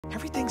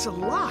Everything's a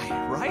lie,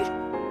 right?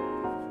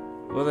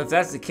 Well, if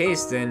that's the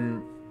case,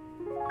 then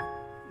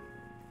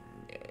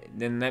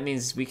that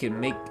means we can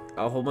make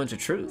a whole bunch of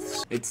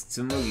truths. It's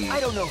Tsumugi. I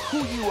don't know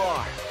who you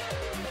are.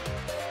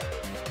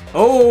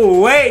 Oh,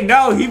 wait,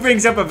 no, he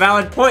brings up a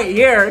valid point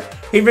here.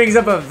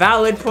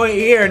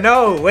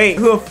 No, wait,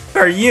 who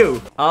are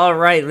you? All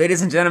right,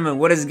 ladies and gentlemen,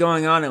 what is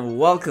going on, and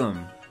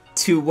welcome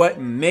to what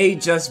may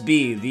just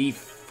be the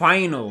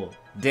final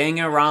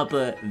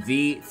Danganronpa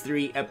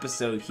V3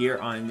 episode here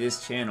on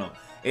this channel.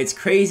 It's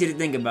crazy to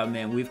think about,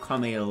 man. We've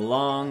come a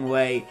long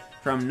way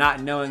from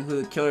not knowing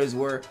who the killers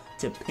were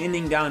to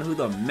pinning down who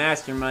the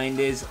mastermind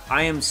is.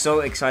 I am so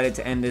excited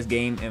to end this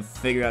game and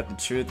figure out the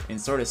truth and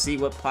sort of see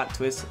what plot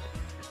twist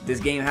this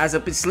game has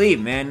up its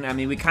sleeve, man. I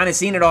mean, we kind of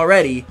seen it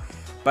already,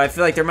 but I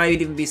feel like there might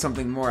even be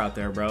something more out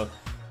there, bro.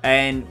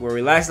 And where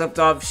we last left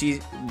off,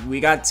 we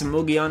got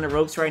Tsumugi on the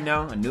ropes right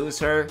now. I knew it was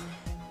her,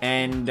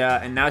 and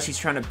now she's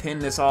trying to pin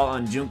this all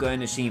on Junko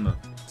Enoshima.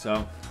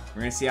 So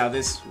we're gonna see how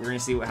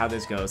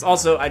this goes.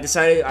 Also, I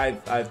decided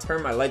I've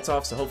turned my lights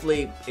off, so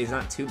hopefully it's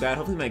not too bad.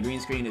 Hopefully my green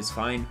screen is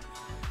fine.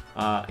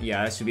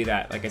 Yeah, that should be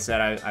that. Like I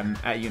said, I'm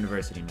at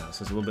university now,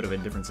 so it's a little bit of a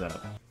different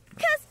setup.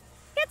 Cause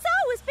it's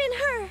always been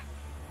her.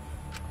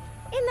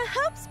 In the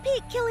Hope's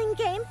Peak killing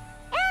game,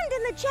 and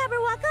in the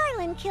Jabberwock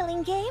Island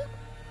killing game.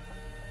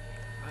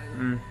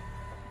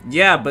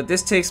 Yeah, but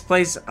this takes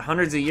place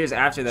hundreds of years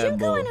after that Junko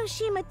bull.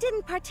 Enoshima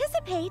didn't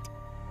participate.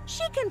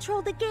 She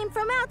controlled the game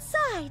from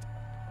outside.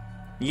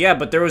 Yeah,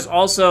 but there was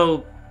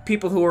also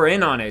people who were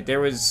in on it.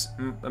 There was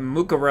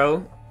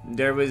Mukuro,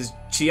 there was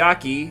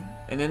Chiaki,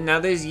 and then now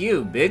there's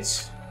you,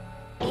 bitch.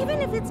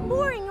 Even if it's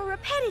boring or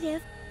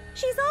repetitive,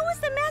 she's always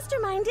the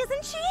mastermind,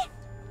 isn't she?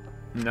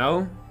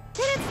 No?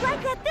 Then it's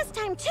like that this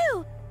time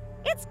too.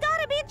 It's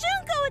gotta be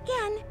Junko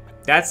again.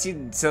 That's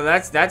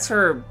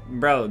her,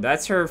 bro.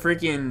 That's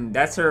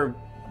her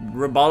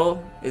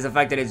rebuttal is the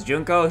fact that it's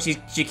Junko. She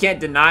can't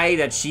deny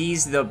that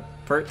she's the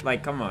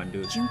like, come on,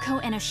 dude. Junko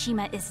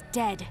Enoshima is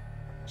dead.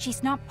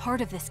 She's not part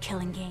of this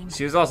killing game.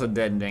 She was also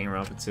dead in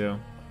Danganronpa too.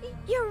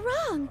 You're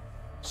wrong.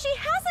 She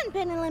hasn't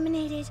been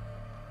eliminated.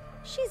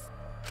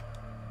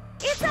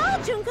 It's all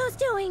Junko's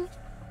doing.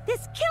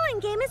 This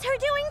killing game is her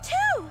doing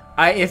too.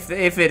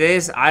 If it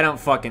is, I don't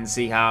fucking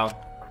see how.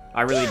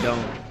 I really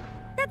don't.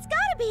 That's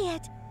gotta be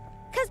it.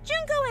 Cause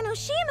Junko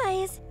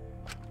Enoshima is...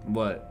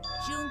 What?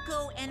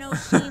 Junko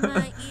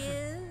Enoshima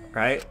is...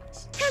 Right?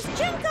 Cause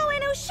Junko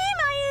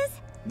Enoshima is...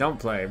 Don't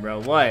play, bro.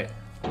 What?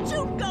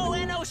 Junko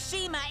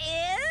Enoshima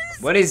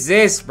is... What is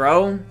this,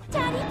 bro?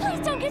 Daddy,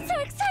 please don't get so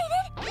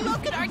excited.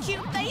 Look at our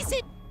cute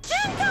faces.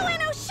 Junko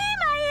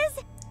Enoshima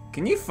is...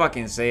 Can you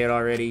fucking say it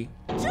already?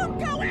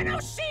 Junko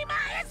Enoshima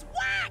is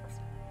what?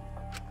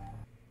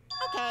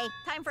 Okay,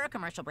 time for a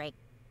commercial break.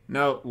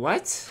 No,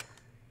 what?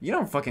 You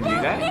don't fucking do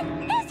that.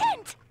 It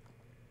isn't!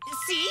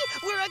 See?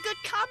 We're a good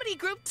comedy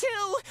group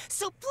too,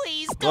 so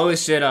please Blow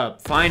this shit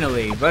up.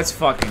 Finally. Let's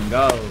fucking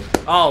go.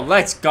 Oh,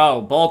 let's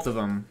go. Both of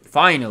them.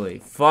 Finally.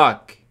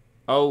 Fuck.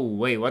 Oh,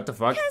 wait, what the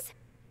fuck? Cause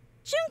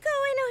Junko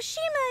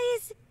Enoshima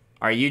is...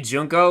 Are you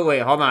Junko? Wait,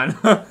 hold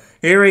on.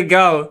 Here we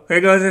go.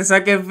 Here goes the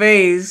second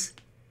phase.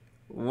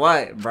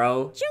 What,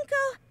 bro?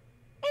 Junko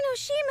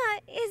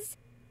Enoshima is...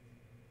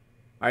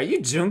 Are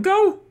you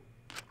Junko?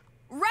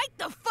 right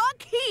the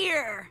fuck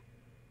here.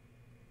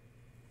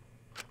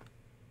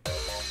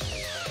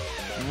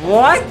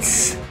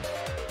 What?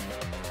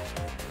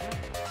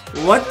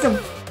 What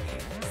the?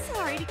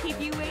 Sorry to keep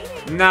you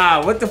waiting.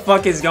 Nah, what the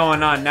fuck is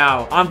going on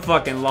now? I'm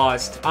fucking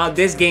lost.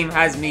 This game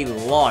has me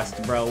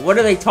lost, bro. What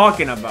are they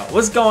talking about?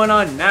 What's going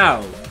on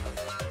now?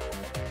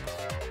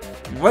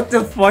 What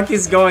the fuck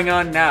is going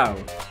on now?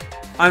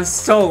 I'm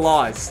so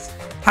lost.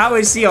 How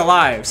is she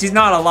alive? She's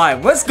not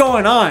alive. What's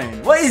going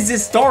on? What is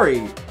this story?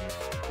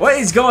 What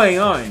is going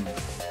on?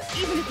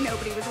 Even if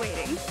nobody was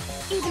waiting.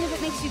 Even if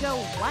it makes you go,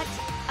 what?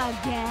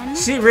 Again?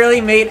 She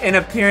really made an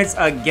appearance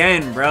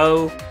again,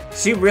 bro.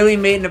 She really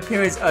made an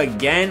appearance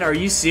again? Are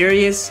you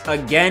serious?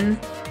 Again?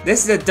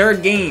 This is the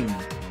third game.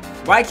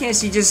 Why can't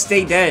she just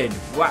stay dead?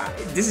 Why?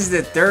 This is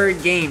the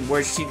third game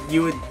where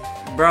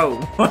bro.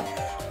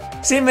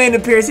 She made an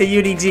appearance at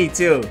UDG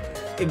too.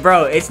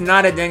 Bro, it's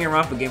not a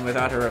Danganronpa game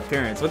without her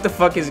appearance. What the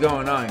fuck is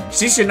going on?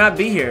 She should not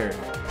be here.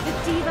 The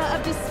Diva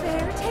of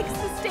Despair takes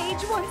the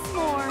stage once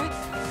more.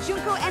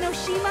 Junko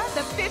Enoshima,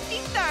 the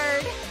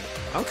 53rd.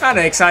 I'm kind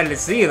of excited to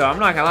see you though. I'm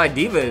not gonna lie,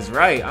 Diva is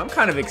right. I'm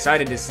kind of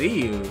excited to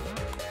see you.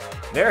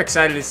 They're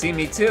excited to see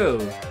me too.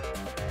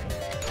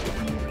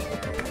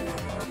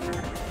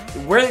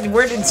 Where did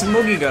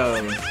Tsumugi go?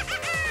 There you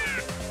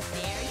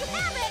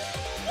have it.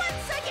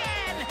 Once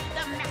again,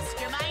 the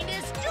mastermind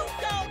is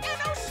Junko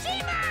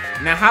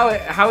Enoshima. Now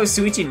how is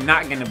Suichi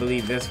not gonna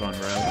believe this one,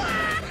 bro?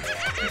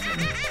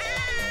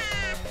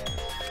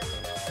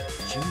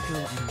 Junko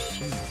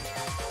Enoshima,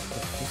 the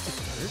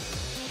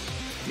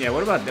 53rd? Yeah,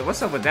 what about that?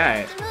 What's up with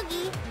that?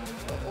 Tsumugi,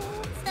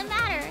 what's the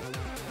matter?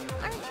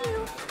 Aren't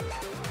you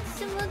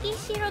Tsumugi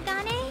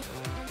Shirogane?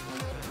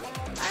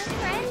 Our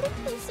friend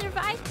who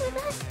survived with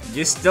us?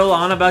 You're still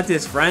on about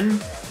this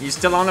friend? You're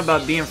still on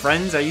about being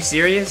friends? Are you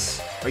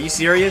serious? Are you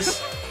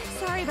serious?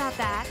 Sorry about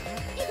that.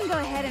 You can go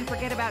ahead and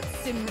forget about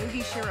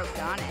Tsumugi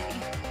Shirogane.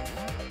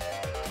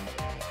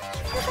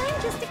 Because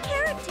I'm just a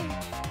character.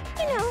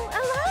 You know,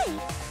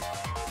 alive.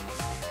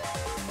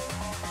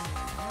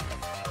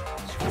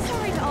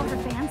 Sorry to all her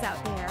fans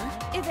out there.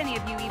 If any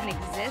of you even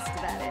exist,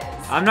 that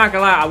is. I'm not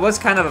gonna lie, I was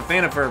kind of a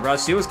fan of her, bro.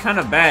 She was kind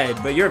of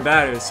bad, but you're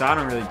better, so I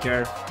don't really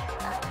care. A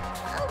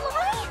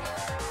lie?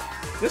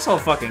 This whole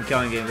fucking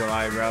killing game's a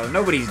lie, bro.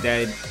 Nobody's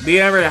dead. We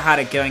never had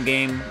a killing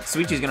game.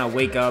 Suichi's gonna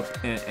wake up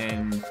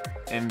and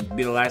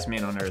be the last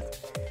man on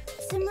Earth.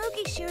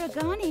 Tsumugi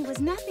Shirogane was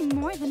nothing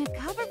more than a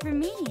cover for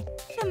me,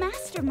 the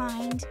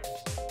mastermind.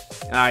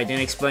 Alright, then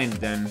explain it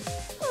then.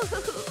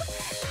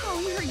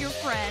 Calling her your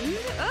friend?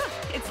 Ugh,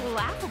 it's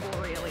laughable,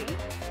 really.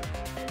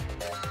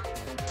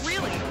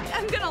 Really,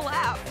 I'm gonna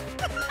laugh.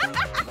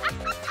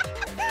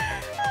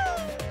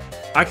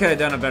 I could have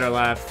done a better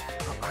laugh.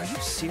 Are you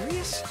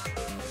serious?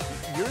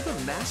 You're the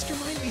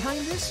mastermind behind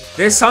this?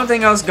 There's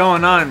something else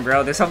going on,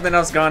 bro. There's something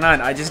else going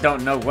on. I just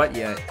don't know what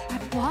yet.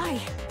 But why?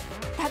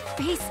 That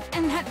face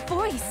and that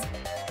voice.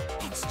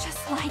 It's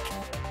just like...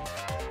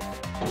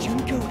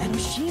 Junko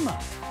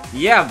Enoshima.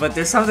 Yeah, but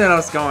there's something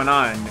else going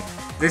on.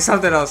 There's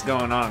something else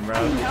going on, bro.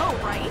 I know,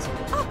 right?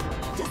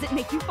 Oh, does it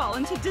make you fall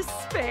into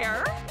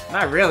despair?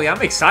 Not really.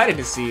 I'm excited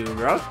to see you,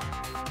 bro.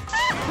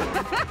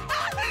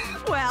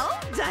 Well,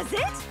 does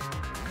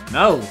it?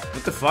 No.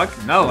 What the fuck?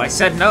 No, I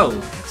said no.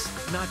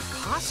 That's not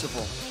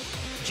possible.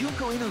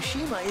 Junko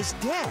Enoshima is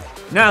dead.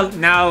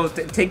 Now,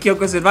 take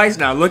Kyoko's advice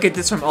now. Look at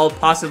this from all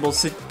possible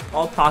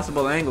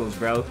angles,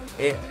 bro.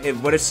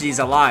 What if she's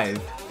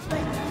alive? But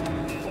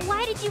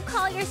why did you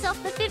call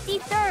yourself the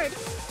 53rd?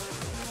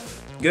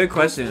 Good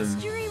question.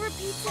 History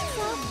repeats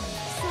itself.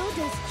 So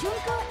does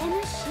Junko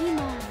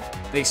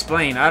Enoshima.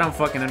 Explain. I don't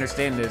fucking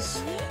understand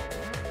this.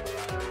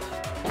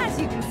 As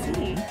you can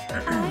see,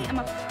 I am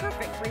a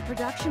perfect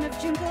reproduction of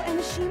Junko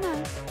Enoshima.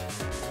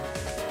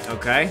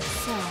 Okay.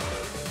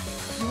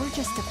 So, you're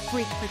just a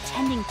freak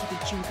pretending to be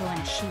Junko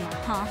Enoshima,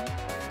 huh?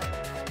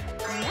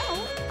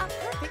 No, a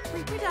perfect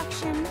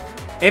reproduction.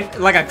 If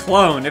like a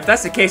clone. If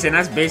that's the case, then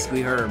that's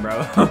basically her,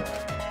 bro.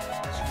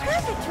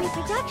 Perfect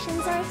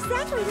reproductions are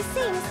exactly the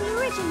same as the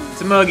original.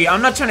 Tsumugi,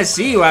 I'm not trying to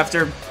see you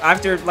after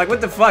like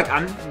what the fuck?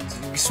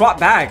 Swap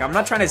back. I'm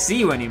not trying to see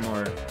you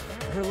anymore.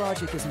 Her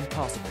logic is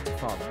impossible to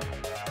follow,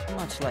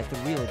 much like the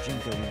real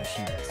Junko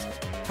Enoshima's.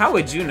 How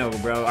would you know,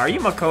 bro? Are you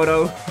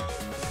Makoto?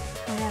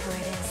 Whatever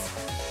it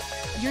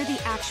is, you're the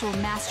actual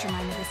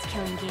mastermind of this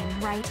killing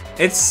game, right?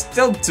 It's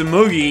still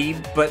Tsumugi,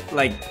 but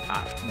like,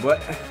 what?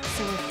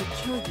 So if we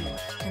kill you,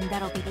 then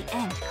that'll be the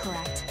end,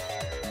 correct?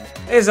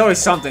 There's always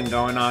something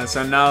going on,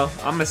 so no.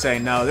 I'm gonna say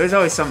no. There's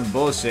always some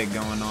bullshit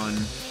going on.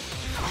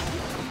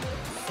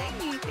 Say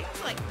mean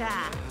things like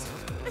that.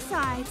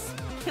 Besides,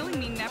 killing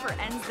me never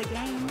ends the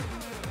game.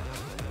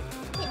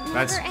 It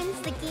That's- never ends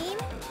the game?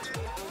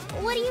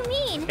 What do you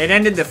mean? It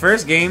ended the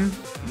first game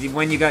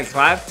when you got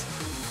clapped.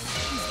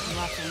 She's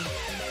bluffing.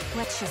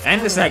 Let's just And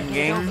the kill her second and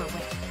get it game. over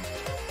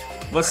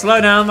with. Well, slow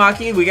down,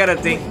 Maki. We gotta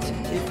think.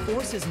 If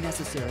force is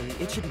necessary,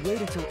 it should wait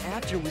until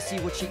after we see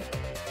what she...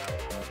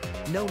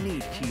 No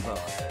need, Kivo,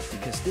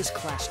 because this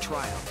class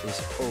trial is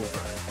over.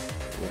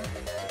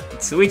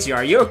 Suichi,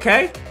 are you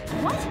okay?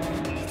 What?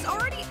 It's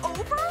already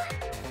over?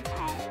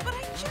 Oh, but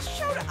I just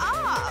showed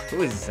up.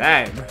 Who is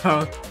that,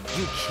 bro?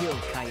 You killed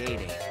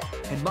Kaede,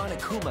 and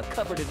Monokuma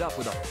covered it up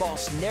with a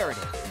false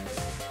narrative.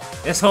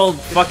 This whole The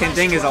fucking class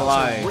thing is a trials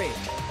are lie. rigged,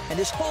 and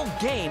this whole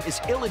game is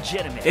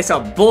illegitimate. It's a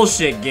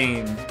bullshit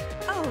game.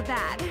 Oh,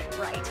 that.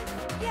 Right.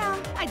 Yeah,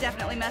 I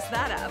definitely messed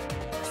that up.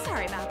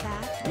 Sorry about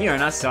that. You are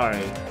not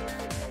sorry.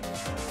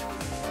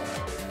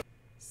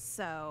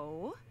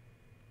 So...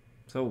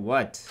 So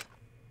what?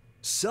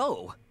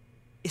 So,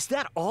 is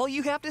that all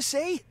you have to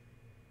say?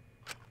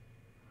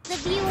 The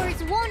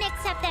viewers won't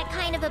accept that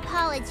kind of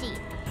apology.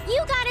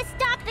 You gotta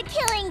stop the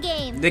killing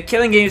game. The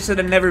killing game should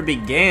have never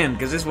began,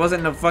 because this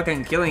wasn't no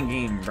fucking killing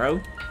game, bro.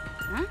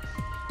 Huh?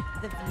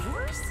 The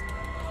viewers?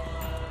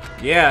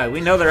 Yeah,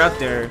 we know they're up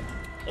there.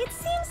 It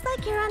seems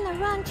like you're on the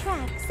wrong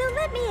track, so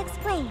let me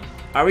explain.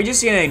 Are we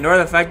just gonna ignore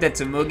the fact that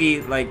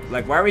Tsumugi, like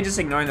why are we just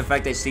ignoring the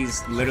fact that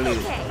she's literally...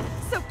 Okay,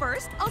 so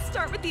first, I'll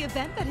start with the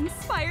event that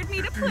inspired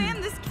me to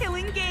plan this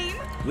killing game.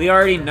 We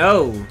already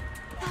know.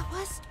 That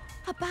was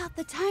about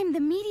the time the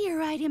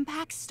meteorite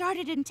impact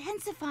started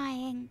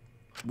intensifying.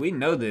 We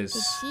know Did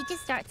this. she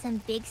just start some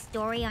big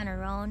story on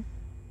her own?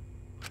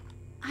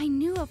 I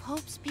knew of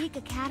Hope's Peak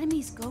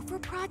Academy's Gopher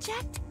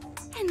project,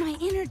 and my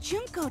inner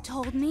Junko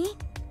told me.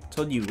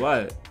 Told you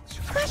what?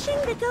 Crushing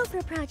the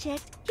Gopher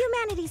Project,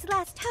 humanity's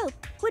last hope,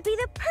 would be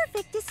the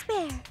perfect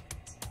despair.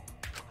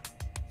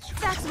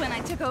 That's when I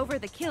took over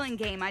the killing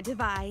game I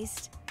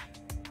devised.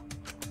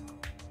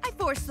 I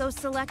forced those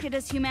selected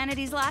as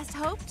humanity's last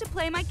hope to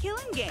play my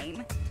killing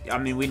game. I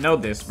mean, we know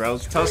this, bro.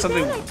 Tell us And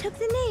something. then I took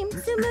the name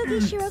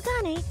Tsumugi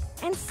Shirogane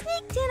and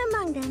sneaked in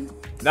among them.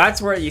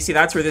 That's where, you see,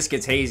 that's where this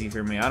gets hazy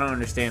for me. I don't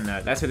understand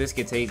that. That's where this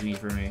gets hazy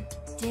for me.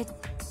 Did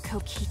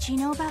Kokichi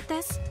know about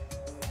this?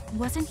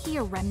 Wasn't he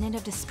a remnant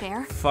of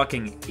despair?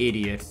 Fucking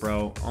idiot,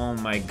 bro. Oh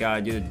my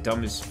god, you're the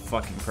dumbest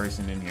fucking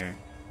person in here.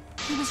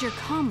 He was your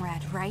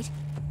comrade, right?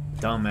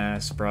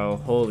 Dumbass, bro.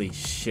 Holy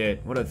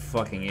shit. What a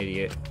fucking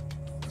idiot.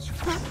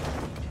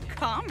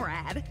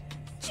 Comrade?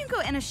 Junko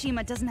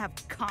Enoshima doesn't have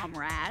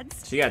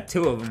comrades. She got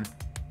 2 of them.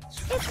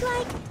 It's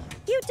like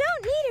you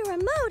don't need a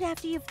remote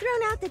after you've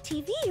thrown out the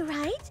TV,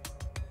 right?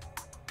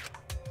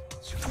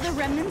 The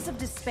remnants of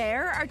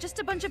despair are just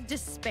a bunch of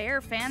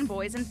despair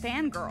fanboys and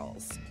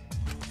fangirls.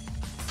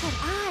 But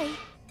I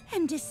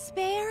am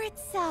despair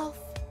itself.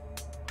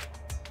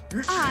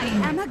 I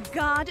am a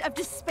god of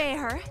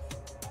despair.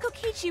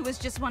 Kokichi was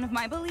just one of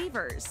my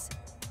believers.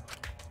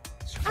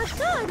 A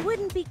god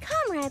wouldn't be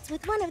comrades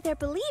with one of their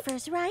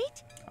believers,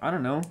 right? I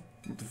don't know.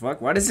 What the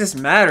fuck? Why does this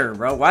matter,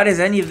 bro? Why does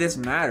any of this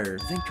matter?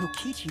 Then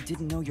Kokichi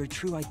didn't know your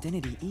true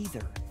identity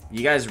either.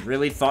 You guys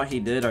really thought he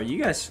did? Are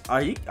you guys?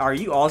 Are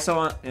you also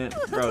on?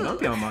 Bro, don't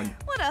be on my.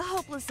 What a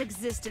hopeless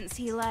existence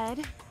he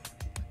led.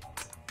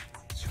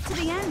 To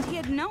the end, he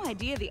had no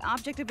idea the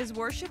object of his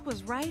worship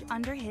was right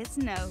under his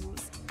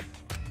nose.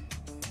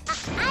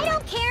 I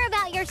don't care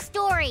about your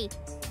story.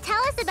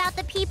 Tell us about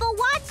the people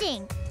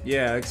watching.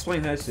 Yeah,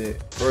 explain that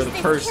shit. Or the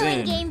This person.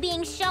 killing game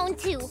being shown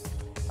to.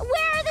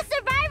 Where are the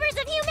survivors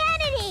of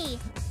humanity?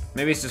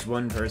 Maybe it's just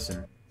one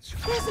person.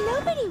 There's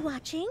nobody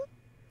watching.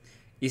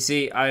 You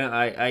see,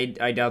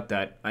 I doubt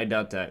that. I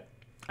doubt that.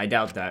 I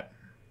doubt that.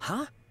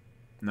 Huh?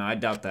 No, I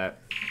doubt that.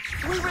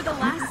 We were the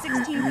last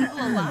 16 people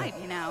alive,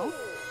 you know?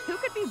 Who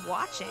could be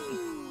watching?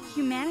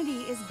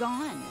 Humanity is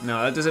gone.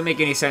 No, that doesn't make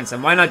any sense.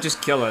 And why not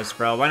just kill us,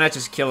 bro? Why not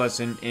just kill us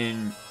in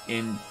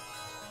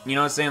you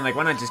know what I'm saying? Like,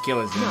 why not just kill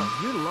us? No,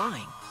 you're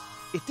lying.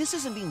 If this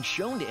isn't being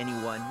shown to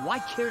anyone, why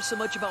care so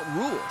much about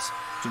rules?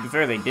 To be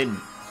fair, they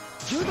didn't.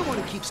 You're the one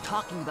who keeps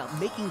talking about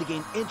making the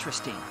game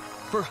interesting.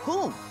 For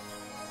whom?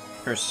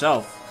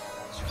 Herself.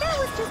 That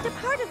was just a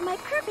part of my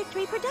perfect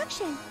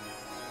reproduction.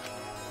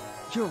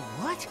 Your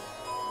what?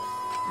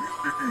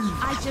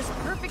 I just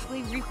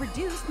perfectly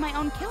reproduced my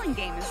own killing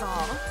game is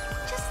all.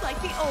 Just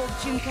like the old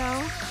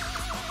Junko.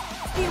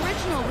 The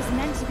original was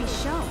meant to be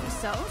shown,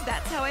 so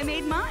that's how I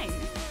made mine.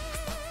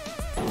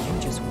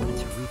 You just wanted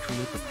to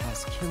recreate the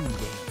past killing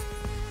game.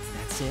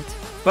 That's it?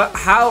 But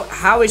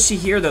how is she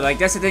here though? Like,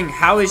 that's the thing.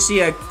 How is she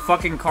a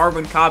fucking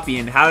carbon copy,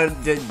 and how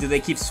do they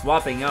keep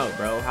swapping out,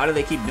 bro? How do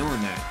they keep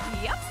doing that?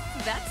 Yep,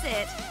 that's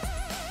it.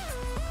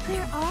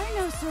 There are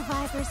no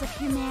survivors of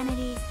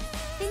humanity.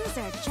 Things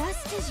are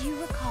just as you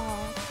recall.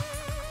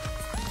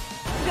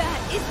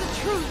 That is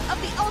the truth of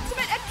the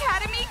Ultimate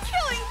Academy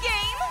killing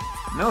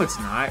game! No, it's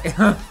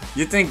not.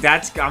 You think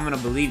that's I'm gonna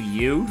believe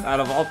you out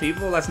of all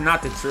people? That's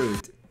not the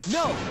truth.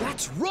 No,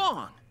 that's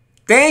wrong.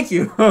 Thank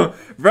you,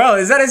 bro.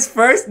 Is that his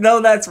first? No,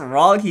 that's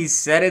wrong. He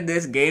said in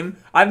this game.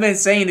 I've been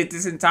saying it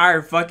this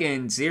entire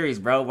fucking series,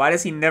 bro. Why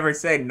does he never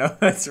say no?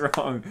 That's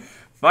wrong.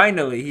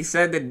 Finally, he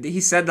said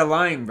the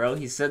line, bro.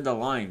 He said the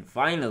line.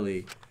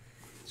 Finally.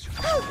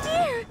 Oh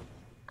dear!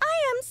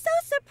 I am so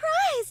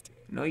surprised!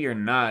 No, you're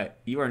not.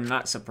 You are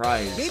not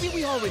surprised. Maybe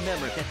we all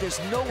remember that there's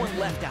no one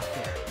left out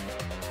there.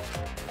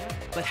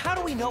 But how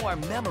do we know our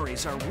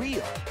memories are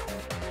real?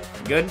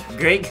 Good,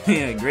 great,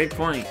 great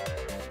point.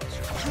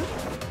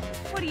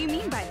 What do you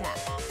mean by that?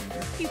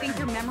 You think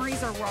your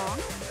memories are wrong?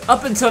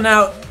 Up until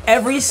now,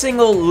 every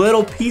single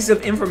little piece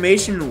of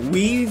information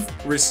we've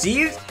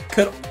received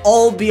could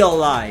all be a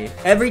lie.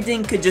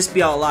 Everything could just be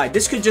a lie.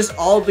 This could just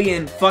all be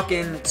in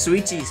fucking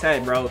Suichi's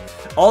head, bro.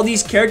 All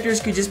these characters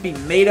could just be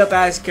made up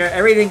as characters.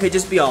 Everything could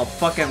just be a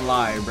fucking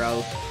lie,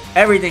 bro.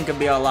 Everything could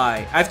be a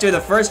lie. After the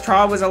first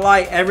trial was a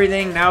lie,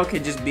 everything now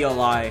could just be a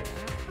lie.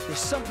 There's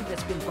something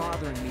that's been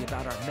bothering me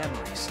about our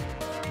memories.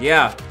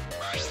 Yeah.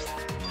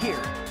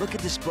 Here, look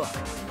at this book.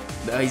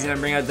 He's gonna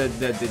bring out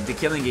the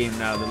killing game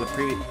now. The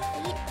previous.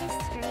 Complete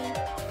history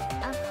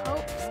of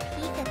Hope's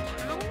Peak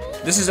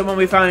Academy? This is the one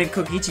we found in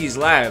Kokichi's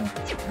lab.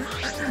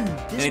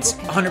 This it's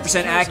book 100% contains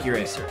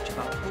accurate. research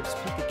about Hope's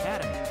Peak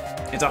Academy.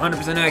 It's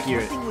 100%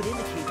 accurate. Nothing would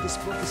indicate this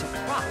book is a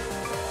prop.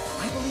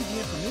 I believe the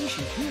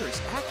information here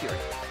is accurate.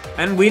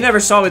 And we never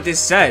saw what this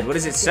said. What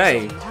does it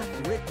say? There's a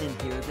lot written in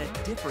here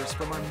that differs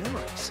from our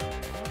memories.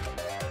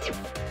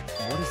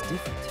 What is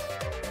different?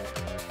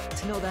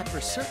 To know that for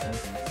certain,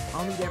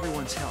 I'll need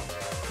everyone's help.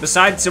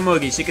 Besides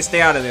Tsumugi, she can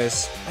stay out of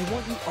this. I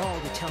want you all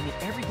to tell me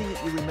everything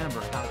that you remember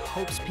about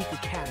Hope's Peak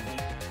Academy.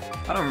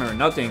 I don't remember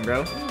nothing,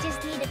 bro. We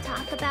just need to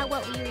talk about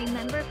what we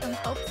remember from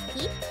Hope's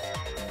Peak?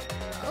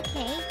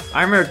 Okay.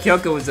 I remember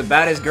Kyoko was the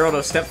baddest girl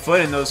to step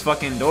foot in those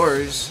fucking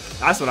doors.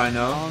 That's what I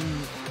know.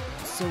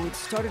 So it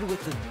started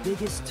with the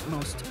biggest,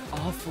 most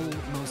awful,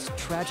 most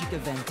tragic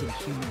event in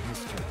human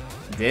history.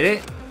 Did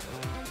it?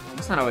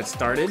 That's not how it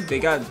started. They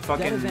got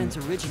fucking... That event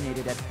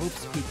originated at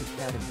Hope's Peak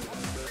Academy,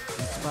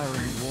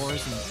 inspiring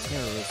wars and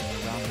terrorism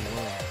around the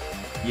world.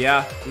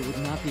 Yeah. It would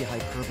not be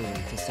hyperbole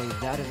to say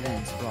that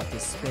event brought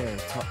despair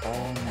to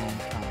all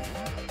mankind.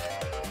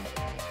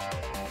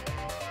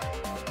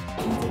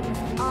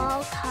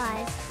 All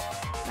caused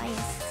by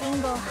a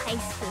single high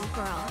school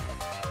girl.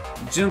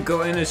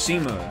 Junko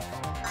Enoshima.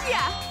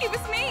 Yeah, it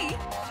was me.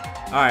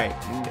 Alright,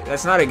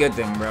 that's not a good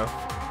thing, bro.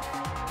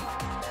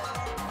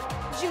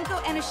 Junko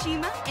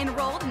Enoshima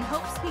enrolled in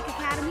Hope's Peak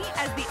Academy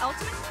as the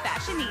ultimate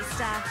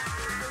fashionista.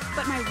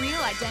 But my real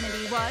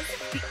identity was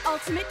the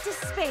ultimate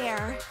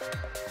despair.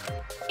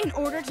 In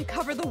order to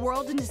cover the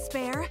world in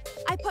despair,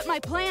 I put my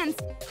plans...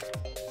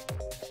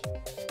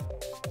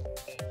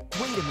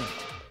 Wait a minute.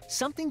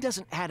 Something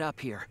doesn't add up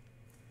here.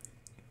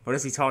 What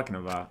is he talking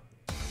about?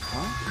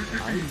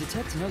 Huh? I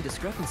detect no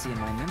discrepancy in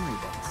my memory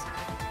banks.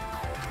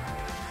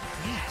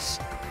 Yes.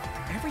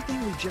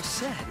 Everything we just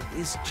said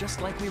is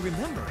just like we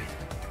remember it.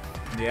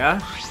 Yeah?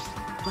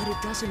 But it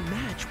doesn't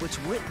match what's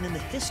written in the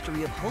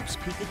history of Hope's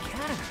Peak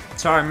Academy.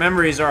 So our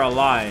memories are a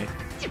lie.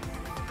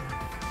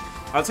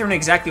 I'll determine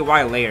exactly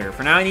why later.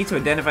 For now, I need to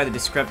identify the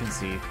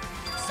discrepancy.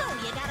 So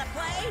you gotta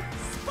play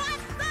Spot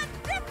the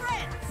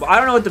Difference! Well, I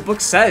don't know what the book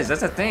says.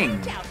 That's a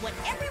thing. Find out what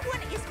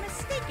everyone is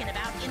mistaken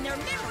about in their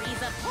memories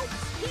of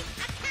Hope's Peak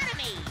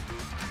Academy.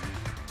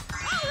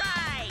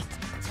 Alright!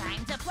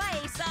 Time to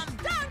play some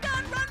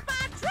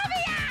Danganronpa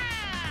trivia!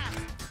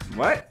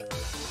 What?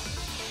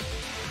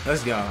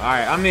 Let's go.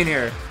 Alright, I'm in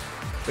here.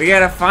 We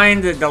gotta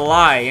find the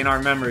lie in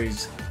our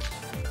memories.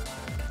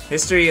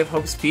 History of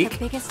Hope's Peak? The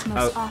biggest,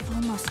 most awful,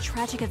 most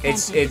tragic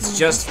event. It's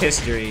just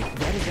history.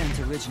 That event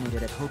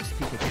originated at Hope's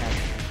Peak Academy,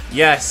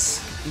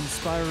 Yes.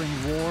 inspiring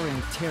war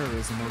and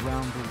terrorism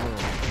around the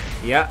world.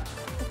 Yeah.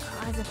 The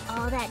cause of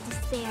all that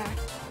despair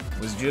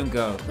Was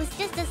Junko. was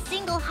just a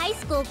single high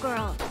school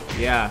girl.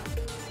 Yeah.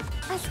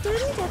 A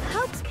student of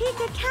Hope's Peak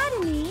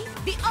Academy.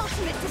 The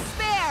ultimate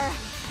despair!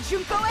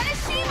 Junko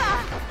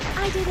Enoshima!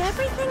 I did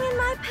everything in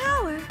my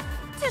power.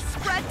 To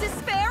spread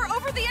despair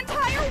over the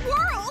entire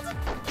world!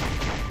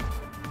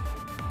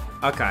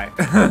 Okay.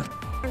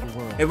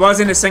 World. It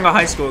wasn't a single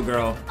high school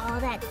girl. All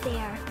that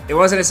fair. It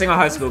wasn't a single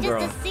high It school was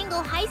girl. just a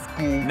single high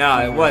school. No,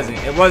 it wasn't.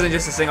 It wasn't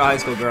just a single high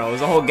school girl. It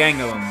was a whole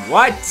gang of them.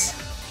 What?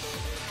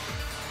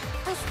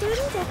 A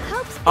student of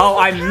Hope's Peak Oh,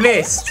 I Academy.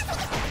 missed.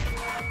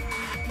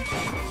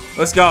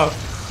 Let's go.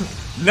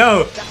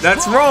 No,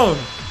 that's wrong.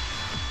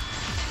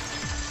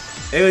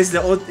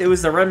 It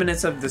was the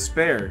remnants of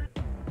despair.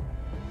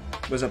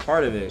 Was a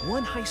part of it.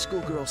 One high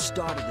school girl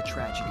started the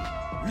tragedy.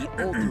 The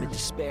ultimate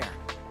despair.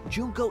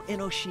 Junko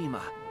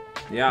Enoshima.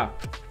 Yeah.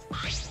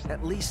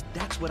 At least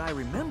that's what I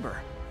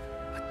remember.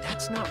 But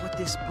that's not what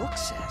this book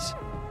says.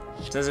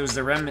 It says it was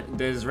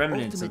there's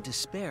remnants Ultimate of,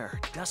 despair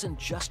doesn't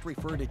just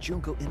refer to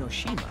Junko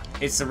Enoshima.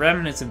 it's the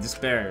remnants of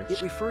despair.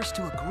 It refers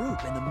to a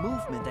group and the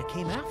movement that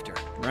came after.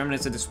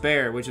 Remnants of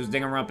despair, which was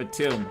Danganronpa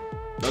 2.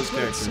 Those Put it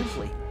characters.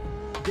 simply,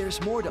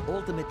 there's more to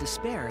ultimate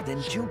despair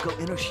than Junko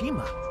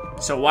Enoshima.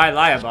 So why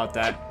lie about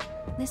that?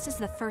 This is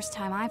the first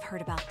time I've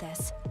heard about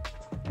this.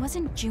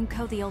 Wasn't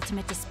Junko the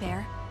ultimate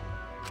despair?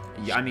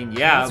 Yeah, I mean,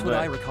 yeah, That's what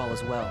I but recall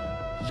as well.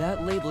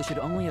 That label should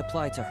only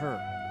apply to her.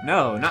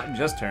 no, not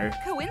just her.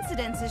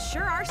 Coincidences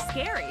sure are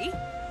scary.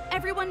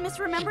 Everyone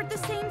misremembered the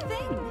same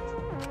thing.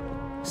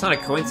 It's not a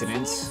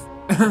coincidence.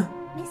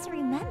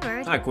 Misremembered.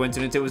 It's not a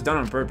coincidence. It was done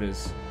on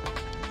purpose.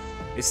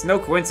 It's no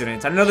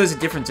coincidence. I know there's a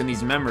difference in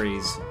these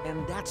memories.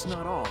 And that's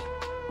not all.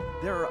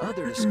 There are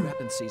other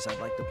discrepancies I'd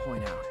like to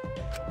point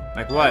out.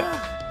 Like what?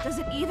 Does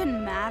it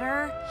even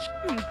matter?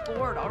 I'm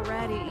bored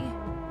already.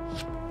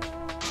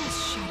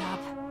 Just shut up.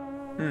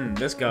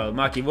 Let's go.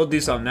 Maki, we'll do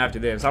something after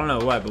this. I don't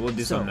know what, but we'll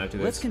do So, something after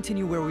let's this.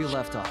 continue where we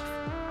left off.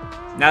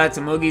 Now that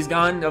Tamugi's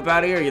gone up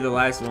out of here, you're the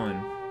last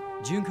one.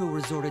 Junko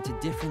resorted to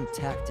different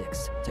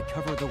tactics to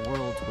cover the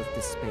world with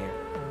despair.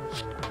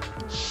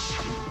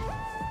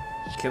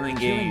 Killing Killing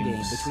game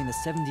games. between the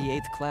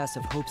 78th class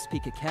of Hope's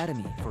Peak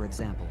Academy, for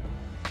example.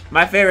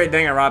 My favorite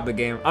Danganronpa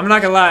game. I'm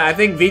not gonna lie, I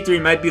think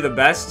V3 might be the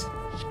best.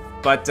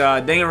 But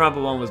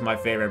Danganronpa 1 was my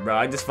favorite, bro.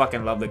 I just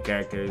fucking love the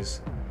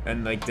characters.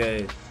 And like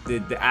the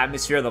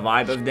atmosphere, the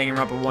vibe of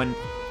Danganronpa 1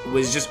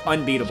 was just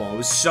unbeatable. It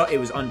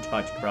was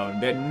untouched, bro.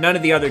 None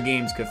of the other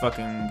games could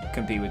fucking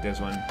compete with this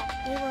one.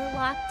 They were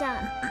locked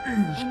up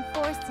and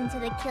forced into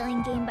the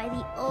killing game by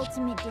the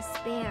ultimate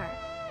despair.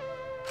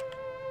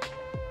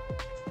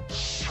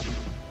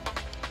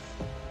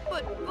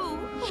 But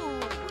boo-hoo.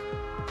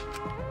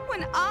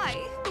 When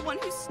I, the one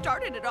who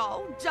started it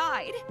all,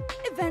 died,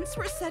 events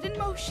were set in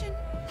motion.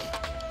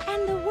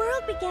 And the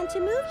world began to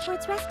move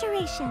towards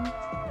restoration.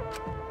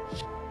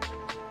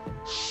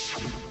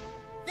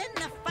 Then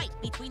the fight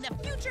between the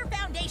Future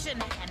Foundation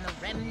and the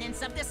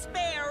remnants of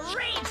despair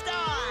raged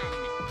on!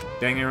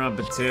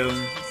 Danganronpa 2.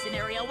 The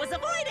scenario was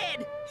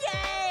avoided!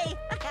 Yay!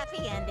 A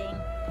happy ending.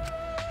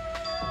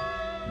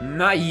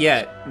 Not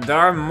yet. There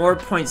are more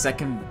points that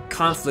can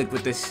conflict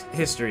with this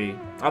history.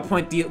 I'll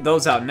point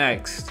those out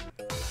next.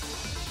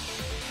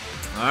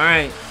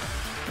 Alright.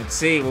 Let's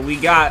see what we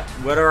got.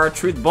 What are our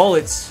truth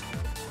bullets?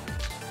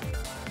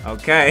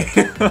 Okay.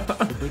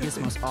 The biggest,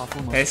 most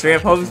awful, most History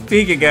of tragic Hope's event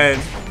Peak in again.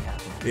 history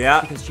happened.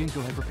 Yeah. Because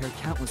Junko had prepared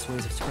countless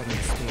ways of spreading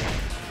despair.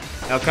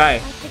 Okay.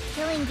 Like the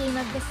killing game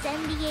of the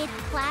 78th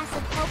class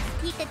of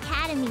Hope's Peak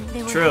Academy.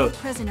 They were True. held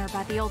prisoner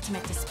by the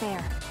ultimate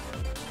despair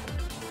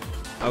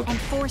Okay. and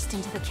forced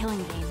into the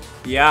killing game.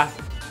 Yeah.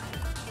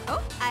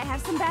 Oh, I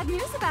have some bad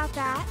news about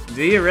that.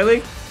 Do you really?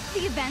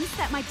 The events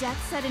that my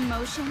death set in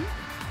motion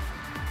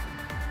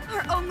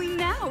are only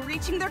now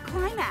reaching their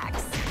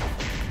climax.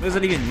 What does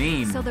that even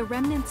mean? So the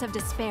remnants of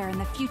Despair and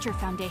the Future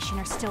Foundation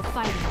are still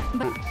fighting.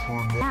 But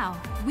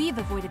now, we've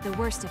avoided the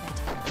worst of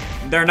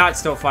it. They're not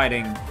still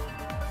fighting.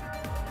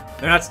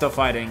 They're not still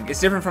fighting.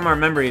 It's different from our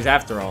memories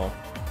after all.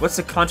 What's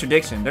the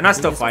contradiction? They're not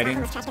still fighting.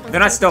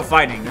 They're not still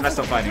fighting. They're not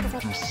still fighting.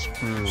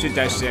 Shoot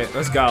that shit.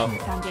 Let's go.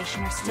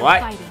 Foundation are still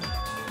What? fighting.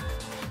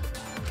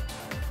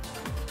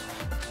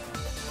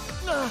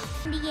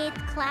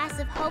 78th class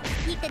of Hope's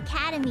Peak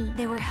Academy.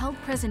 They were held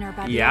prisoner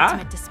by the Yeah?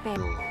 ultimate despair.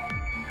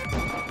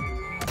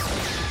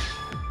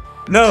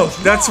 No,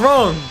 that's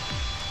wrong.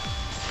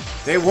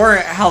 They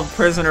weren't held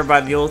prisoner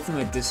by the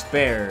ultimate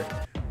despair.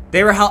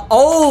 They were held.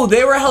 Oh,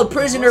 they were held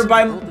prisoner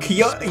by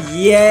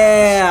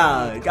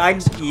yeah.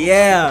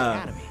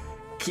 Yeah.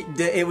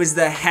 It was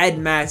the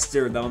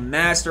headmaster, the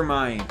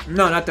mastermind.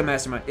 No, not the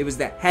mastermind. It was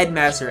the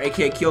headmaster,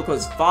 aka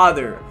Kyoko's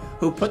father,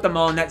 who put them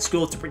all in that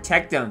school to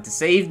protect them, to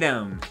save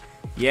them.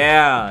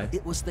 Yeah.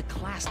 It was the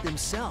class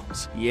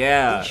themselves.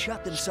 Yeah. They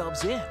shut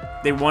themselves in.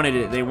 They wanted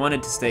it. They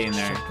wanted to stay in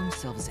there. Shut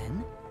themselves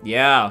in?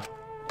 Yeah.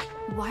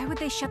 Why would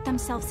they shut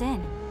themselves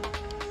in?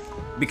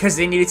 Because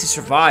they needed to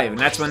survive, and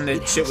that's when the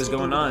It shit has was to do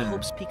going with the on.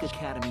 Hope's Peak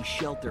Academy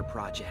shelter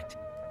project.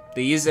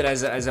 They used it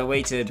as a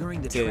way to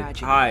During the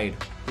tragedy, hide.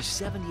 the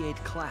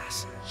 78th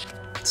class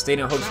Stayed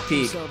in Hope's trapped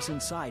Peak. themselves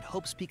inside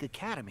Hope's Peak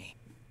Academy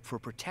for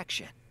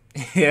protection.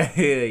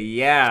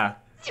 Yeah.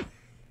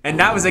 And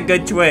that was a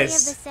good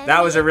twist.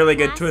 That was a really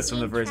good twist from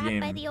the first By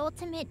game. the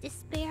ultimate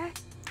despair.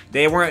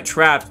 They weren't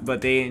trapped,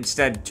 but they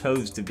instead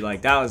chose to be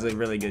like, that was a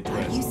really good Are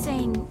you twist.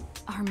 saying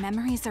our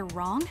memories are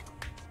wrong?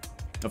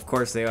 Of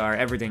course they are.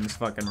 Everything's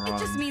fucking It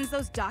just wrong. means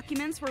those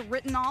documents were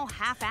written all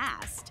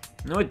half-assed.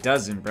 No, it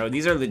doesn't, bro.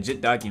 These are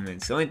legit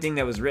documents. The only thing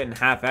that was written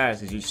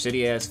half-assed is your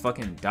shitty-ass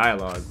fucking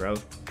dialogue, bro.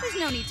 There's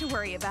no need to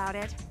worry about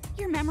it.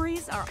 Your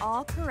memories are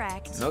all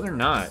correct. No, they're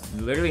not.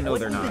 Literally, no, what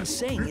they're you've been not.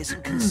 saying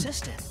isn't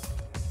consistent.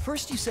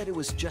 First you said it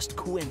was just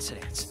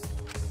coincidence.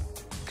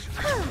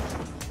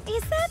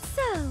 Is that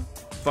so?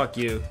 Fuck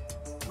you.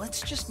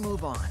 Let's just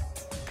move on.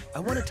 I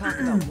want to talk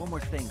about one more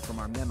thing from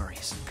our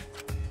memories.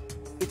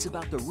 It's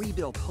about the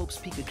rebuilt Hope's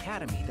Peak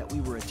Academy that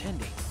we were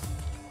attending.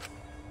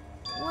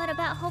 What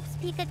about Hope's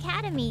Peak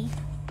Academy?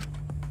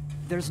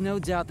 There's no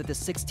doubt that the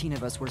 16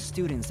 of us were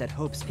students at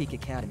Hope's Peak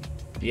Academy.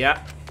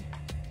 Yeah.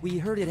 We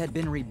heard it had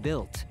been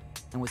rebuilt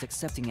and was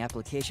accepting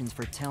applications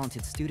for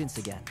talented students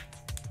again.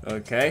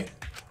 Okay.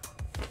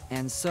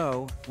 And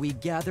so, we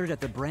gathered at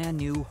the brand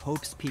new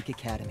Hope's Peak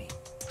Academy.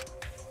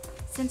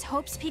 Since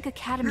Hope's Peak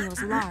Academy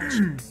was large,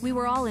 we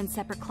were all in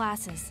separate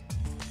classes.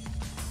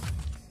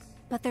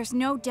 But there's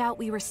no doubt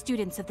we were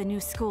students of the new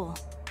school.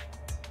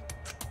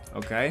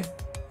 Okay.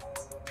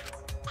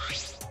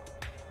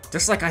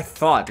 Just like I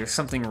thought, there's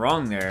something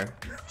wrong there.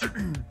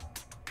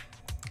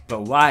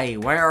 But why?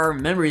 Why are our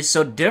memories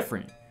so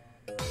different?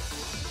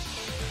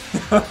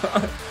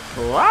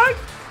 What?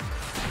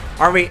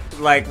 Are we,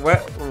 like,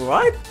 what?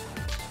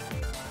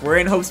 We're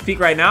in Hope's Peak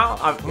right now?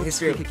 Hope's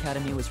History. Peak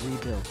Academy was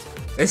rebuilt.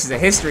 This is a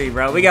history,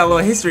 bro. We got a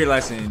little history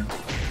lesson.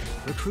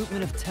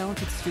 Recruitment of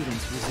talented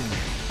students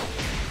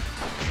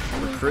resumed.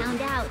 And we Recruit-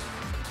 found out.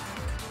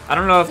 I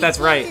don't know if that's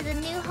We came right. to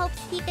the new Hope's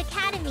Peak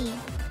Academy.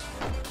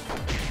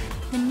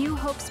 The new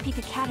Hope's Peak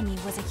Academy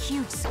was a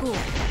huge school,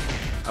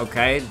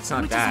 Okay, it's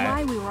not which is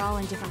why that. we were all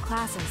in different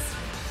classes.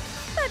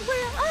 But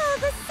we're all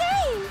the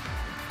same!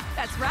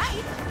 That's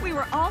right. We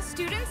were all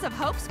students of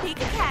Hope's Peak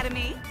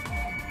Academy.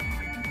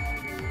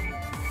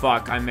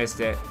 Fuck, I missed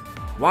it.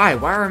 Why?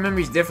 Why are our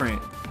memories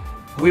different?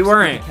 We Peak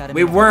weren't.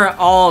 Academy. We weren't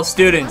all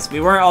students.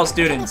 We weren't all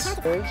students.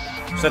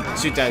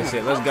 Shoot that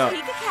shit. Let's go. Hope's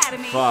Peak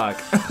Academy.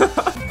 Fuck.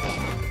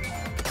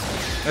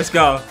 Let's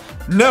go.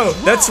 No,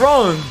 that's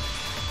wrong.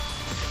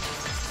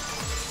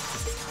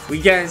 We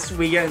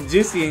getting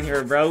juicy in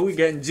here, bro. We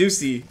getting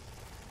juicy.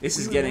 This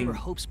is We getting. remember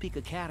Hope's Peak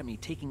Academy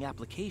taking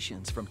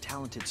applications from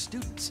talented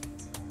students.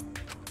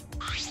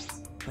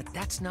 But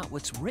that's not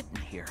what's written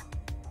here.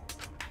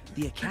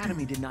 The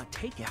Academy did not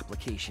take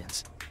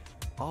applications.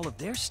 All of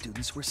their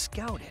students were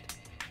scouted.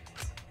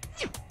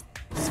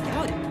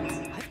 Scouted?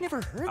 I've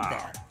never heard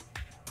that.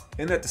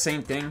 Isn't that the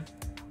same thing?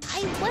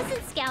 I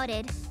wasn't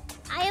scouted.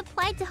 I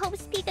applied to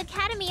Hope's Peak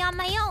Academy on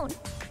my own.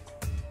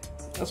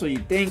 That's what you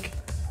think.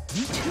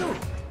 Me too.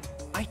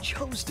 I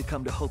chose to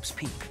come to Hope's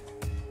Peak.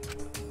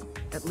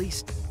 At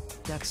least,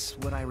 that's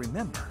what I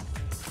remember.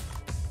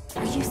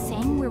 Are you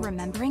saying we're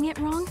remembering it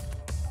wrong?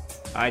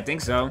 I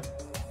think so.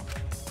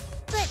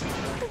 But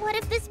what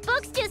if this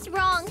book's just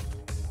wrong?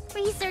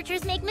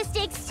 Researchers make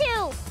mistakes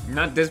too.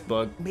 Not this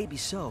book. Maybe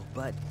so,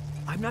 but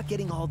I'm not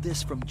getting all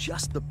this from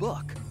just the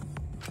book.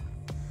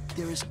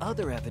 There is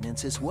other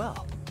evidence as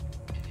well.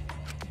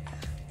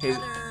 His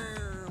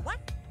What?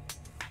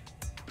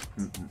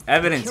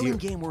 evidence. The killing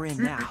You. game we're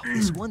in now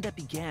is one that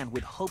began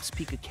with Hope's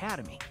Peak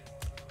Academy.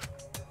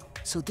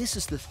 So this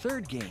is the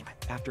third game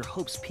after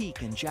Hope's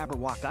Peak and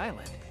Jabberwock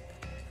Island.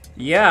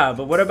 Yeah,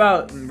 but what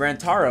about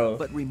Rantaro?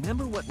 But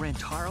remember what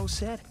Rantaro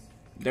said?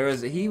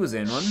 He was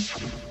in one.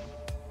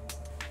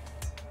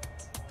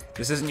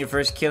 This isn't your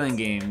first killing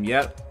game.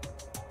 Yep.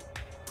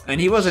 And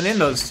he wasn't in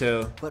those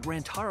two. But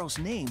Rantaro's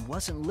name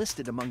wasn't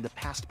listed among the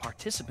past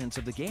participants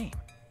of the game.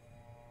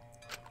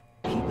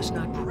 He was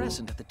not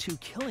present at the 2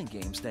 killing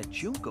games that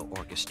Junko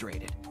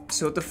orchestrated.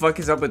 So what the fuck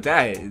is up with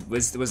that?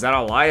 Was that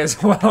a lie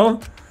as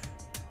well?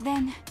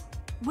 Then,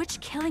 which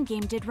killing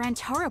game did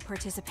Rantaro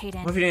participate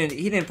in? What if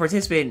he didn't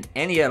participate in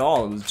any at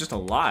all? It was just a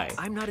lie.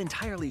 I'm not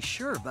entirely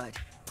sure, but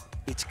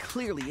it's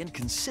clearly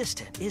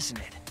inconsistent, isn't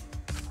it?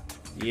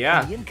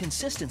 Yeah. And the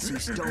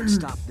inconsistencies don't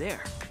stop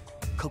there.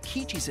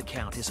 Kokichi's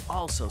account is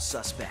also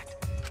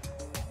suspect.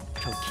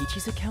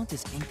 Kokichi's account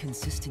is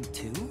inconsistent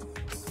too?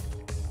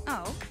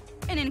 Oh,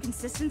 an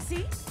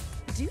inconsistency?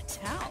 Do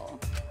tell.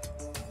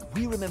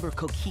 We remember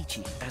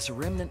Kokichi as a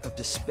remnant of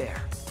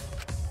despair.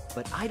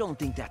 But I don't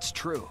think that's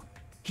true.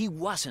 He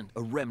wasn't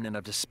a remnant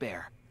of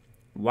despair.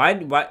 Why?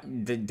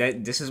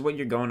 This is what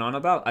you're going on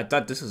about? I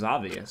thought this was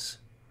obvious.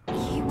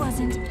 He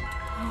wasn't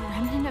a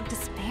remnant of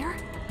despair?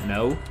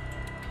 No.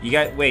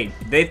 Wait,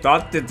 they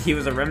thought that he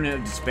was a remnant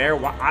of despair?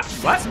 What?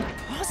 That's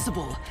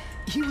impossible.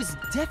 He was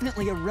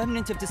definitely a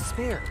remnant of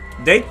despair.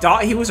 They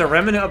thought he was a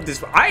remnant of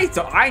despair?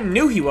 I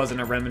knew he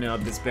wasn't a remnant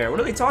of despair. What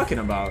are they talking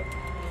about?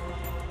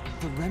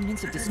 The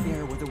remnants of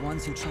despair were the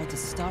ones who tried to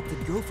stop the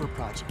Gopher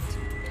Project.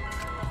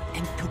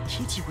 And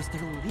Kokichi was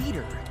their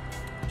leader.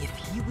 If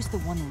he was the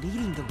one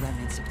leading the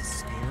remnants of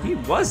despair... He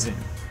wasn't.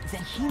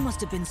 Then he must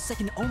have been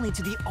second only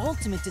to the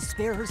ultimate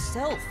despair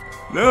herself.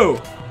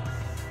 No.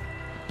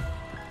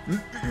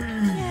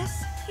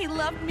 Yes, he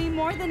loved me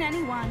more than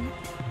anyone.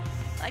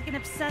 Like an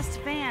obsessed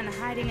fan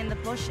hiding in the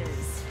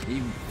bushes.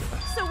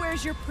 So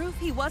where's your proof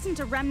he wasn't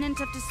a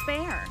remnant of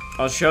despair?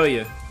 I'll show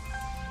you.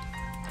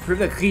 Prove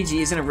that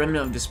Kokichi isn't a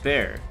remnant of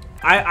despair.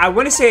 I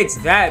want to say it's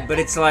that, but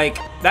it's like,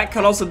 that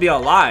could also be a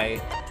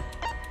lie.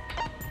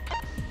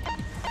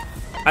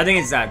 I think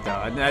it's that,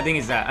 though. I think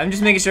it's that. I'm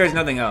just making sure there's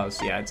nothing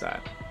else. Yeah, it's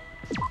that.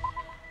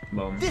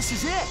 Boom. This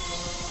is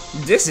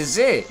it! This is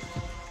it!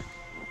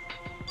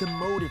 The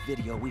motive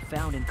video we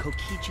found in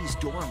Kokichi's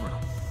dorm room.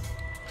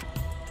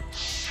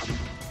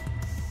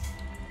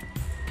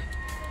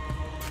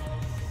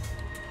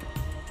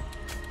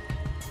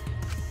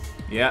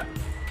 Yeah.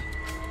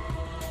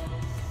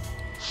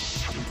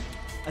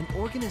 An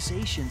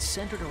organization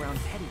centered around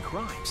petty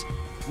crimes,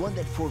 one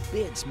that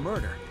forbids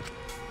murder.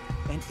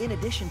 And in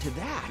addition to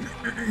that,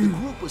 the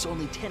group was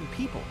only 10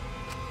 people.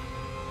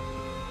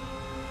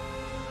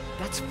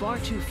 That's far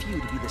too few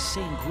to be the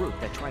same group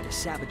that tried to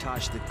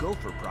sabotage the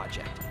Gopher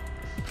Project.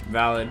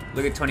 Valid.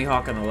 Look at Tony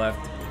Hawk on the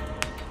left.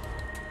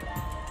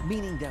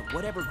 Meaning that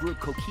whatever group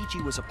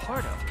Kokichi was a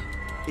part of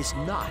is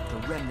not the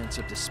remnants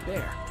of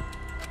despair.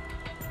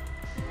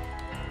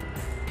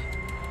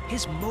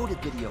 His motive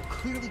video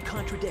clearly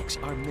contradicts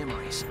our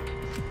memories.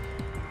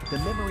 The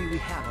memory we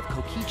have of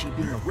Kokichi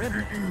being a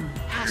remnant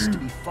has to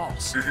be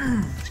false.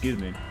 Excuse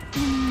me.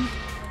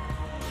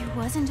 He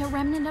wasn't a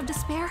remnant of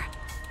despair?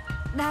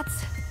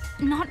 That's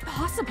not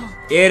possible.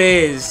 It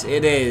is.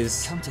 It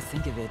is. Come to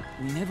think of it,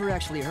 we never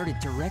actually heard it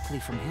directly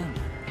from him.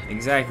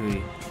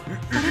 Exactly.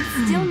 But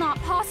it's still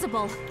not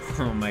possible.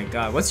 Oh my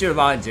god. What's your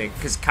logic?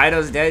 Because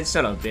Kaido's dead?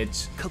 Shut up,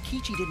 bitch.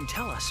 Kokichi didn't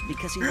tell us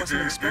because he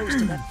wasn't exposed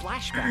to that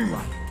flashback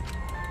light.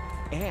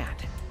 And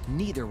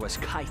neither was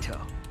Kaito.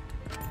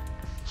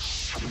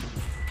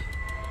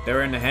 They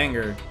were in the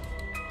hangar.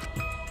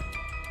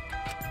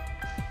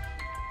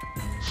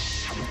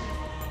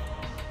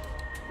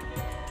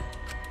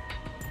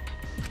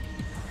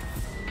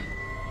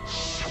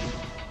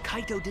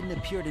 Kaito didn't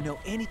appear to know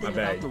anything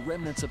about the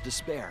remnants of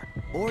despair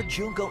or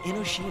Junko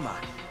Enoshima.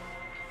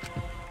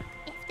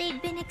 If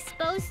they'd been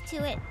exposed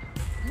to it,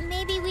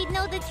 maybe we'd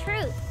know the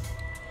truth.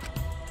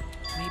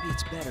 Maybe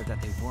it's better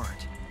that they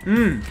weren't.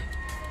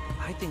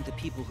 I think the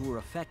people who were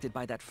affected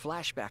by that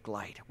flashback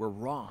light were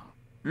wrong.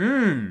 What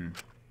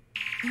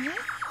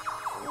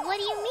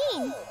do you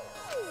mean?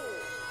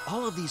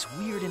 All of these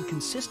weird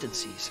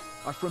inconsistencies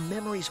are from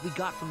memories we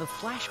got from the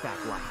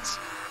flashback lights.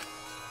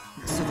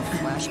 So the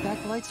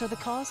flashback lights are the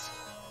cause?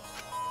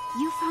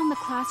 You found the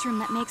classroom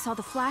that makes all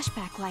the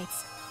flashback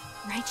lights,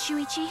 right,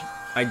 Shuichi?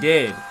 I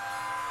did.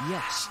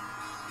 Yes,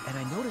 and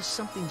I noticed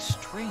something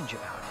strange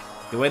about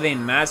it. The way they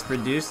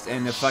mass-produced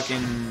and the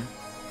fucking...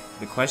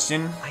 The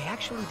question? I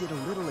actually did a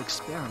little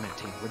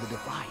experimenting with a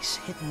device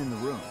hidden in the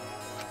room.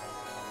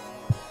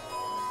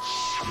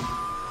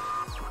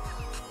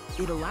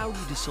 It allowed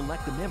you to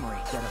select the memory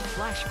that a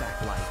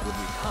flashback light would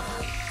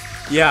recover.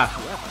 Yeah.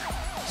 However,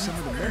 some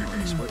of the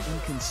memories were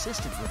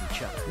inconsistent with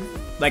each other.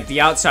 Like the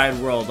outside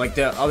world, like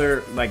the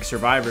other, like,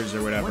 survivors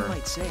or whatever. One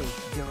might say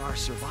there are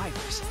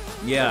survivors.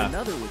 Yeah. But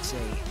another would say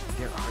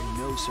there are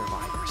no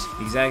survivors.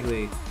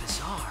 Exactly.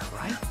 Bizarre,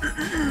 right?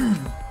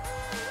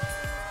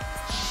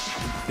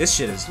 This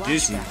shit is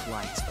juicy. Flashback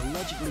lights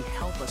allegedly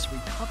help us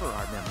recover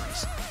our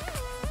memories.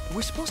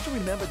 We're supposed to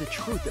remember the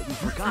truth that we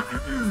forgot,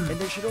 and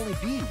there should only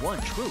be one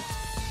truth.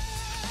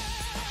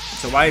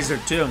 So why is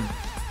there two?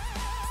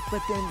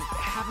 But then,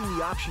 having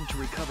the option to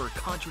recover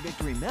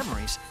contradictory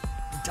memories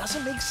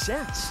doesn't make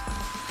sense.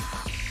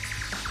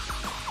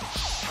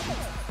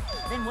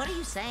 Then what are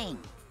you saying?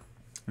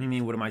 What do you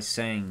mean, what am I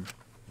saying?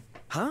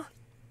 Huh?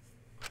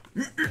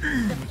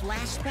 The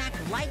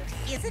flashback light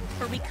isn't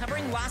for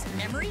recovering lost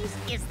memories?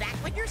 Is that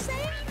what you're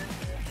saying?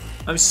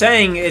 I'm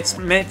saying it's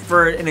meant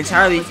for an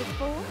entirely... What was it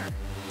for?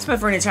 It's meant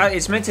for an entirely...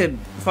 It's meant to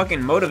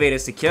fucking motivate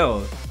us to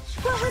kill.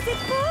 What was it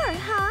for,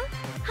 huh?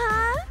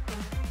 Huh?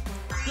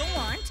 Go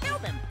on, tell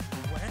them.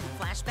 What are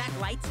the flashback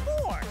lights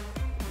for?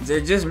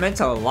 They're just meant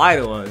to lie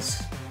to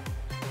us.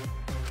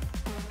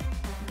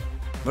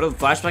 What are the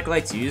flashback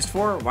lights used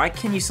for? Why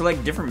can't you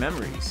select different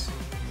memories?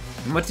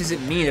 And what does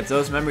it mean if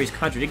those memories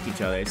contradict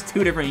each other? It's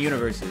two different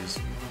universes.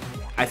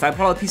 If I put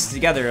all the pieces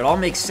together, it all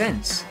makes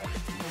sense.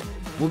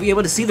 We'll be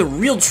able to see the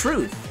real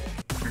truth.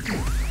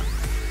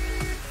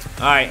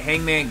 Alright,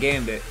 Hangman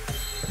Gambit.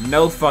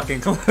 No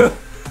fucking clue.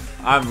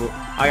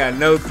 I got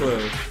no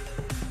clue.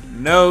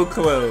 No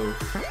clue.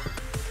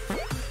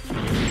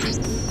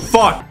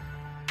 Fuck!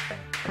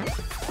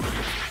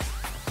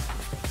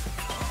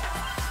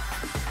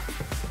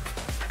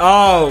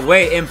 Oh,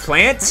 wait,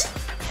 implant?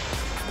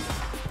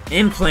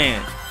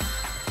 Implant.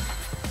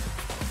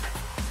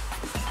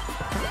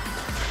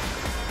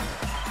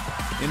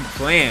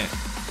 Implant.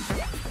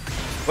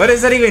 What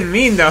does that even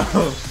mean,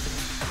 though?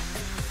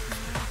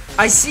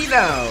 I see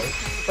now.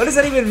 What does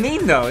that even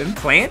mean, though?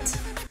 Implant?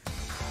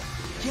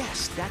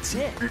 Yes, that's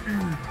it.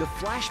 The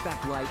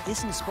flashback light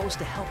isn't supposed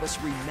to help us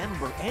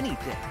remember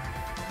anything.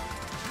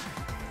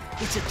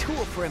 It's a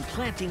tool for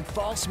implanting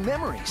false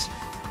memories.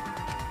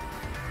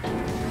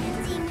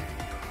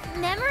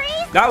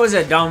 Memories? That was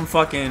a dumb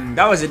fucking...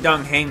 That was a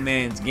dumb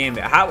Hangman's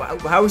Gambit. How are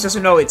we supposed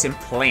to know it's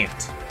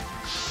implant?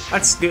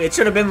 That's stupid. It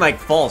should have been like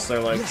false or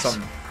like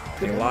some...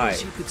 The They lie.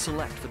 memories you could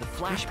select for the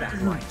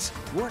flashback lights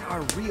weren't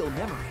our real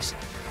memories.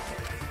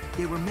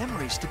 They were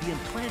memories to be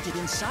implanted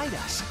inside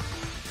us.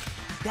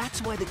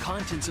 That's why the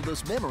contents of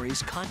those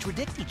memories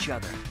contradict each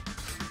other.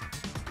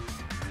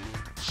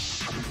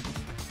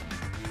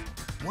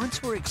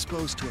 Once we're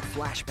exposed to a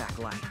flashback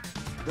light,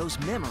 those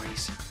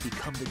memories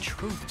become the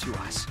truth to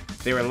us.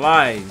 They were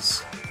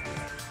lies.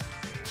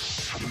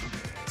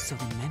 So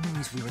the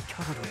memories we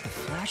recovered with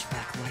the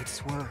flashback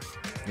lights were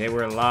They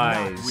were Not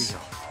lies.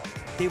 real.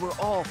 They were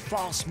all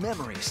false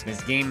memories.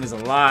 This game is a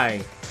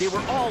lie. They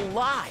were all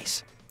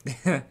lies.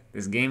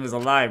 This game is a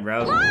lie,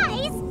 bro.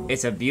 Lies?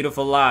 It's a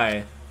beautiful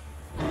lie.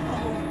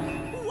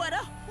 What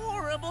a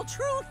horrible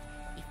truth!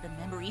 If the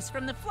memories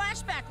from the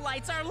flashback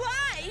lights are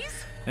lies,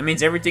 That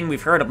means everything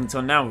we've heard up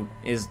until now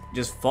is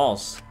just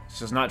false. It's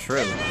just not true.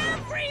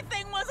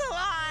 everything was a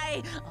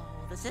lie! Oh,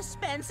 the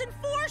suspense and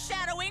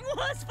foreshadowing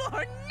was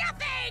for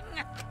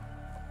nothing!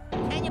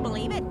 Can you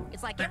believe it?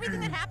 It's like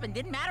everything that happened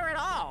didn't matter at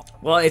all.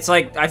 Well, it's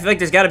like, I feel like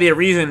there's gotta be a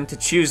reason to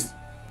choose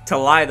to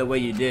lie the way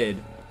you did.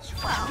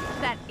 Well,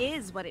 that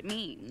is what it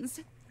means.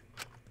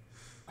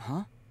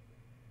 Huh?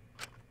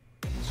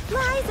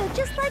 Lies are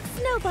just like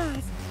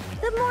snowballs.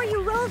 The more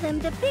you roll them,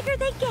 the bigger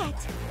they get.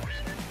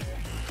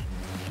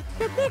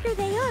 The bigger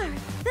they are,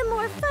 the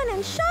more fun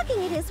and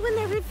shocking it is when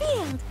they're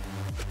revealed.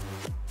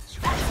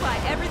 That's why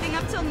everything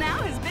up till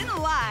now has been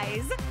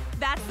lies.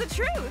 That's the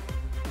truth.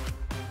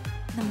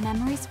 The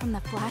memories from the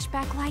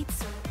flashback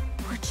lights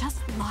were just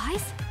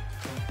lies?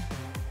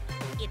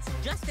 It's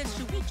just as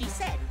Shuichi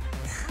said.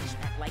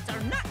 Flashback lights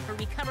are not for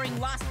recovering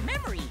lost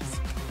memories.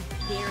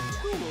 They're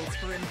tools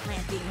for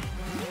implanting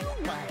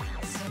new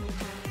ones.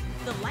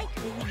 The light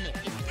we emit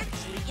is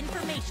actually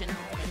information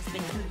that has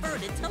been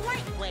converted to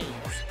light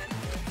waves.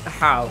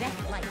 How?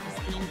 That light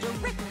is beamed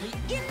directly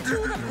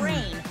into the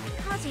brain,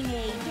 causing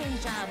a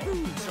deja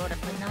vu sort of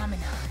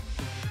phenomenon.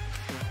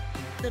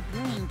 The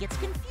brain gets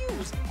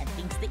confused and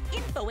thinks the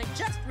info it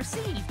just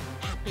received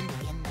happened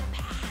in the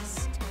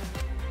past.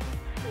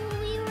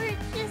 We were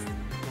just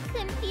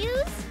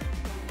confused?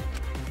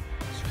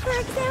 For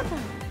example,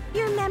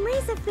 your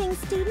memories of being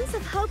students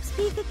of Hope's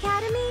Peak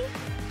Academy?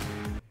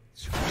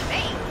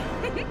 Hey,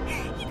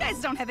 you guys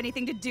don't have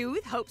anything to do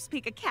with Hope's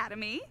Peak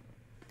Academy.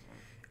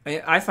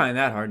 I find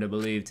that hard to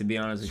believe, to be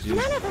honest with you.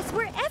 None of us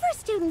were ever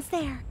students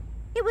there.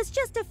 It was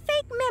just a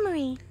fake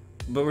memory.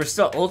 But we're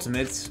still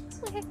ultimates.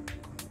 We're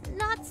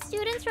not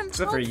students from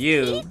Except for Hope's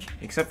you. Peak?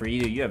 Except for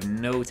you. You have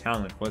no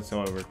talent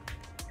whatsoever.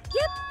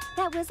 Yep,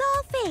 that was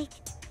all fake.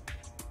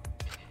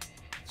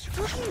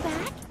 Looking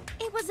back,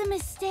 It was a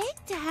mistake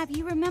to have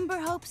you remember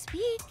Hope's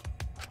Peak.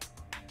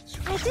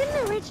 I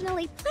didn't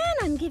originally plan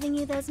on giving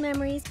you those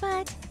memories,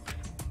 but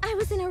I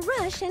was in a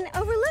rush and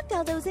overlooked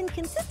all those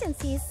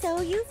inconsistencies,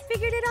 so you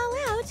figured it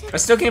all out. I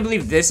still can't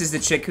believe this is the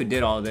chick who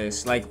did all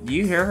this. Like, do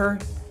you hear her?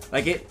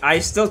 Like, I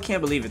still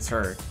can't believe it's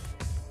her.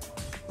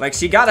 Like,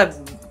 she gotta,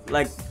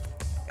 like,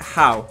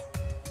 how?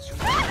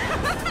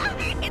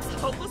 It's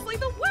hopelessly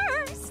the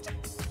worst.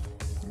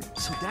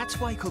 So that's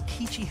why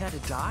Kokichi had to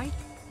die?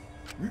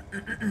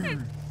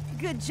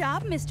 Good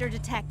job, Mr.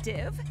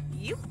 Detective.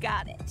 You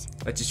got it.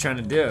 What you trying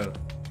to do?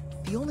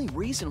 The only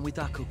reason we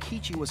thought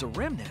Kokichi was a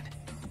remnant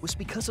was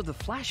because of the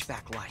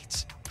flashback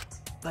lights.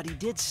 But he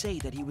did say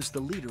that he was the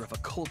leader of a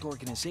cult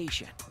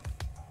organization.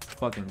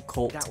 Fucking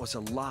cult. That was a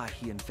lie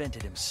he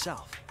invented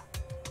himself.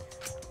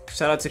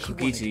 Shout out to He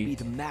wanted to be Kokichi.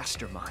 the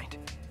mastermind.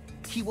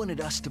 He wanted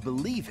us to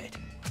believe it.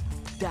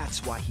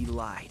 That's why he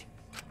lied.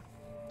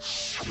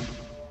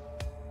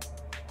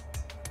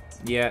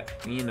 Yeah,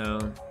 you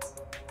know.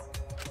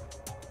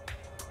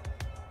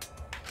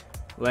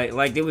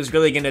 Like it was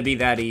really gonna be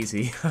that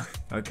easy.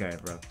 Okay,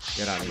 bro.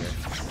 Get out of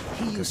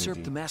here. He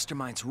usurped the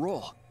mastermind's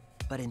role,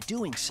 but in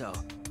doing so,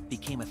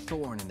 became a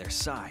thorn in their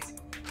side.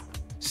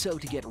 So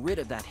to get rid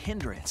of that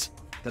hindrance,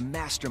 the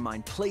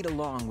mastermind played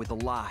along with the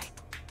lie.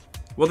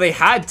 Well, they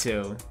had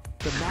to.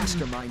 The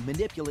mastermind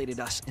manipulated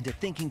us into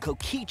thinking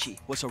Kokichi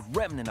was a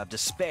remnant of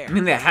despair. I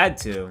mean, they had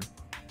to.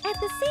 At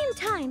the same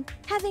time,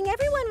 having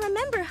everyone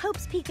remember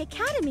Hope's Peak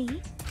Academy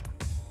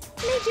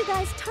made you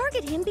guys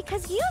target him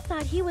because you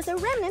thought he was a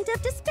remnant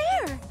of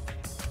despair.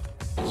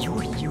 You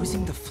were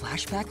using the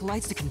flashback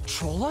lights to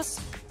control us?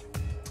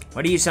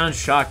 Why do you sound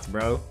shocked,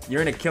 bro?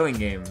 You're in a killing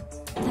game.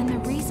 Then the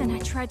reason I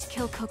tried to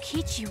kill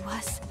Kokichi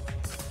was...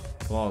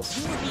 False.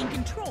 You were being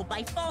controlled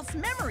by false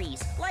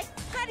memories, like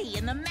putty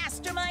in the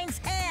mastermind's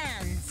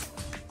hands.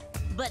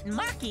 But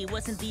Maki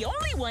wasn't the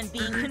only one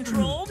being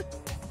controlled.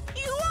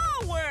 You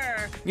all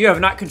were. You have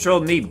not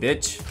controlled me,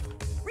 bitch.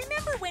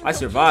 Remember when I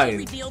survived.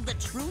 Kokichi revealed the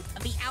truth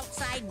of the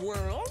outside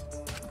world?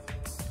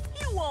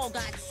 You all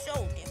got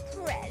so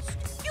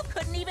depressed, you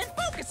couldn't even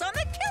focus on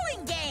the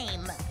killing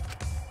game.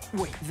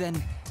 Wait,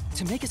 then,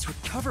 to make us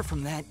recover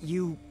from that,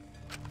 you...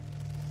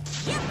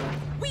 Yep,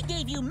 we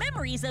gave you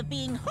memories of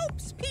being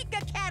Hope's Peak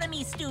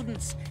Academy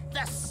students,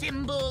 the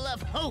symbol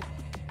of hope.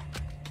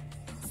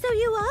 So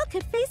you all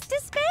could face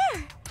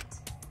despair.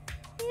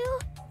 You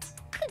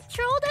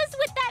controlled us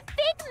with that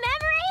fake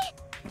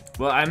memory?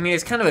 Well, I mean,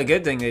 it's kind of a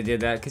good thing they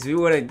did that, because we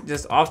would have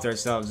just offed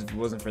ourselves if it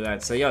wasn't for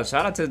that. So, yo,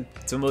 shout out to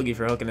Mugi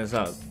for hooking us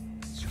up.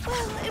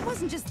 Well, it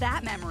wasn't just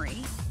that memory.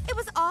 It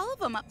was all of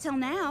them up till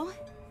now.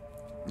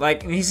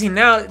 Like, you see,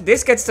 now,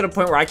 this gets to the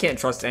point where I can't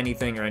trust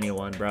anything or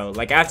anyone, bro.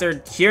 Like,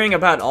 after hearing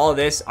about all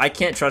this, I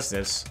can't trust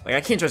this. Like,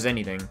 I can't trust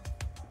anything.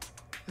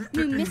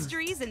 New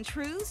mysteries and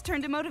truths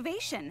turn to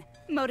motivation.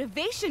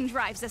 Motivation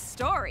drives a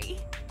story.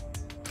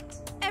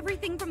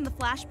 Everything from the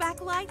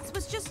flashback lights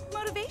was just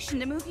motivation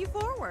to move you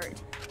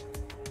forward.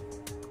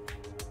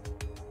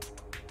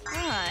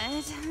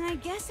 But I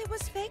guess it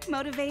was fake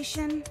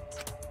motivation.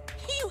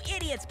 You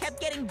idiots kept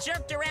getting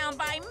jerked around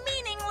by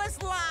meaningless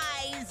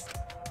lies.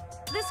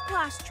 This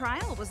class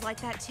trial was like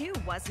that too,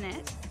 wasn't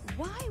it?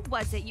 Why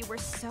was it you were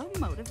so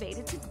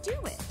motivated to do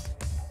it?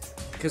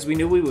 Because we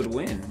knew we would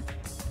win.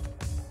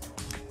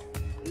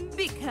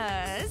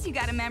 Because you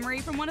got a memory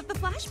from one of the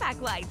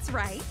flashback lights,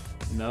 right?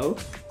 No.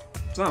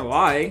 It's not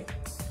why.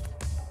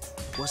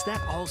 Was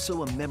that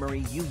also a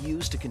memory you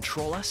used to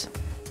control us?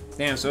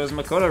 Damn, so is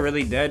Makoto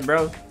really dead,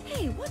 bro?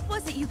 Hey, what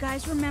was it you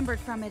guys remembered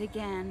from it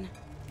again?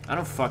 I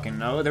don't fucking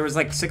know. There was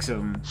like 6 of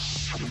them.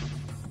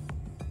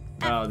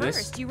 At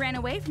first, you ran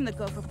away from the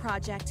Gopher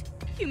Project.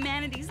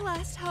 Humanity's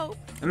last hope.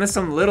 And then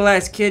some little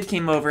ass kid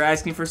came over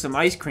asking for some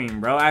ice cream,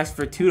 bro. Asked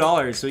for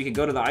 $2 so he could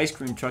go to the ice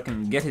cream truck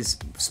and get his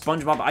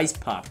SpongeBob ice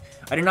pop.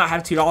 I did not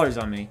have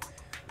 $2 on me.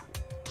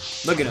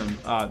 Look at him.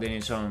 Oh, they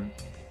didn't show him.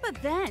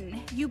 But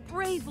then, you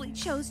bravely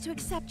chose to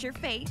accept your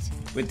fate.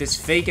 With this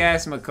fake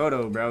ass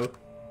Makoto, bro.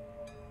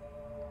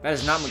 That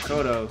is not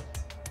Makoto.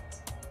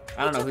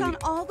 I don't know who. You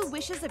took on all the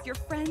wishes of your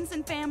friends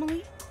and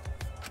family.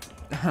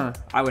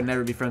 I would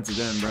never be friends with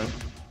them, bro.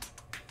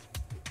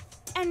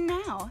 And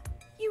now,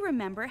 you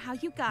remember how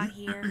you got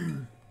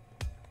here.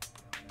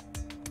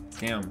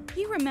 Damn.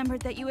 You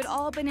remembered that you had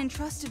all been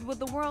entrusted with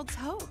the world's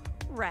hope,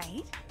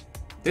 right?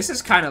 This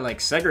is kind of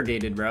like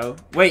segregated, bro.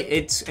 Wait,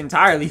 it's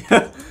entirely...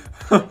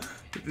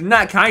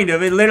 Not kind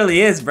of, it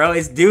literally is, bro.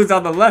 It's dudes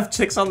on the left,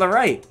 chicks on the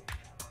right.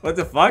 What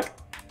the fuck?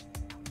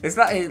 It's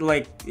not,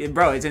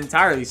 bro, it's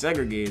entirely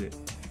segregated.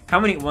 How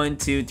many? 1,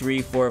 2,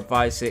 3, 4,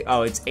 5, 6.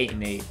 Oh, it's 8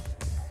 and 8.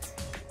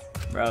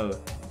 Bro.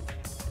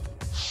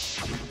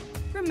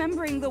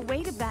 Remembering the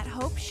weight of that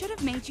hope should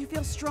have made you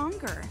feel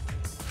stronger.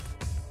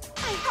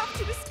 I have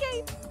to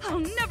escape. I'll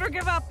never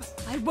give up.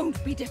 I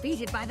won't be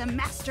defeated by the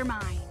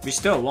mastermind. We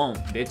still won't,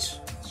 bitch.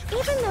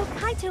 Even though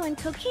Kaito and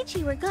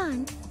Kokichi were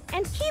gone,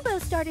 and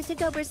Kibo started to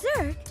go berserk,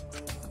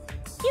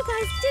 you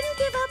guys didn't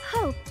give up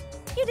hope.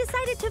 You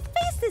decided to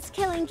face this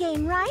killing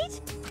game, right?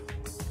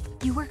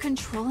 You were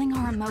controlling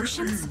our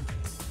emotions?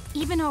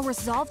 Even our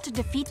resolve to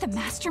defeat the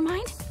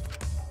mastermind?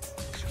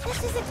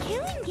 This is a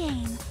killing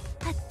game.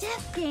 A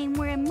death game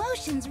where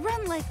emotions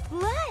run like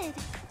blood.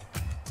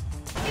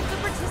 If the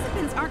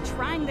participants aren't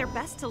trying their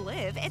best to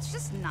live, it's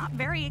just not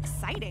very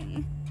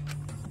exciting.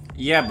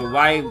 Yeah, but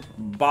why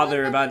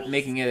bother about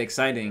making it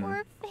exciting?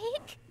 Or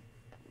fake?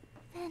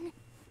 Then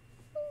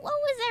what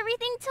was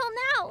everything till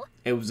now?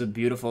 It was a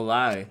beautiful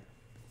lie.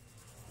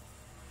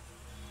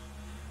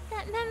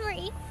 That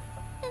memory,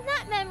 and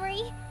that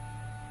memory,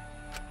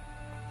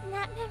 and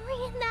that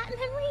memory, and that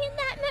memory, and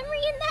that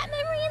memory, and that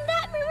memory, and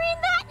that memory,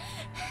 and that.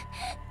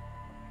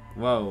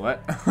 Whoa,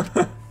 what?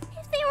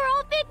 If they were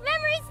all fake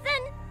memories,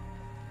 then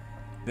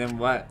Then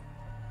what?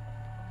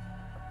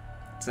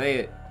 Say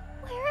it.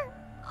 where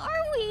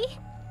are we?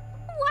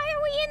 Why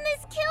are we in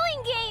this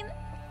killing game?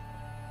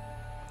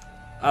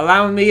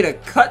 Allow me to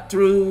cut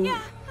through.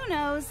 Yeah, who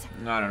knows?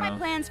 I don't My know.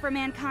 plans for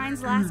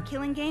mankind's last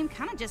killing game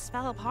kind of just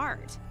fell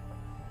apart.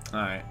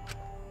 Alright.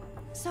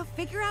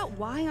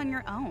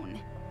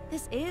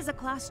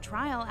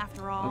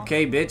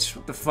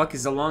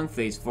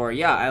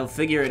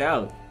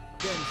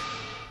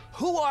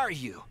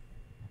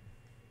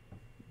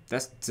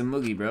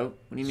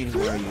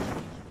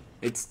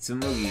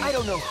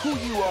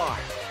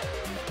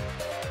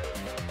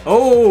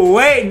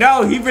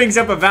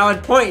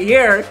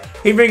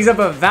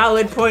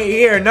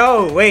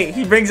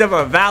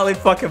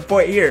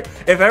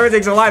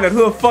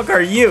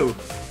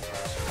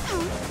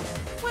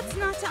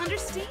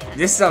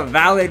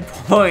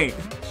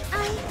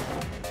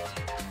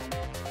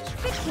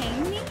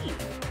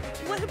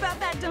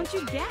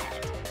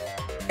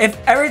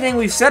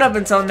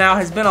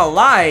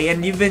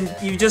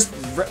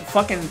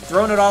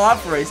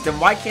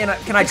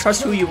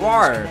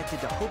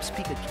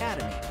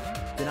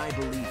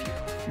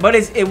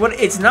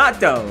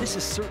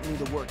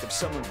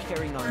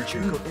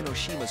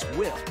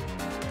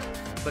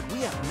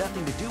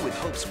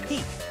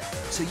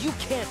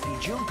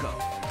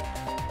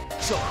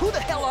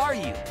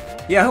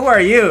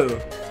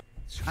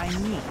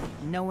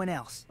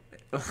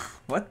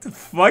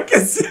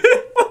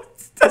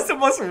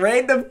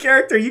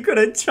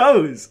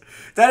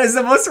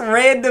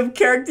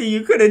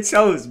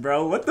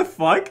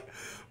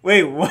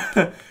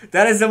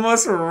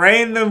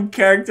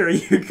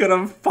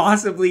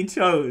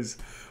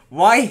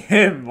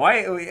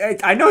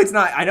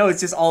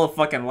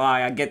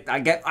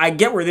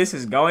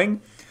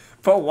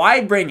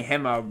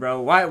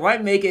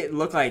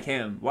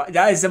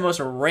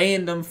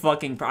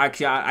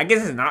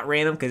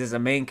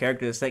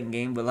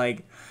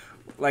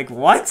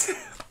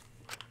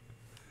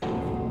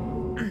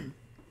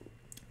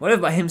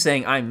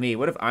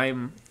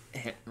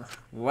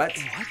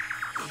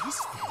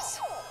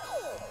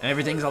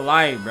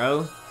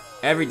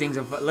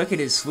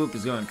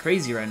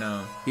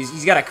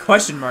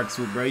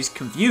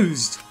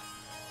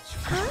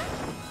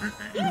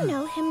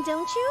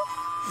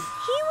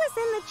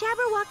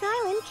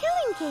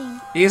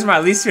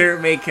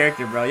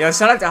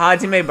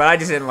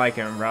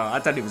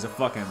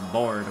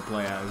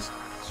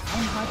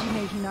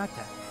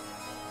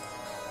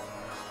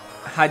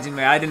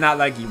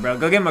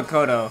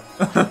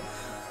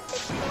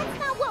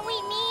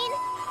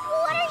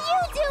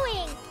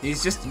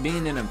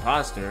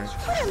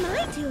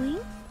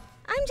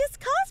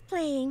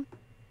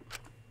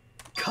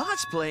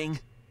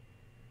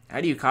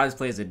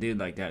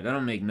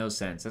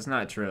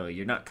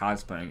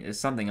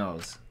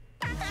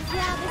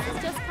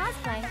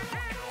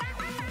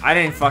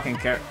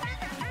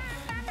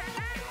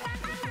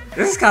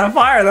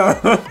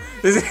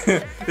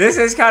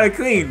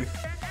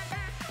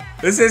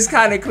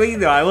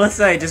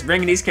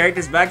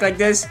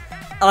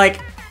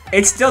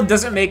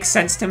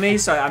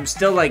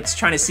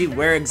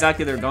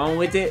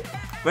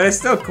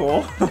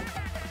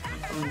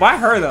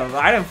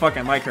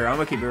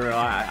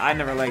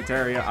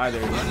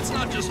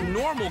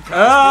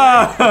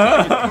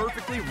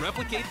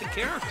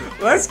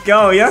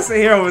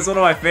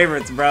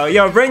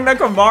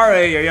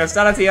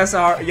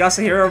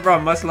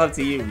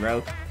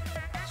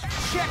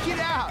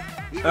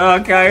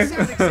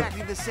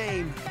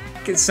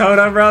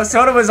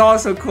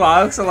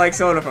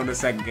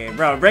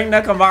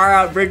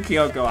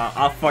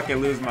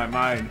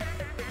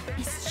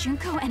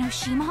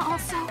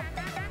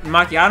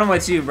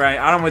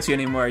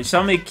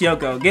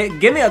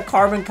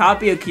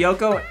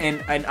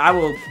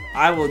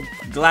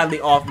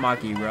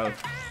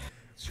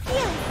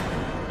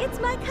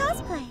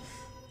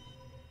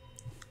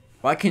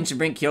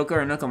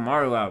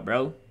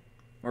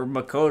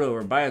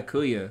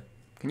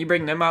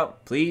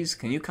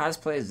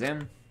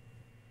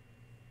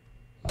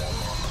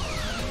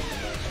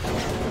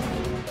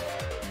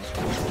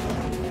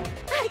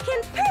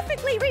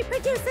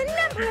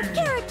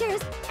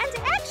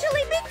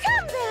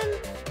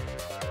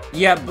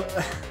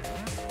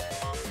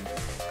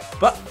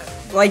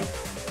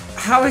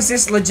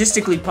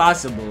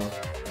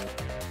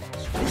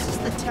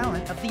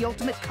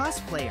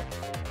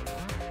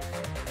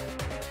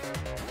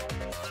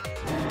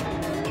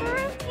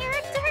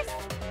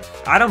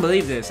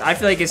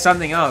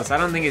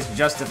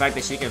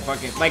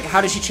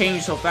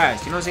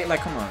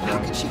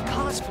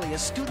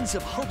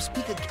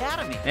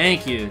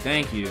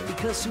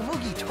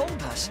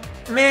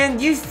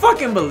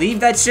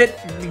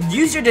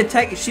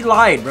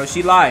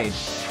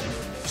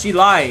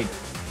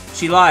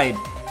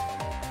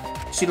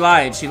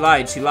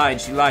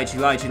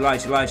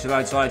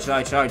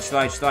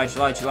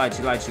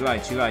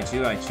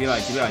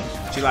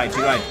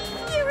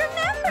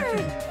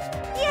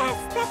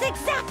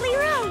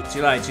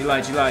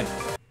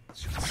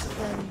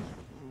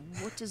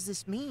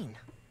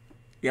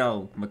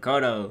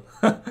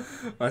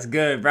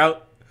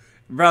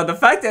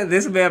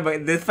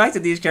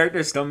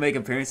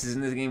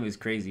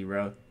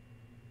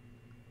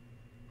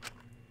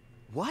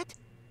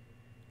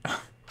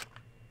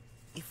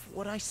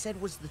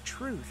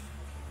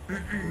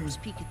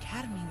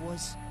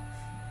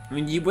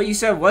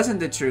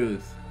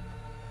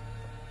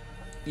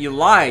 You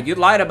lied. You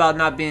lied about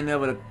not being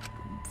able to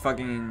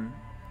fucking...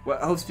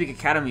 What Hope's Peak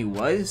Academy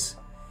was?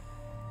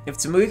 If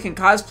Tsumugi can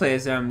cosplay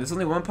as them, there's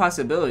only one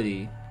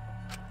possibility.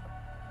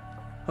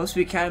 Hope's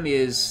Peak Academy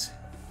is...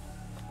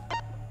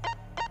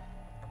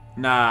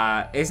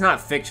 Nah, it's not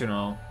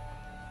fictional.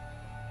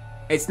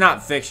 It's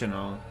not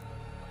fictional.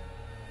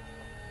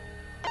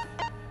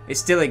 It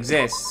still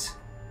exists.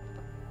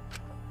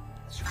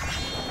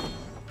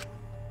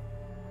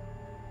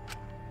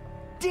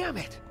 Damn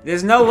it!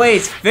 There's no way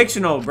it's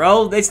fictional,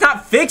 bro. It's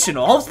not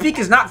fictional. Hope's Peak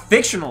is not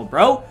fictional,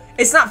 bro.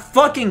 It's not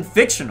fucking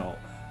fictional.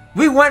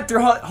 We went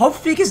through...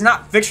 Hope's Peak is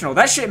not fictional.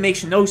 That shit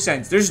makes no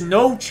sense. There's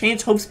no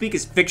chance Hope's Peak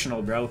is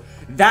fictional, bro.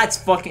 That's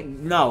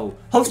fucking... No.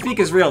 Hope's Peak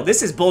is real.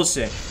 This is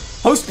bullshit.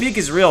 Hope's Peak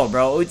is real,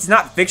 bro. It's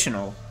not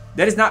fictional.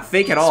 That is not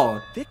fake at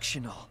all.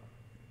 Fictional.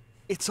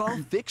 It's all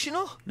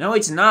fictional? No,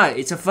 it's not.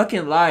 It's a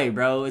fucking lie,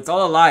 bro. It's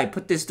all a lie.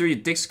 Put this through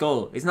your thick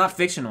skull. It's not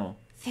fictional.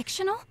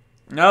 Fictional?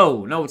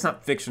 No, it's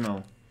not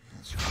fictional.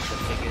 The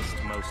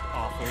biggest, most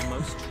awful,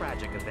 most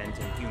tragic event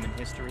in human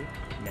history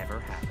never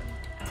happened.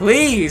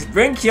 Please,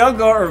 bring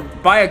Kyoko or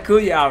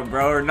Byakuya out,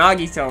 bro, or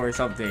Nagito or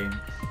something.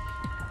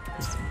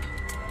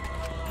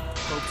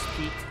 Hope's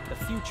Peak, the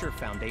future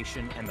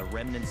foundation, and the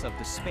remnants of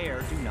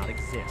despair do not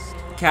exist.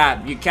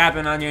 Cap, you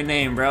capping on your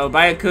name, bro.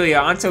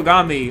 Byakuya,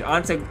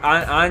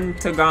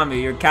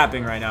 Antogami, you're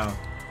capping right now.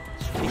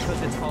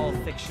 Because it's all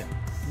fiction.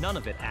 None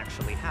of it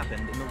actually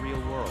happened in the real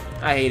world.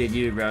 I hated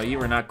you, bro. You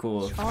were not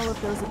cool. All of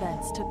those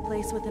events took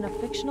place within a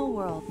fictional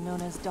world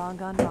known as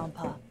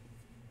Danganronpa.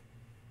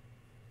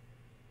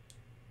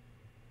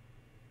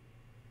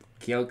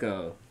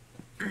 Kyoko.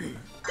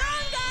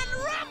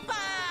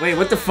 Wait,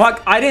 what the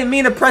fuck? I didn't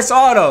mean to press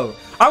auto.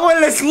 I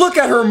wanted to look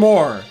at her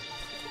more.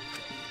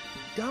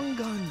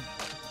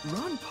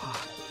 Danganronpa.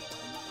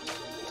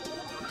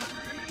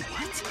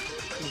 What?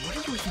 What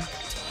are you even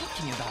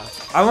talking about?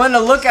 I wanted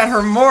to look at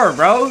her more,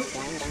 bro.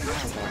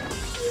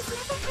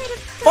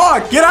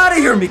 Fuck! Get out of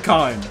here,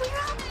 Mikan!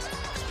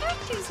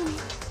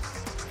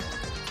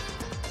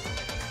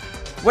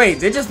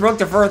 Wait, they just broke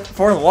the fourth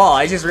wall.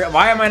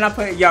 Why am I not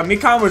playing? Yeah,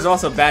 Mikan was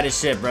also bad as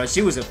shit, bro.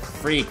 She was a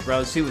freak,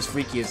 bro. She was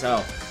freaky as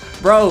hell.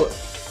 Bro,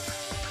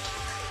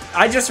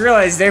 I just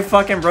realized they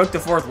fucking broke the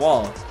fourth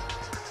wall.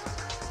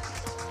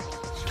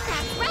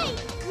 That's right.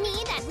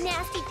 Me, that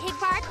nasty pig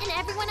part, and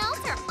everyone else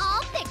are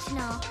all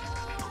fictional.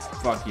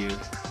 Fuck you.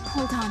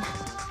 Hold on.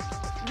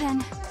 Then,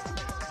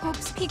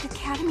 Hope's Peak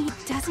Academy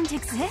doesn't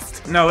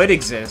exist? No, it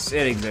exists.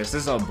 It exists.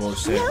 This is all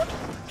bullshit. Nope,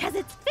 because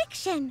it's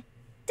fiction.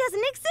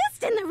 Doesn't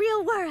exist in the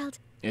real world.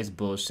 It's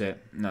bullshit.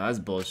 No, that's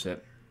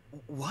bullshit.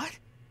 What?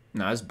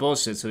 No, that's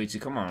bullshit, Suichi.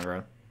 Come on,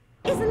 bro.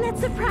 Isn't that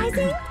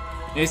surprising?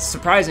 It's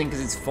surprising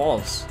because it's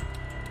false.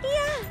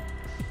 Yeah.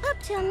 Up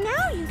till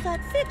now, you thought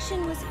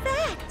fiction was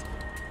fact.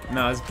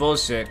 No, it's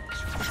bullshit.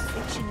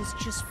 Fiction is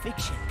just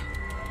fiction.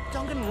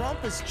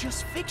 Danganronpa's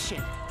just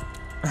fiction.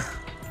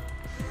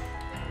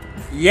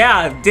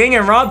 Yeah,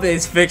 Danganronpa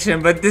is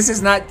fiction, but this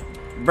is not...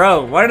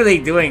 Bro, what are they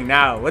doing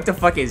now? What the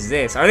fuck is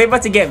this? Are they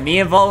about to get me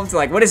involved?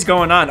 Like, what is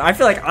going on? I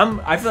feel like I'm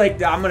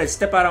gonna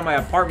step out of my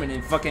apartment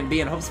and fucking be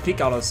in Hope's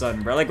Peak all of a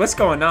sudden, bro. Like, what's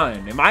going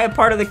on? Am I a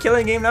part of the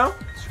killing game now?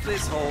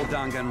 This whole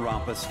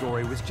Danganronpa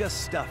story was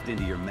just stuffed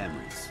into your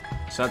memories.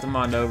 Shout out to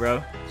Mondo,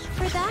 bro.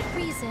 For that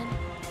reason,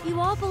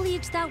 you all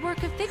believed that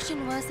work of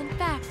fiction was, in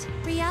fact,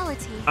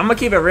 reality. I'm gonna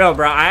keep it real,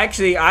 bro. I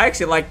actually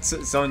liked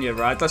Sonya,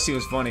 bro. I thought she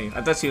was funny.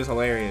 I thought she was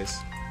hilarious.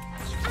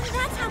 And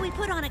that's how we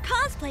put on a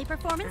cosplay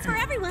performance for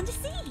everyone to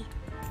see.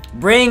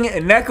 Bring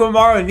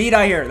Nekomaru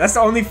Nida here. That's the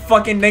only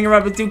fucking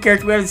Danganronpa 2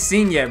 character we haven't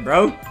seen yet,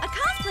 bro. A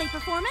cosplay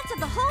performance of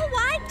the whole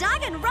wide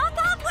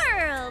Danganronpa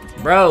world.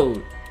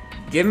 Bro,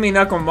 give me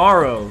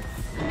Nekomaru.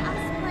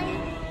 Cosplay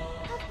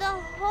of the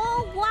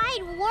whole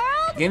wide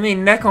world? Give me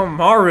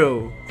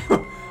Nekomaru.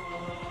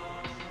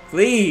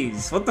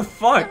 Please, what the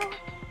fuck? So,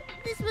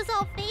 this was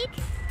all fake?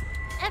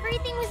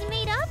 Everything was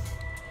made up?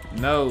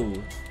 No,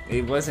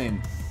 it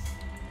wasn't.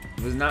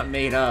 It was not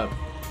made up.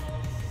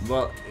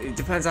 Well, it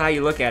depends on how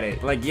you look at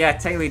it. Like, yeah,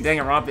 technically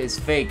Danganronpa is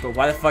fake, but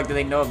why the fuck do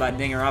they know about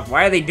Danganronpa?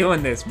 Why are they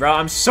doing this,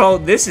 bro?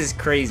 This is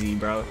crazy,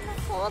 bro.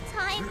 The whole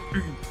time,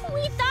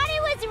 we thought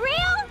it was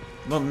real?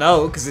 Well,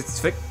 no, because it's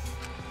fake.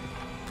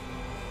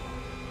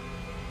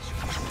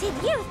 Did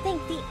you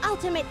think the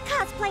ultimate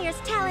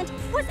cosplayer's talent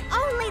was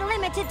only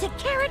limited to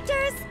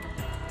characters?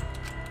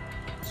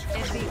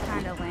 It'd be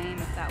kind of lame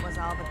if that was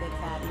all the big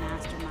bad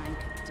mastermind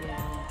could do.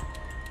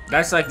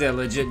 That's like the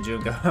legit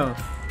Junko.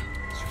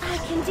 I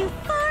can do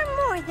far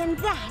more than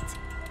that.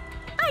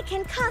 I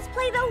can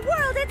cosplay the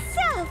world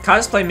itself.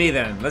 Cosplay me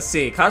then. Let's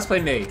see.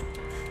 Cosplay me.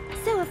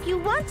 So if you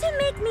want to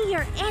make me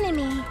your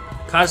enemy,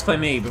 Cosplay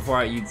me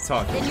before you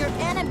talk. Then your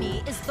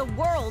enemy is the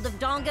world of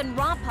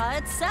Danganronpa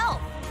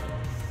itself.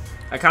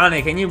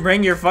 Akane, can you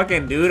bring your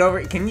fucking dude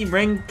over? Can you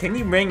bring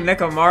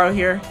Nekomaru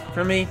here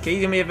for me? Can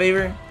you do me a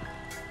favor?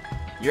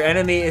 Your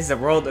enemy is the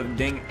world of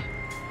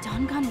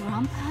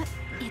Danganronpa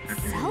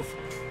itself?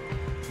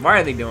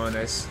 Why are they doing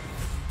this?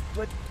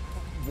 But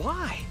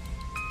why?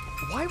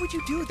 Why would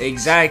you do this?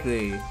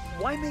 Exactly.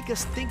 Why make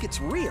us think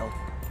it's real?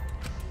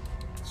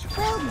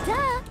 Well,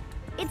 duh.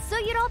 It's so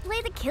you'd all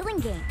play the killing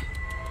game.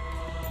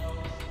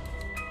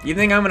 You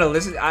think I'm gonna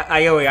listen?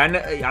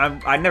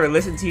 I never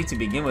listened to you to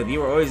begin with. You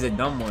were always the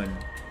dumb one.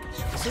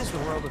 This is the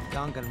world of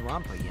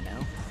Danganronpa, you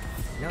know?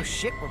 No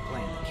shit we're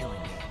playing the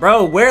killing game.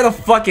 Bro, where the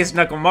fuck is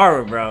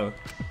Nekomaru, bro?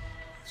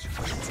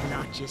 It's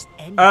not just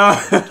any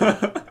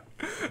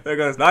There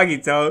goes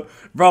Nagito.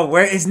 Bro,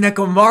 where is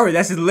Nekomaru?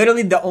 That's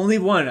literally the only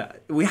one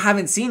we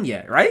haven't seen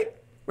yet, right?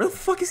 Where the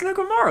fuck is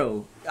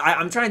Nekomaru?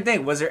 I'm trying to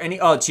think. Was there any?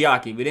 Oh,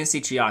 Chiaki. We didn't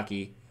see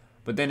Chiaki.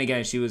 But then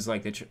again, she was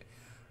like the...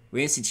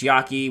 We didn't see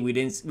Chiaki. We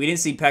didn't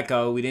see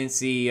Peko. We didn't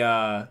see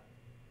the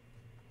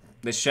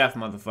chef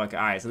motherfucker.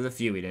 Alright, so there's a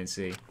few we didn't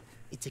see.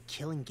 It's a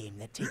killing game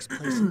that takes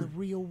place in the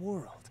real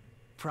world,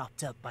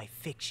 propped up by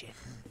fiction.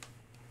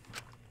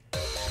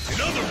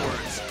 In other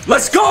words,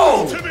 let's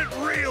go! Ultimate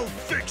real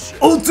fiction.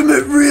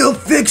 Ultimate real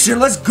fiction.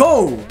 Let's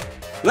go.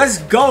 Let's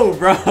go,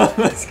 bro.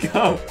 Let's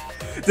go.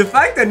 The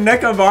fact that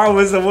Nekomaru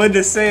was the one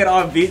to say it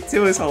on beat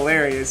too is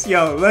hilarious.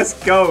 Yo, let's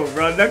go,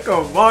 bro.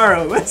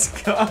 Nekomaru,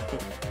 let's go.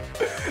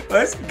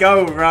 Let's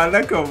go, bro.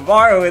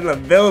 Nekomaru in the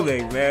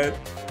building, man.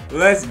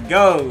 Let's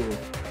go.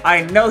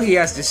 I know he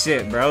has the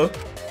shit, bro.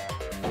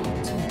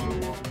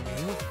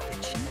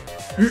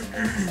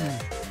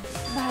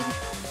 But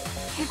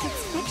if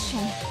it's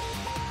fiction,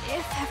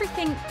 if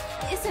everything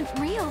isn't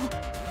real,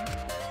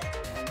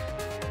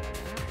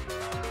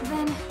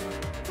 then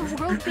the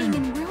world being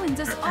in ruins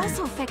is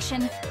also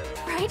fiction,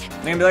 right?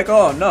 They're gonna be like,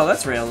 oh no,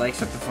 that's real. Like,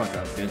 shut the fuck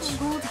up, bitch.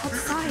 The world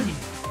outside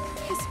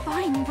is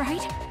fine,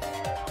 right?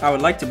 I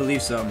would like to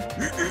believe so.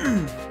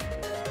 Right,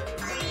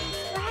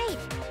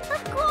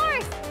 of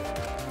course.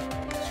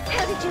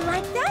 How did you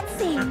like that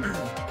scene?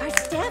 Our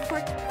staff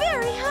worked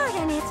very hard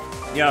on it.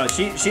 Yo,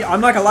 I'm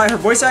not gonna lie, her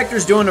voice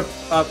actor's doing or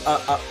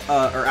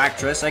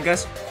actress, I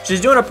guess. She's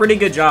doing a pretty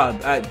good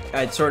job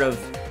at sort of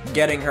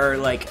getting her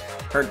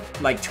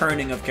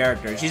turning of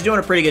character. She's doing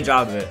a pretty good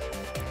job of it.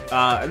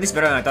 At least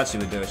better than I thought she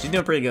would do. She's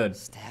doing pretty good.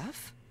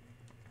 Staff?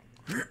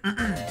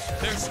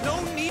 There's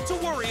no need to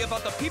worry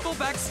about the people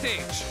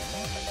backstage.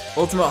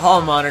 Ultimate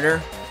hall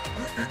monitor.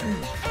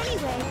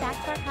 Anyway,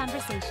 back to our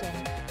conversation.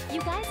 You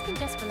guys can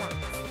just relax.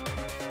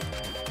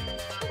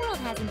 The world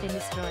hasn't been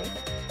destroyed.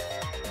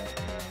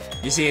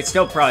 You see, it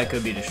still probably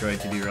could be destroyed,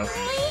 to be real. Really?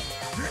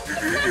 It's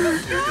not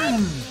destroyed!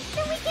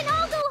 Then we can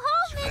all go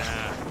home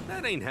and... Nah,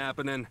 that ain't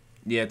happening.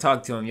 Yeah,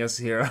 talk to him,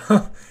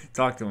 Yasuhiro.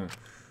 Talk to him.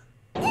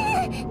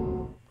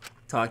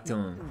 Talk to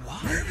him.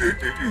 What?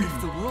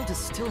 If the world is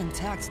still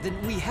intact, then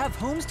we have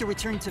homes to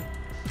return to.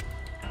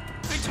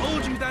 I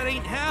told you that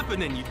ain't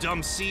happening, you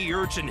dumb sea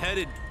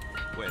urchin-headed...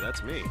 Wait,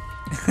 that's me.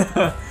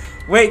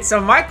 Wait,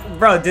 so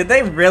bro, did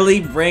they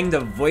really bring the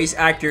voice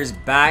actors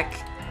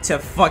back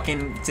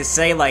to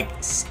say like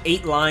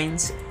 8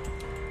 lines?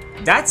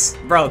 That's,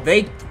 bro,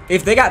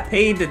 if they got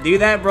paid to do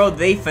that, bro,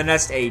 they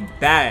finessed a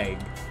bag.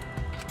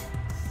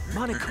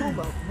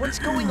 Monokuma, what's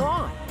going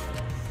on?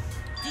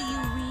 Do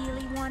you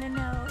really want to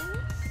know?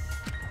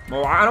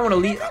 Well, I don't want to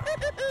leave.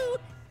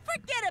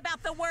 Forget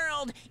about the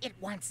world. It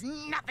wants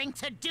nothing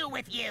to do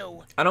with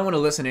you. I don't want to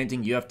listen to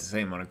anything you have to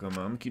say, Monokuma. I'm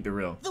gonna keep it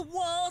real. The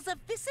walls of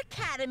this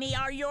academy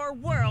are your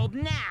world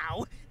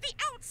now. The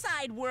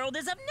outside world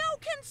is of no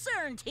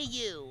concern to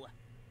you.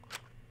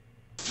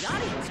 The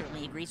audience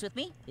certainly agrees with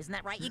me. Isn't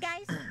that right, you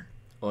guys?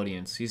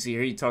 Audience. You see,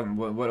 here you talking.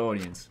 What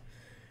audience?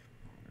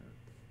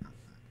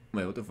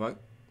 Wait, what the fuck?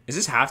 Is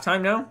this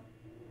halftime now?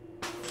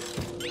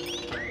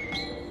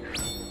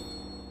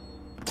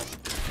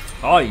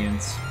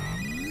 Audience.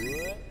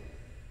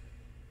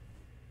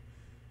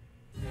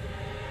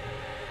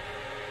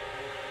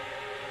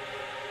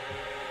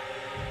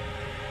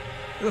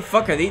 Who the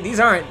fuck are these? These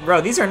aren't, bro.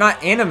 These are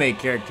not anime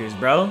characters,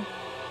 bro.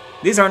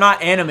 These are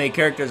not anime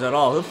characters at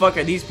all. Who the fuck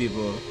are these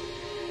people?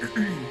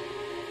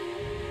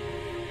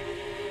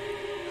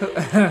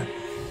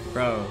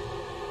 Bro,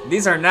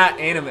 these are not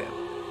anime.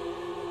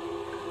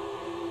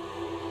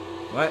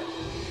 What?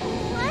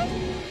 What?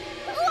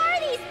 Who are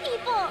these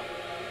people?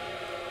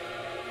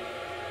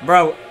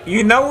 Bro,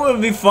 you know what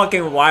would be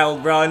fucking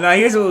wild, bro? Now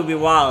here's what would be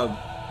wild.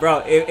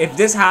 Bro, if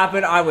this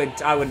happened, I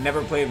would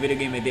never play a video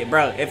game a day.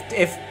 Bro,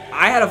 if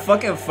I had a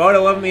fucking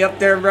photo of me up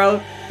there, bro.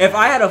 If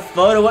I had a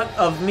photo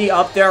of me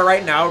up there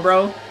right now,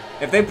 bro.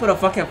 If they put a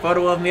fucking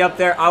photo of me up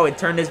there, I would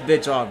turn this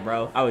bitch off,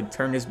 bro. I would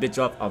turn this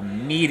bitch off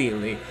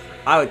immediately.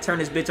 I would turn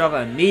this bitch off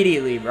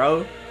immediately,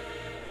 bro.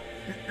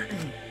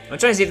 I'm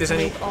trying to see if there's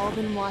any. We've all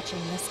been watching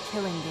this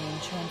killing game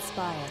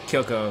transpire.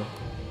 Kyoko,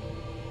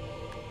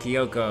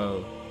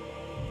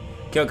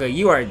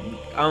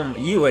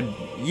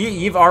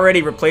 you've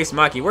already replaced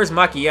Maki. Where's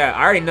Maki at?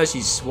 I already know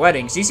she's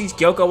sweating. She sees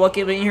Kyoko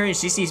walking in here and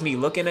she sees me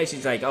looking at it.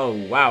 She's like, oh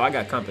wow, I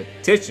got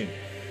competition.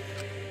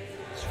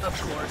 Of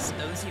course,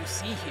 those you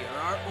see here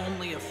are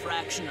only a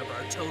fraction of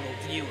our total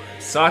viewers.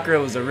 Sakura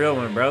was a real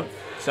one, bro.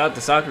 Shout out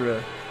to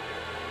Sakura.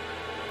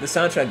 The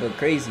soundtrack go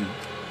crazy.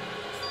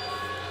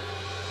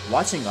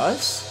 Watching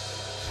us?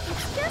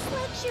 It's just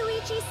like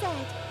Shuichi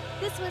said.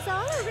 This was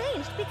all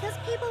arranged because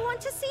people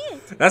want to see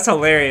it. That's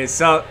hilarious.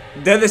 So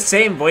they're the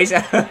same voice.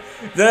 They're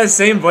the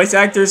same voice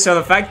actors. So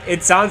the fact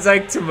it sounds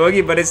like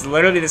Tomogi, but it's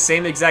literally the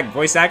same exact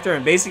voice actor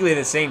and basically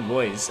the same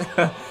voice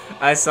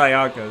as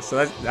Sayaka.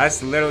 So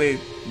that's literally,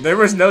 there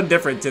was no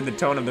difference in the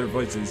tone of their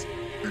voices.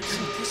 So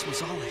this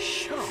was all a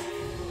show.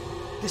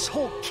 This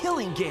whole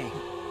killing game.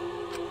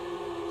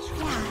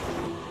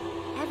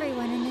 Yeah.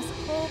 Everyone in this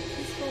whole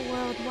peaceful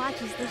world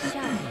watches this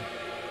show.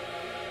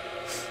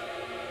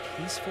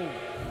 Peaceful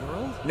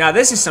world? Now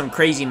this is some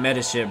crazy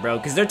meta shit, bro,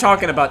 because they're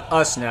talking about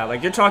us now.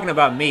 Like, you're talking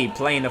about me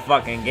playing the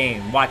fucking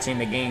game, watching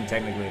the game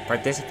technically,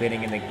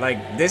 participating in the,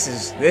 like, this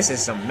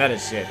is some meta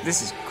shit.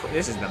 This is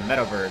the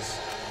metaverse.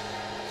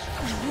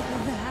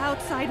 The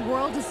outside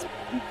world is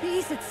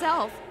peace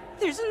itself.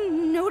 There's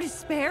no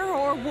despair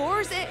or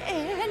wars,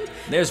 and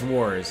There's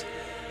wars.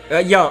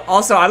 Yo,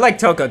 also, I like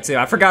Toko, too.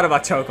 I forgot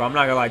about Toko, I'm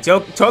not gonna lie.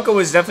 Toko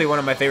was definitely one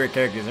of my favorite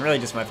characters, and really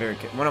just my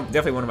favorite,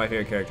 definitely one of my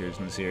favorite characters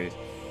in the series.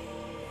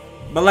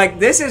 But, like,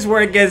 this is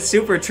where it gets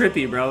super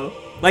trippy, bro.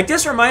 Like,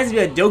 this reminds me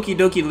of Doki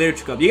Doki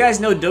Literature Club. You guys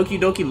know Doki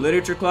Doki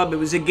Literature Club? It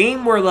was a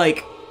game where,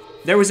 like,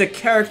 there was a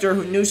character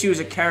who knew she was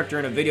a character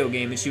in a video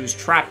game, and she was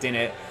trapped in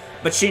it.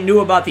 But she knew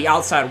about the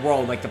outside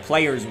world, like the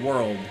player's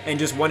world, and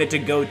just wanted to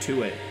go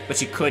to it, but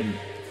she couldn't.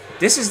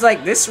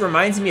 This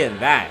reminds me of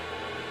that.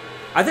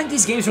 I think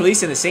these games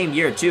released in the same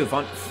year, too,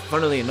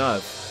 funnily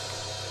enough.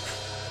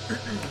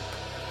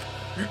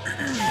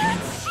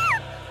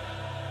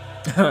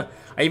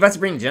 Are you about to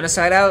bring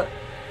genocide out?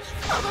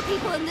 All the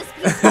people in this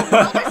peaceful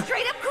world are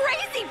straight up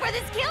crazy for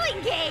this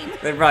killing game!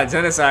 They brought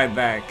genocide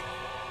back.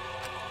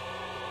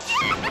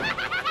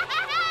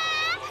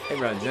 They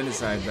brought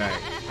genocide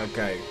back.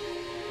 Okay.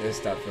 Let's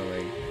stop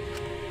filming.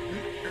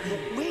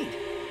 Wait,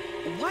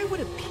 why would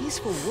a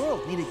peaceful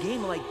world need a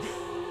game like this?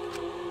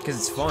 Because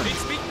it's fun.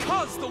 It's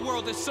because the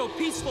world is so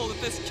peaceful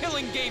that this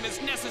killing game is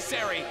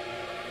necessary.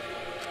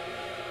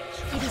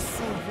 It is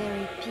so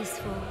very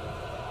peaceful.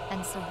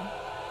 And so,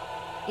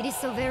 it is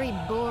so very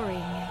boring.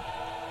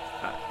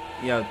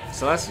 Yeah,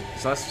 so that's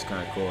just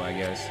kind of cool, I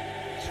guess.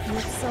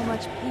 With so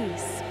much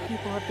peace,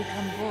 people have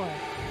become bored.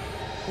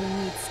 They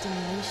need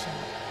stimulation.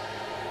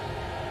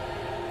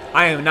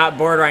 I am not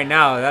bored right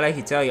now. That I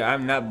can tell you.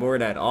 I'm not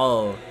bored at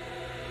all.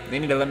 They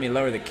need to let me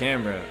lower the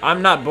camera.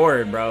 I'm not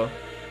bored, bro.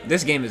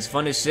 This game is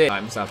fun as shit.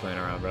 I'm stop playing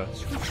around, bro.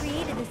 We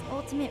created this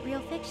ultimate real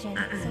fiction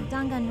so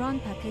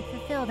Danganronpa could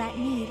fulfill that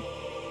need.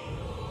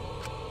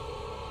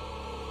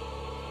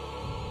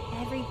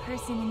 Every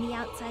person in the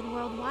outside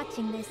world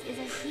watching this is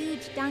a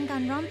huge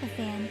Danganronpa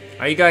fan.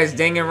 Are you guys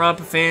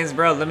Danganronpa fans,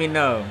 bro? Let me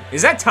know.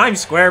 Is that Times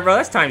Square, bro?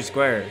 That's Times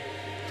Square.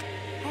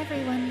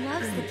 Everyone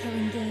loves the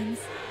killing games.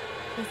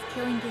 This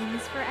killing game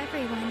is for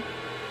everyone.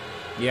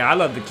 Yeah, I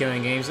love the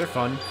killing games. They're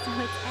fun. So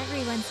it's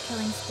everyone's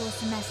killing school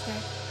semester.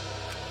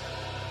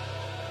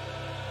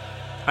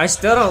 I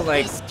still don't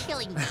like... This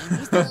killing game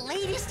is the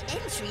latest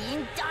entry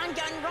in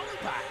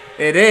Danganronpa.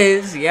 It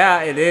is.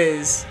 Yeah, it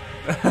is.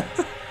 The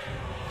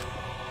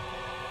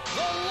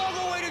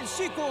long-awaited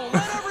sequel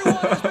that everyone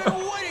has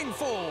been waiting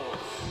for.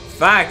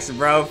 Facts,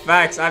 bro.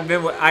 Facts. I've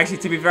been... Actually,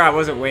 to be fair, I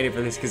wasn't waiting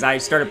for this because I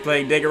started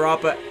playing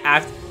Danganronpa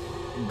after...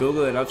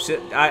 Google it up,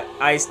 shit.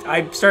 I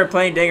started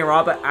playing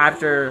Danganronpa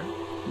after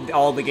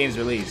all the games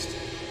released.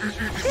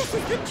 This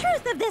is the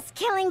truth of this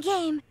killing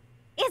game.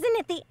 Isn't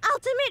it the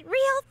ultimate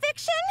real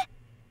fiction?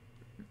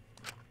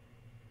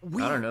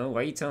 I don't know. Why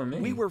are you telling me?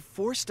 We were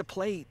forced to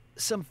play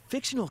some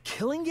fictional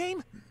killing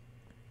game?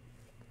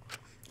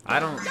 I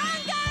don't...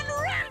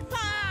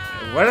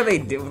 What are they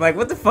doing? Like,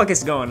 what the fuck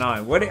is going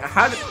on?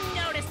 How did... You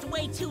noticed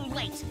way too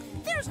late.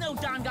 There's no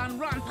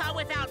Danganronpa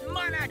without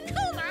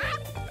Monokuma.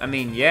 I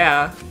mean,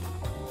 yeah.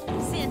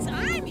 Since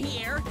I'm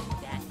here,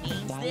 that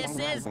means this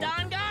is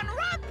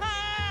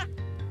Danganronpa!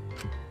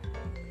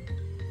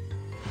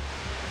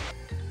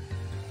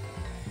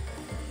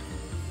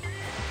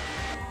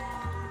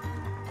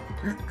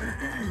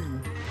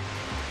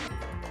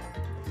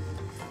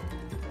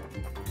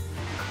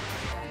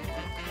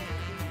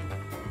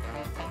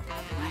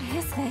 What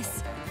is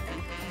this?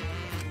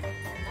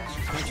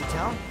 Can't you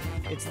tell?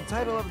 It's the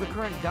title of the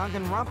current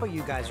Danganronpa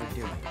you guys are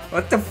doing.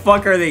 What the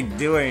fuck are they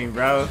doing,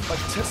 bro? A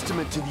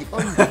testament to the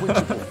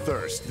unquenchable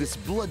thirst this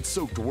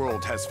blood-soaked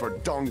world has for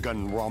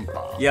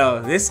Danganronpa.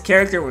 Yo, this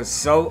character was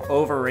so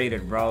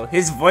overrated, bro.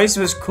 His voice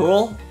was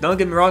cool. Don't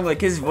get me wrong, like,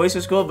 his voice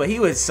was cool, but he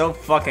was so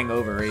fucking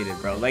overrated,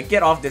 bro. Like,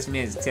 get off this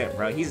man's tip,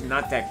 bro. He's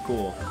not that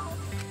cool.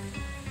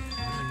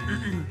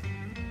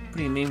 What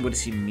do you mean? What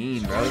does he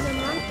mean, bro?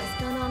 Danganronpa's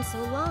gone on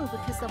so long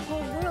because the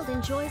whole world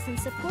enjoys and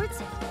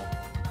supports it.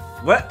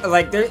 What,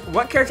 like,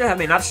 what character have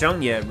they not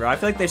shown yet, bro? I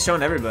feel like they've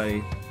shown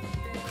everybody.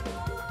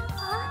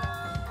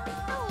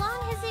 How long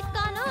has it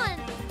gone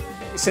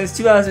on? Since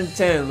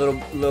 2010,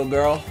 little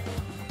girl.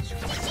 Did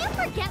you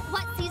forget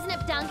what season of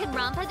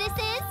Danganronpa this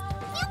is?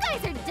 You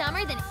guys are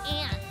dumber than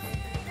ants.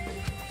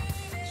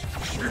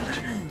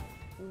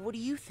 What do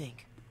you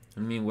think? I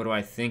mean, what do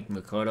I think,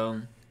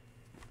 Makoto?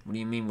 What do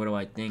you mean, what do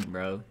I think,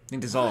 bro? I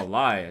think this is all a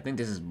lie. I think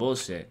this is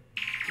bullshit.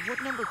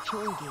 What number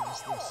killing game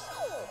is this?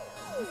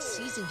 What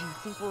season do you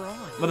think we're on?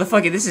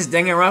 Motherfucker, this is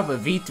Danganronpa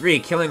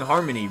V3 Killing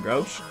Harmony, bro.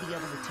 You should be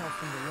able to tell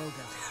from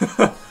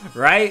the logo.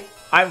 Right?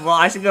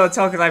 I should be able to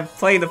tell because I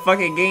played the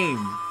fucking game.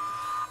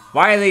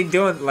 Why are they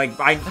doing like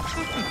I?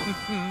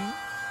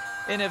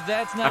 And if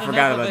that's I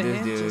forgot about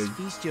this dude. Just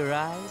feast your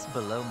eyes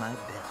below my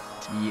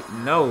belt.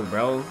 No,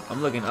 bro.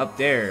 I'm looking up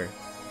there.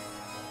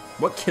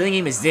 What killing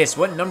game is this?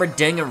 What number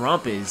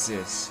Danganronpa is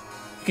this?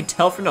 You can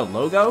tell from the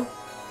logo?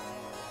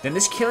 Then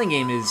this killing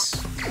game is...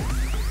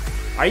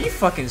 Are you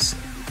fucking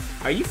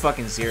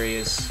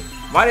serious?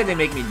 Why did they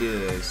make me do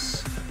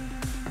this?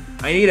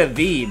 I need a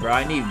V, bro.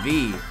 I need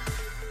V.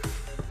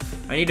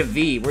 I need a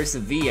V. Where's the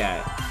V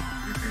at?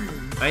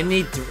 I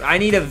need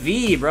a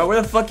V, bro.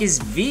 Where the fuck is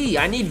V?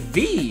 I need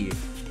V.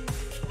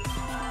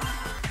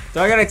 Do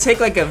I gotta take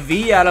like a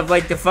V out of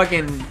like the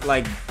fucking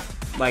like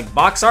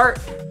box art?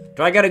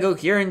 Do I gotta go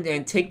here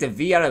and take the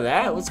V out of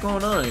that? What's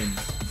going on?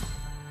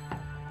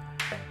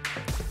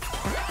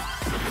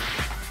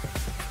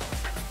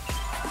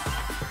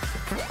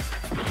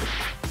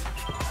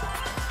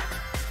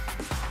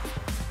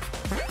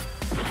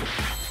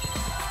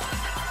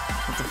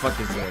 What the fuck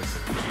is this?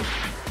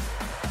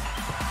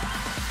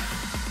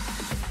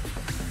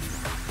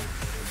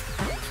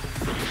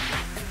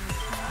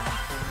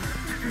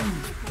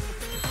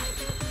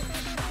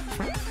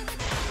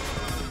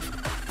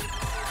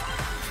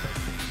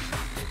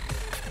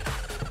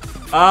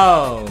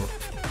 Oh.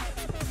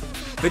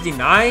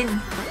 59?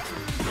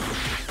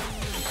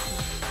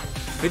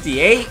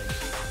 58? Could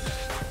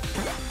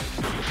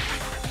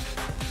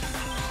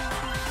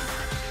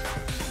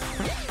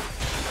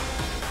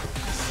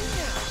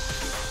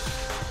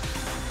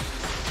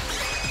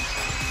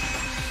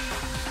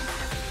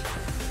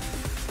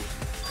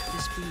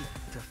this be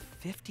the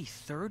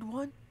 53rd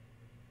one?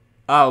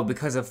 Oh,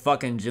 because of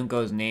fucking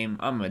Junko's name.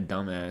 I'm a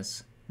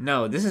dumbass.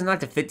 No, this is not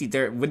the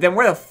 53rd. Then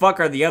where the fuck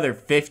are the other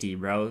 50,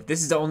 bro?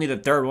 This is only the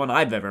third one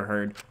I've ever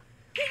heard.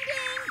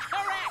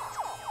 Correct!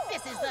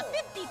 This is the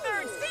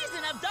 53rd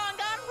season of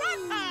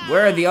Danganronpa!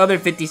 Where are the other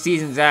 50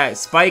 seasons at?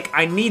 Spike,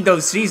 I need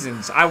those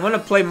seasons. I want to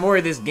play more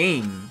of this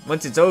game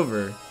once it's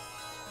over.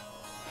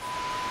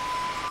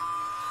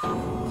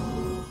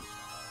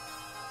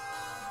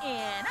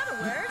 In other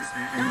words,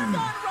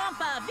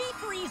 Danganronpa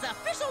V3's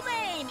official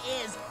name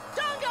is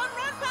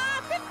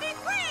Danganronpa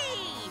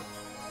 53!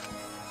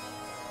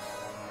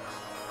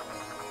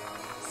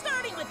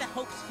 Starting with the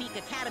Hope's Peak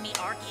Academy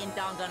arc in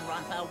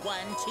Danganronpa 1,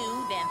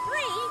 2, then 3.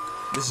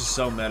 This is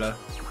so meta.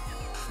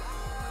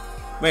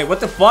 Wait, what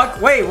the fuck?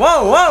 Wait,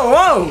 whoa, whoa,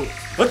 whoa!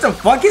 What the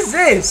fuck is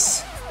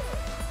this?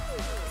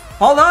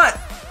 Hold on.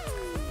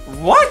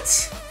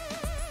 What?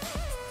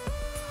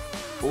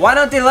 Why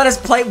don't they let us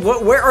play?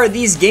 Where are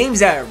these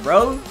games at,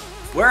 bro?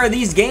 Where are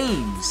these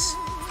games?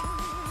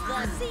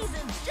 The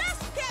seasons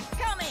just kept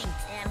coming,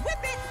 and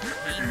with it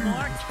came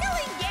more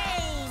killing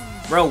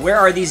games! Bro, where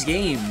are these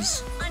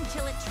games?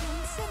 Until it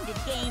transcended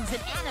games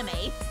and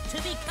anime to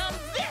become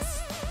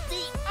this,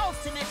 the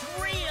ultimate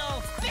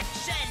real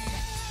fiction!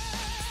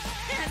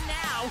 And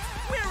now,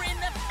 we're in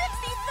the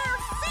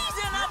 53rd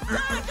season of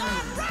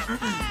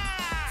Danganronpa!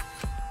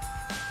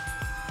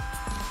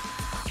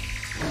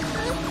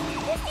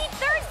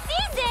 53rd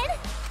season?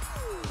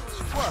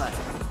 What?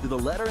 Did the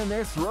letter in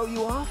there throw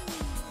you off?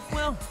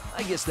 Well,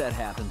 I guess that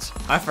happens.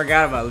 I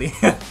forgot about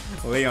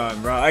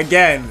Leon, bro.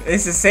 Again,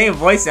 it's the same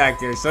voice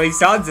actor, so he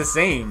sounds the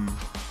same.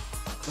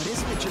 But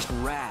isn't it just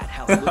rad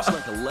how it looks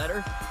like a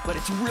letter, but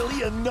it's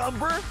really a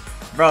number?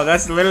 Bro,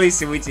 that's literally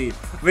Suichi.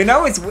 We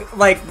know it's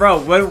like, bro,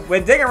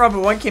 when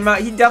Danganronpa 1 came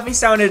out, he definitely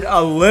sounded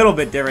a little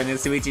bit different than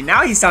Suichi.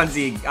 Now he sounds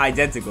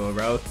identical,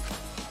 bro.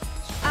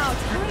 Our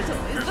title is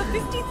the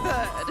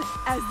 53rd,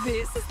 as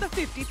this is the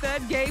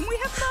 53rd game we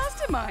have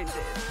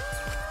masterminded.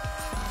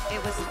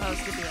 It was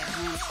supposed to be a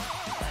hint,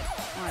 but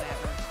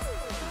whatever.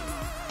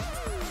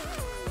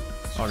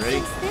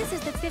 Already? Since this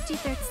is the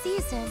 53rd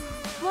season,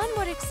 one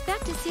would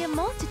expect to see a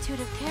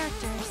multitude of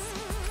characters.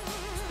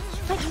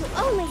 But you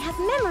only have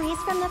memories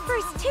from the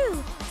first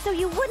two, so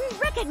you wouldn't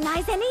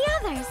recognize any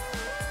others.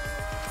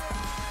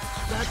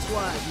 That's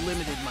why I've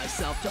limited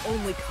myself to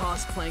only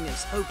cosplaying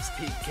as Hope's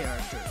Peak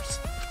characters.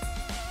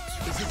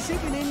 Is it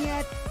sinking in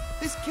yet?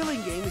 This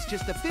killing game is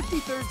just the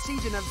 53rd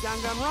season of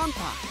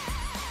Danganronpa.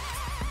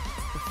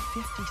 The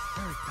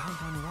 53rd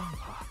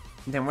Danganronpa.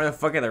 Then where the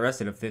fuck are the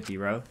rest of the 50,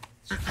 bro?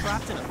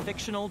 Trapped in a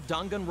fictional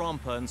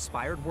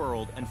Danganronpa-inspired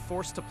world and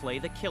forced to play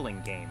the killing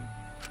game.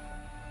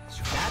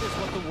 That is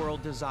what the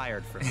world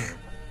desired from you.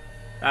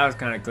 That was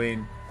kind of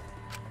clean.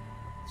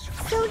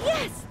 So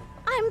yes,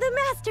 I'm the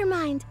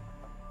mastermind.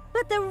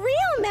 But the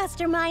real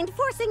mastermind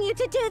forcing you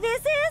to do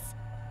this is...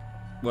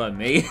 What,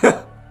 me?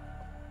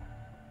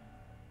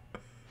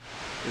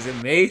 Is it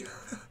me?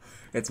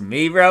 It's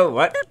me, bro?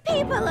 What? The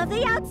people of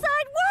the outside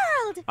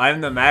world! I'm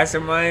the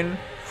mastermind?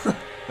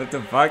 What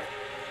the fuck?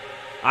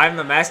 I'm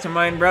the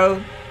mastermind, bro?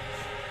 The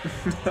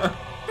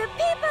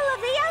people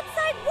of the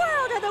outside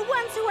world are the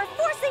ones who are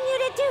forcing you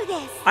to do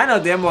this! I know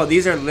damn well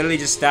these are literally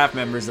just staff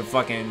members of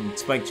fucking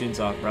Spike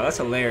Chunsoft, bro. That's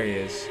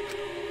hilarious.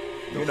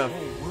 The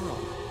whole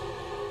world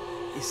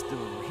is the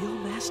real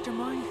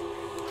mastermind?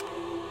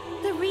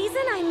 The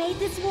reason I made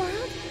this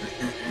world?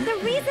 The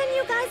reason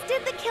you guys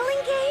did the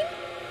killing game?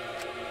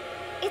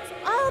 It's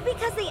all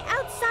because the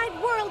outside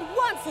world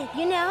wants it,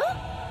 you know?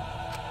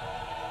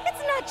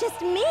 It's not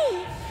just me.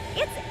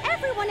 It's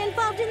everyone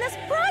involved in this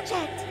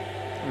project.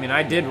 I mean,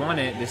 I did want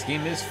it. This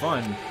game is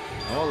fun.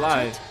 I won't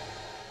lie.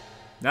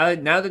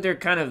 Now that they're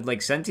kind of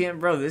like sentient,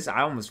 bro,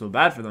 I almost feel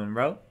bad for them,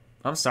 bro.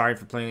 I'm sorry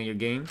for playing your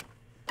game.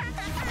 What?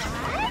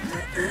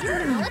 You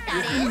don't know what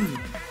that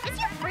is? Is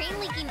your brain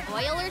leaking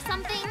oil or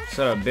something?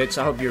 Shut up, bitch.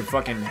 I hope your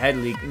fucking head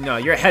leak. No,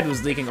 your head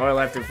was leaking oil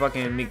after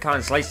fucking me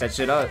Khan sliced that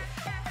shit up.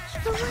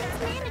 The ones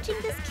managing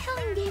this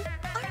killing game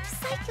aren't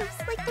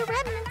psychos like the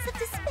remnants of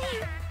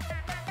despair.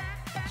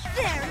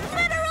 They're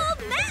literal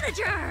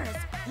managers!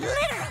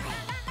 Literally!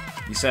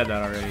 You said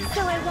that already.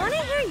 So I want to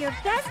hear your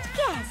best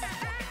guess.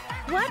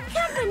 What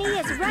company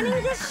is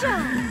running this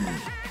show?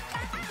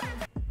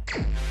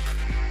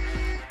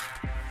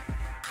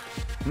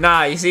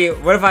 Nah, you see,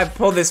 what if I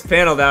pull this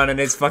panel down and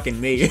it's fucking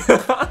me?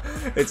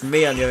 It's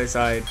me on the other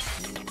side.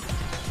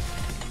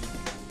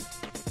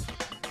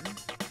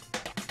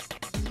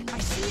 I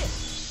see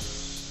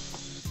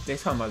it. They're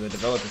talking about the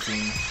developer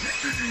team.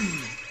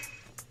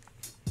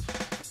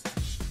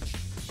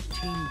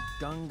 Team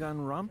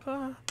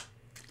Danganronpa?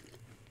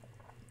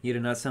 You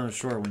did not sound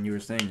sure when you were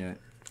saying it.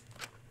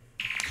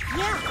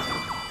 Yeah,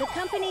 the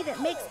company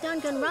that makes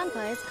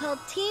Danganronpa is called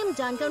Team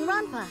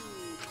Danganronpa.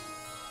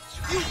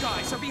 You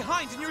guys are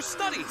behind in your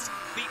studies!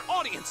 The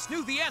audience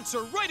knew the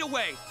answer right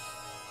away!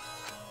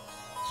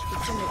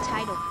 It's in the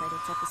title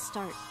credits at the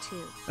start,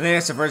 too. I think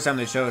that's the first time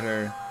they showed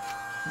her.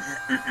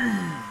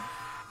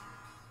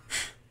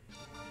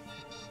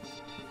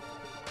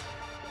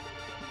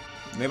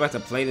 They about to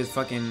play this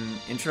fucking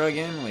intro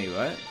again? Wait,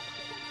 what?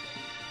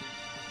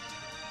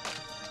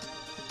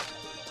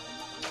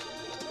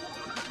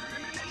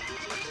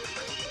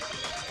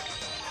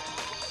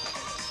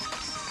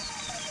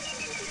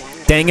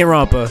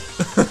 Danganronpa.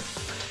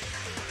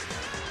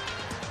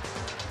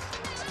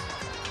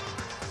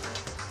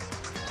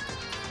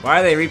 Why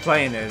are they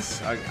replaying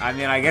this? I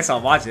mean, I guess I'll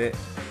watch it.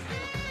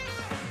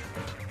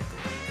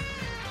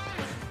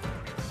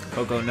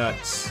 Cocoa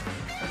Nuts.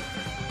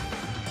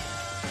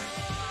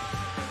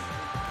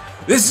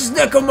 This is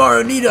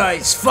Nekomaru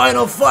Nidai's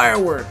final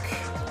firework.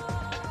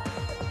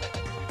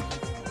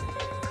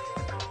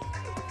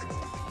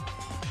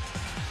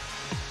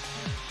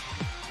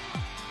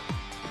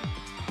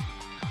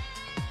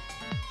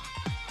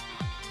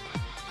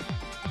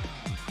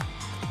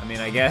 I mean,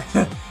 I guess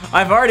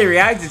I've already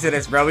reacted to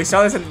this, bro. We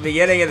saw this at the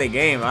beginning of the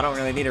game. I don't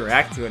really need to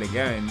react to it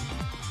again.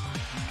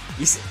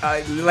 You see,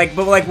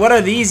 but what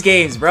are these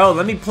games, bro?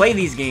 Let me play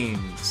these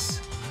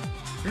games.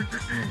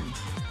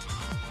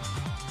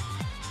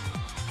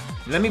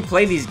 Let me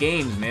play these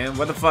games, man.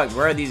 What the fuck?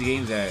 Where are these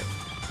games at?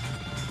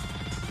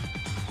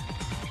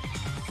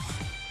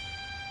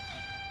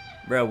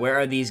 Bro, where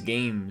are these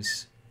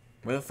games?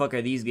 Where the fuck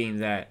are these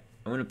games at?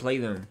 I want to play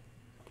them.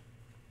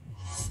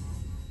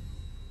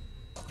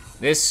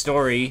 This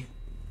story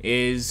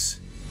is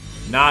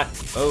not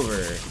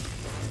over.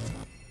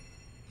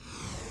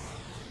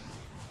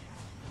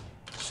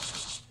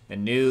 A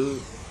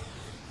new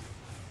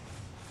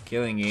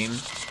killing game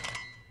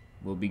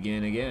will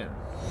begin again.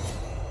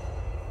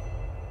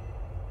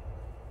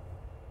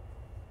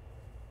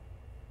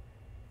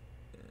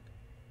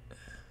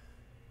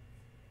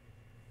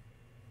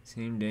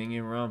 Team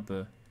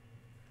Danganronpa.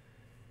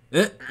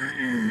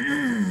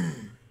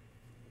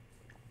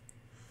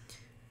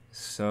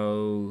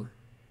 So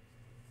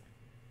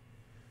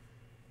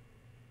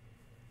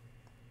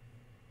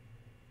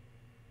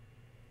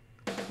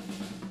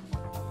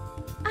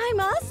I'm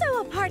also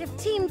a part of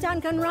Team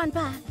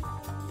Danganronpa.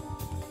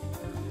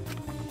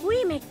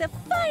 We make the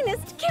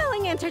finest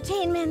killing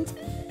entertainment.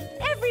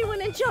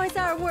 Everyone enjoys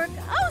our work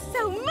oh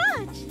so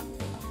much.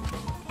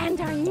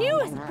 And our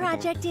newest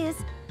project is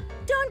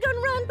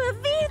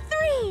Danganronpa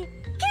V3,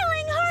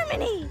 Killing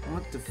Harmony.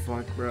 What the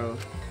fuck, bro?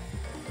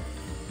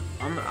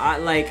 I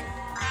like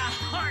a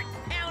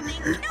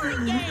heart-pounding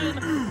killing game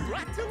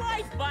brought to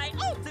life by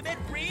Ultimate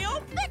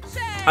Real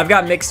Fiction. I've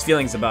got mixed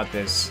feelings about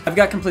this. I've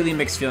got completely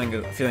mixed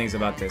feelings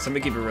about this. I'm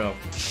gonna keep it real.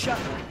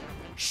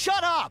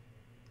 Shut up!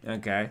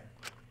 Okay.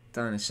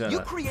 Telling to shut You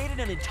up. created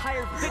an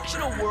entire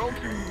fictional world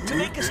to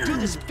make us do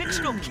this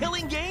fictional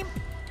killing game?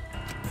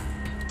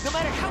 No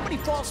matter how many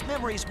false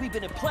memories we've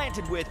been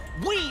implanted with,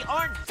 we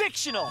aren't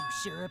fictional!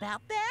 You sure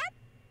about that?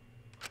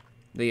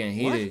 They getting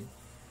heated.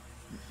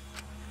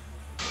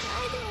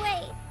 Either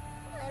way,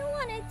 I don't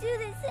want to do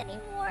this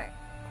anymore.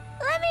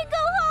 Let me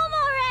go home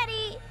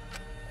already!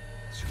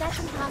 That's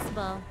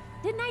impossible.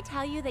 Didn't I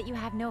tell you that you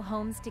have no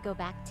homes to go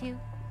back to?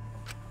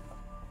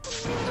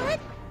 What?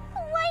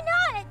 Why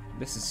not?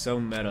 This is so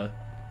meta.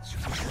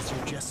 Because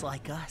you're just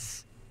like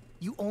us.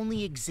 You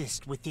only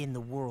exist within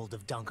the world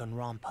of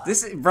Danganronpa.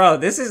 This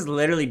is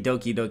literally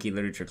Doki Doki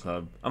Literature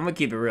Club. I'm gonna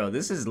keep it real.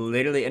 This is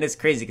literally, and it's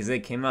crazy because it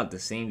came out the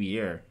same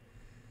year.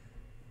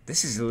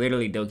 This is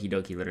literally Doki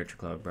Doki Literature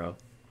Club, bro.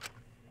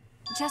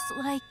 Just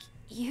like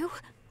you?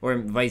 Or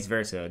vice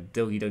versa.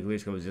 Doki Doki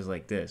Literature Club was just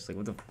like this. Like,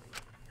 what the...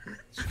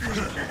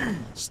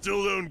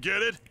 Still don't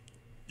get it?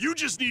 You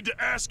just need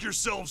to ask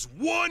yourselves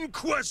one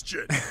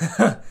question.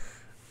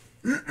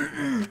 Who the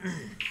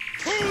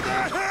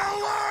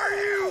hell are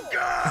you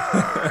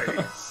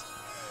guys?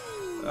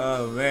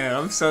 Oh man,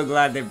 I'm so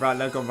glad they brought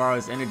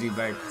Nekomaru's energy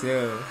back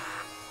too.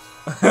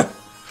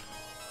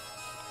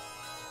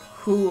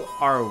 Who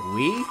are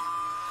we?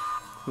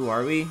 Who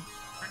are we?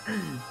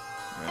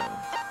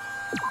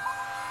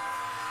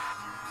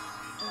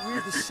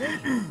 We're the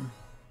same.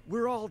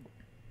 We're all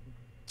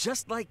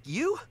just like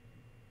you?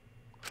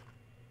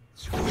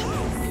 That's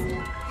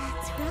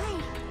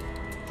right.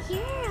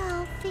 You're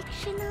all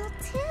fictional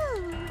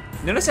too.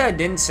 Notice how it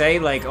didn't say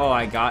like, oh,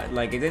 I got,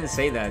 like, it didn't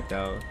say that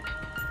though.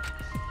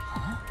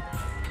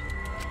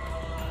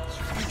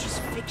 They're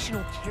just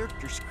fictional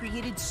characters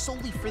created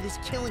solely for this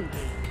killing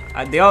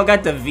game. They all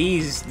got the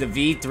V's, the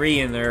V3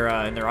 in their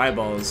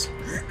eyeballs.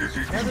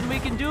 Nothing we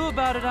can do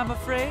about it, I'm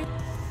afraid.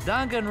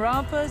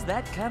 Danganronpa's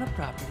that kind of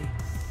property.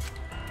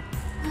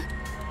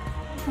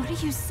 What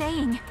are you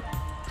saying?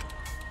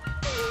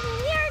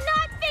 We're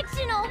not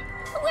fictional!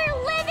 We're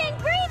living,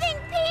 breathing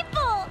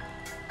people!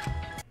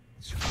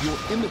 Your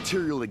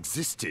immaterial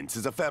existence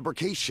is a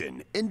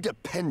fabrication,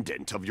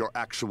 independent of your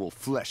actual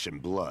flesh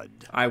and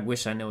blood. I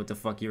wish I knew what the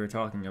fuck you were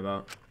talking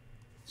about.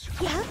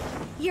 Yep,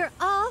 you're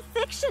all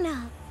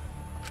fictional.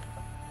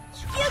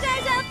 You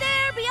guys out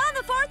there beyond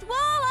the fourth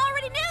wall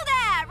already knew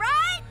that,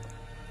 right?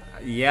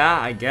 Yeah,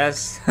 I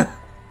guess. I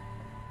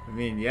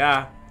mean,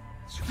 yeah.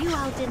 You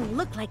all didn't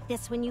look like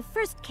this when you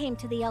first came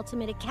to the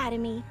Ultimate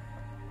Academy.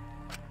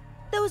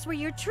 Those were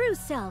your true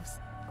selves.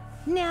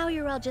 Now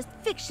you're all just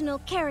fictional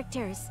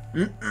characters.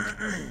 True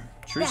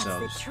That's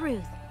selves. the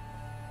truth.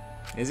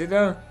 Is it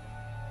though?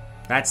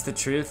 That's the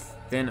truth.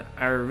 Then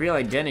our real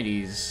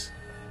identities.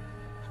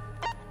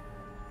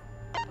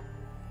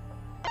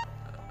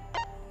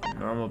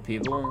 Normal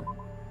people.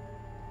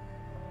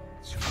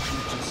 You're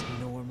just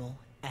normal,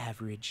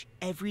 average,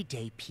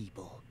 everyday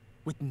people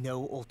with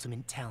no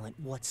ultimate talent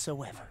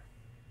whatsoever.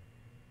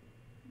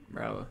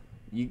 Bro,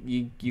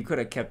 you could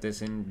have kept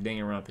this in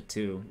Danganronpa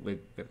 2.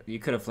 Like, you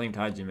could have flamed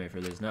Hajime for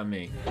this, not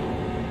me.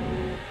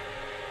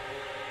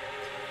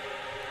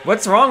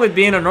 What's wrong with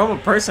being a normal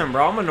person,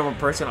 bro? I'm a normal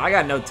person. I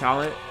got no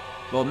talent.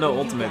 Well, no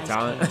ultimate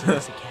talent. Came to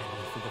this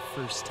academy for the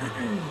first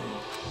time.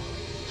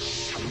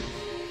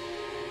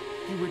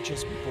 You were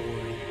just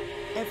boring,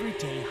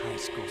 everyday high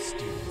school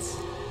students.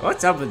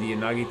 What's up with you,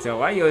 Nagito?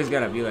 Why you always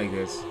gotta be like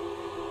this?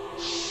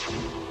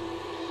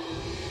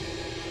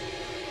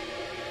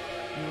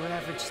 You were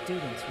average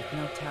students with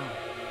no talent.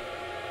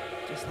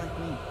 Just like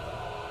me.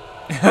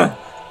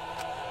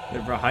 They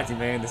brought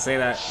Hajime in to say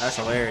that. That's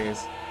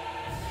hilarious.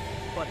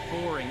 But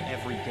boring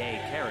everyday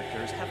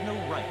characters have no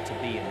right to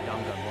be in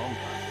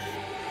Danganronpa.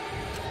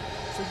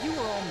 So you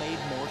were all made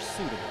more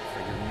suitable for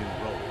your new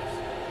roles.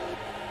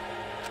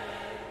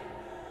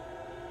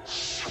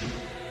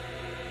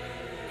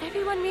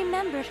 Everyone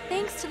remembered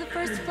thanks to the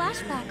first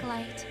flashback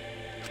light.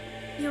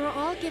 You were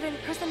all given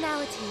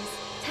personalities,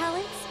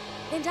 talents,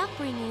 and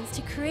upbringings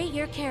to create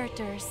your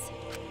characters.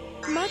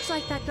 Much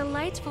like that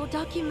delightful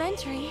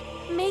documentary,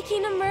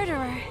 Making a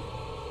Murderer.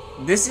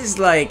 This is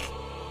like...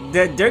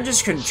 They're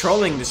just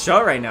controlling the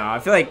show right now. I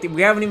feel like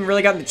we haven't even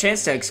really gotten the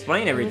chance to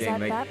explain everything. It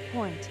was at like, that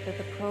point that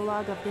the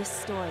prologue of this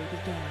story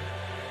began.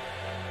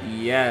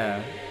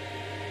 yeah.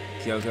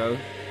 Kyoko.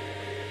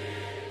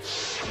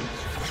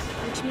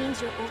 Which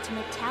means your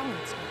ultimate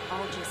talents are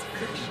all just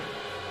fiction.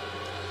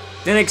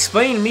 Then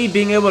explain me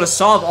being able to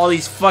solve all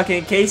these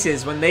fucking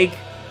cases when they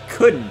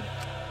couldn't.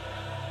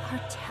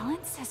 Our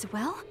talents as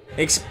well?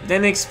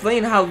 Then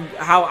explain how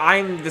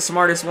I'm the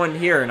smartest one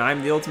here and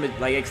I'm the ultimate,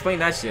 like, explain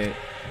that shit.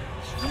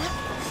 Yep,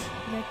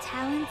 your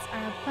talents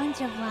are a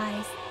bunch of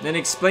lies. Then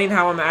explain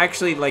how I'm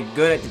actually, like,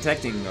 good at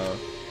detecting, though.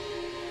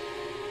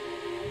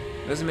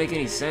 Doesn't make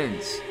any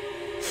sense.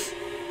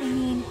 I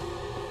mean,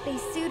 they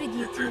suited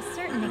you to a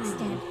certain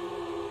extent,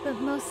 but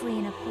mostly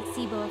in a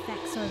placebo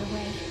effect sort of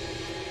way.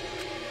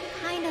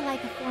 Kinda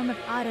like a form of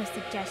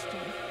auto-suggestion,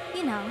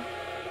 you know.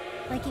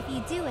 Like if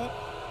you do it,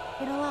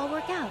 it'll all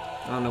work out.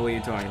 I don't know what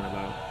you're talking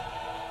about.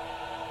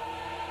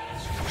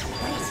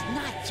 But it's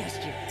not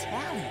just your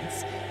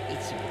talents,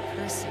 it's your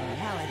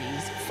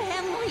personalities,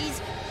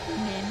 families,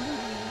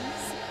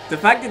 memories. The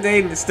fact that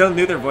they still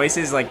knew their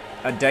voices, like,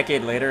 a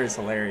decade later is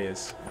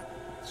hilarious.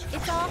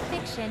 It's all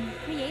fiction,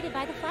 created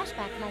by the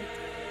flashback light.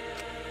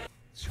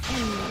 Can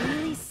you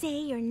really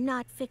say you're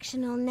not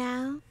fictional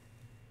now?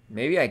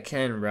 Maybe I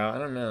can, bro. I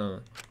don't know.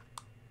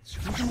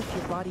 Even if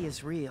your body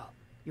is real,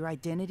 your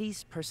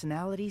identities,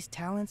 personalities,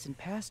 talents, and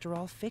past are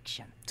all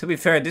fiction. To be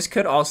fair, this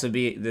could also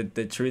be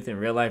the truth in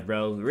real life,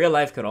 bro. Real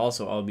life could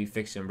also all be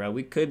fiction, bro.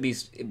 We could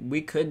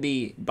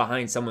be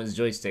behind someone's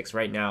joysticks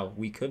right now.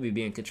 We could be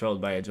being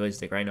controlled by a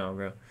joystick right now,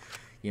 bro.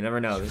 You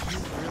never know.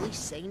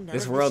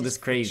 This world is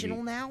crazy.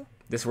 Now?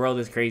 This world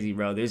is crazy,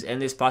 bro. There's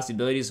endless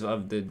possibilities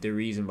of the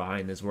reason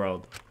behind this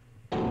world.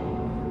 Wait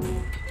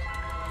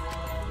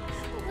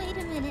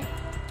a minute.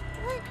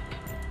 What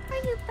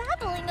are you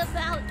babbling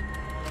about?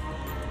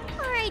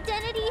 Our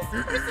identities,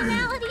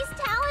 personalities,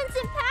 talents,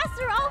 recent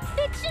past are all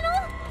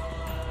fictional?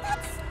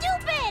 That's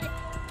stupid!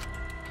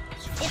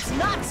 It's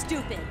not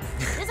stupid.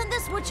 Isn't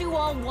this what you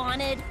all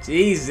wanted?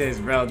 Jesus,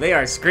 bro, they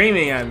are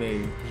screaming at me.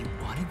 You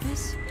wanted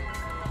this?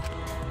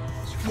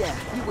 Yeah,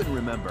 you wouldn't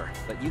remember,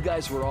 but you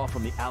guys were all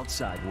from the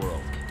outside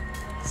world.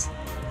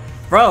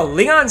 Bro,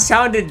 Leon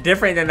sounded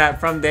different than that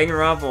from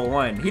Danganronpa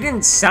 1. He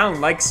didn't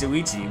sound like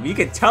Suichi. You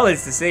could tell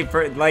it's the same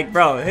person. Like,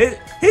 bro,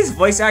 his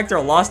voice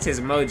actor lost his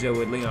mojo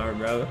with Leon,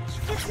 bro.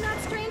 It's not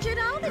strange at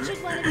all that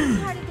you'd want to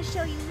be part of the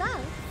show you love.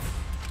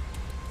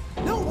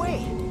 No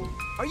way!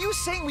 Are you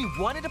saying we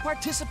wanted to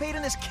participate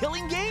in this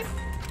killing game?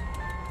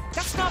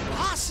 That's not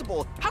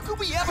possible! How could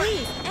we ever—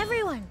 Please,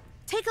 everyone,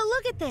 take a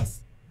look at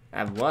this.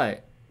 At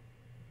what?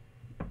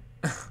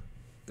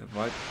 The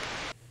fuck?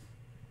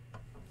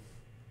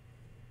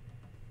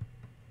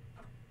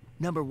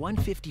 Number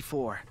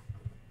 154.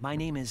 My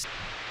name is...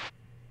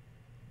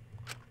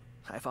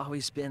 I've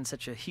always been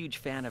such a huge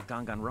fan of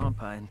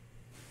Danganronpa and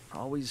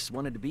always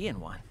wanted to be in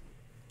one.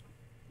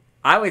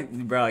 I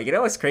would, bro, you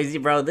know what's crazy,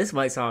 bro? This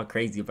might sound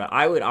crazy, but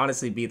I would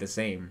honestly be the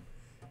same.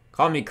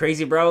 Call me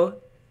crazy, bro.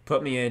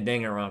 Put me in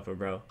Danganronpa,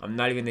 bro. I'm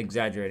not even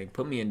exaggerating.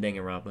 Put me in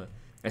Danganronpa.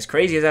 As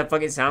crazy as that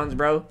fucking sounds,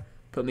 bro,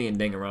 put me in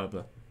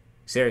Danganronpa.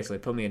 Seriously,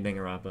 put me in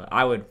Danganronpa.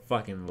 I would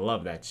fucking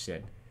love that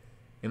shit.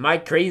 Am I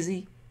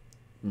crazy?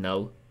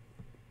 No.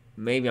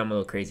 Maybe I'm a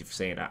little crazy for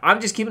saying that.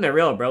 I'm just keeping it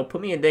real, bro. Put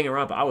me in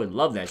Danganronpa. I would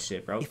love that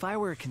shit, bro. If I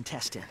were a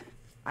contestant,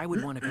 I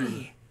would want to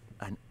be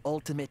an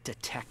ultimate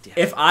detective.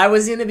 If I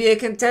was gonna be a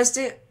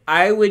contestant,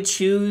 I would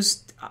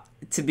choose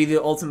to be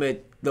the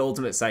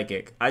ultimate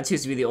psychic. I'd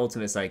choose to be the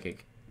ultimate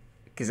psychic,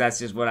 because that's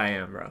just what I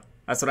am, bro.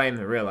 That's what I am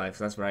in real life.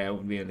 So that's what I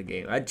would be in the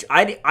game.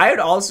 I would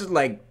also,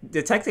 like,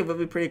 detective would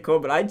be pretty cool,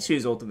 but I'd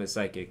choose ultimate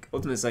psychic.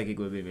 Ultimate psychic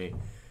would be me.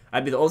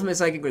 I'd be the ultimate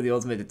psychic or the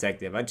ultimate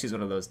detective. I'd choose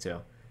one of those two.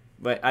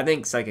 But I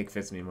think psychic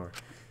fits me more.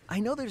 I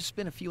know there's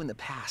been a few in the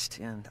past,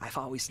 and I've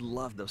always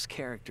loved those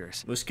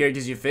characters. Which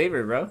character's your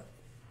favorite, bro?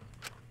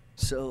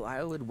 So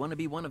I would want to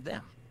be one of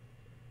them.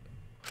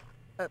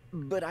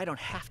 But I don't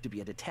have to be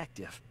a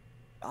detective.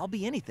 I'll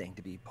be anything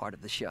to be part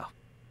of the show.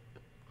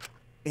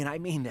 And I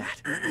mean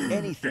that.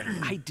 Anything.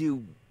 I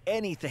do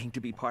anything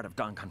to be part of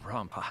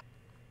Danganronpa.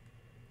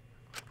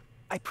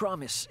 I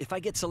promise, if I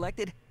get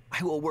selected,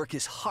 I will work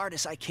as hard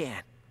as I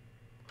can.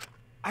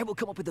 I will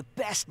come up with the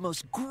best,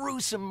 most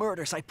gruesome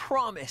murders, I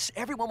promise.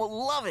 Everyone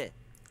will love it.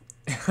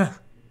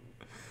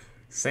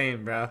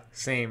 Same, bro.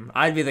 Same.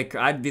 I'd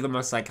be the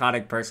most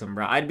psychotic person,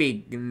 bro. I'd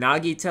be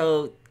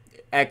Nagito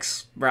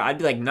X, bro. I'd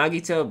be like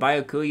Nagito,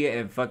 Byakuya,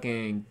 and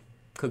fucking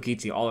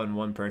Kokichi all in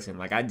one person.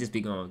 Like, I'd just be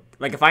going,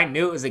 like, if I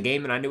knew it was a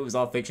game and I knew it was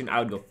all fiction, I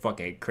would go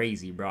fucking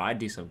crazy, bro. I'd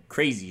do some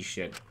crazy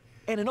shit.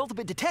 And an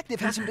ultimate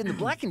detective hasn't been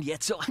blackened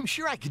yet, so I'm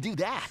sure I could do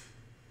that.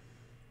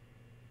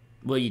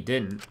 Well, you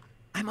didn't.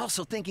 I'm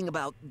also thinking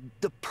about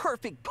the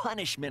perfect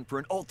punishment for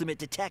an ultimate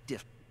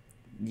detective.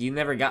 You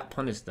never got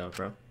punished, though,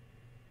 bro.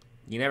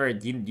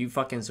 You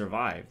fucking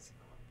survived.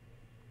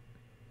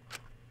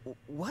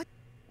 What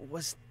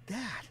was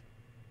that?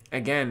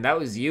 Again, that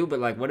was you, but,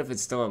 like, what if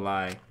it's still a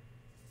lie?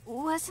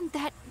 Wasn't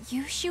that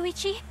you,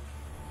 Shuichi?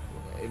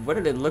 What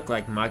did it look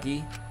like,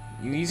 Maki?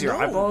 You use your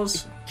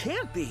eyeballs? It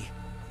can't be.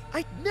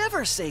 I'd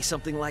never say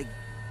something like...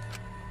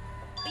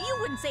 You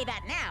wouldn't say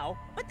that now,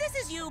 but this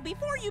is you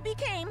before you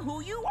became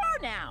who you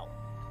are now.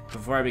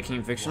 Before I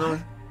became fictional?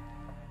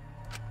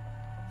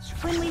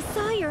 When we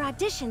saw your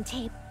audition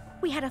tape,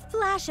 we had a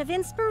flash of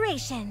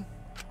inspiration.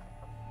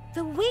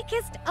 The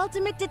weakest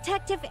ultimate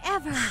detective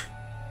ever.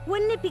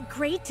 Wouldn't it be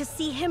great to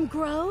see him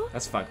grow?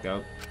 That's fucked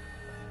up.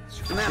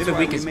 And that's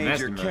why we made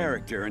your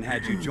character and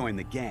had you join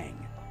the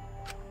gang.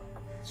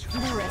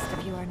 The rest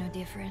of you are no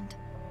different.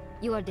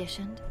 You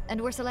auditioned,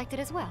 and were selected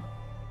as well.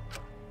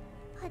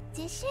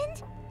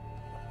 Auditioned?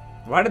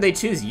 Why did they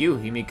choose you,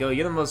 Himiko?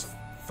 You're the most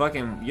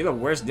fucking... You're the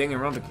worst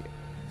Danganronpa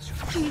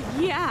kid.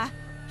 Yeah,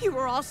 you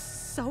were all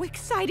so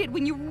excited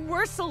when you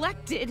were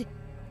selected.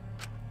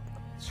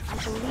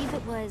 I believe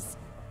it was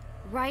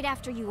right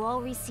after you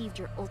all received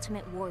your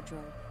ultimate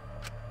wardrobe.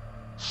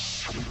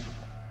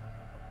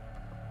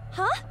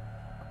 Huh?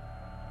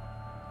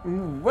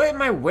 What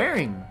am I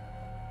wearing?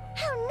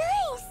 How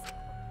nice!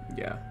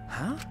 Yeah.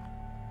 Huh?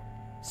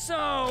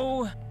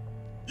 So...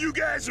 You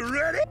guys are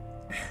ready?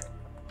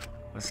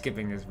 I'm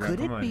skipping this, bro. Could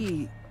Come it on.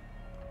 be...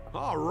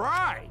 All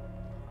right.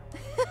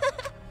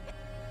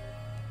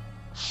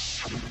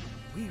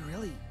 We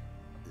really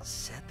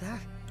said that?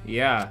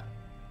 Yeah.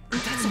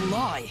 That's a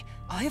lie.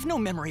 I have no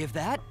memory of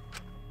that.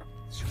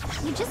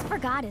 You just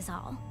forgot is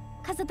all.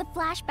 Because of the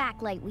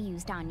flashback light we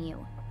used on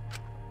you.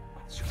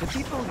 The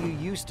people you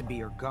used to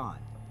be are gone.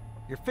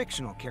 You're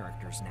fictional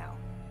characters now.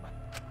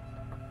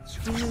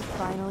 Do you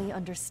finally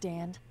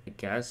understand? I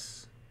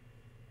guess.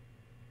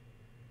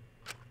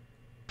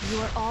 You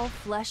are all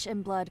flesh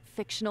and blood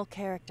fictional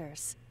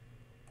characters.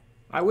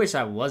 I wish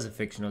I was a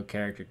fictional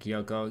character,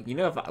 Kyoko. You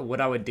know what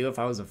I would do if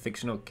I was a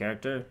fictional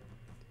character?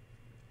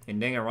 In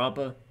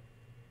Danganronpa?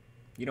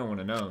 You don't want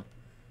to know.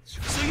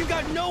 So you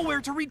got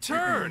nowhere to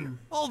return!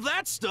 All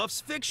that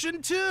stuff's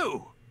fiction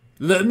too!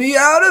 Let me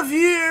out of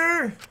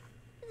here!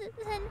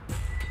 than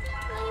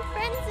my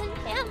friends and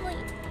family.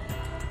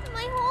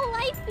 My whole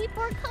life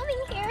before coming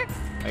here.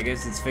 I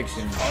guess it's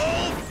fiction.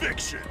 All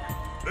fiction!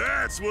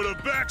 That's what a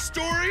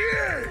backstory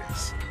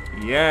is!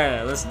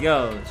 Yeah, let's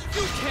go.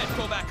 You can't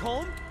go back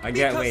home. I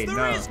get, because wait, there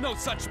no. is no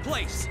such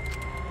place.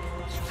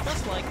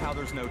 Just like how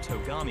there's no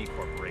Togami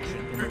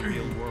Corporation in the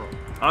real world.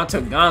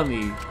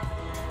 Togami.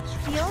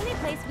 The only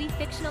place we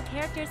fictional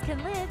characters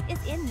can live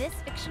is in this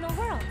fictional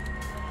world.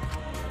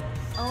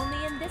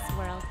 Only in this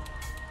world.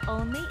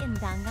 Only in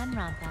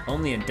Danganronpa.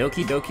 Only in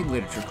Doki Doki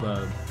Literature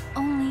Club.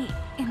 Only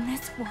in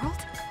this world?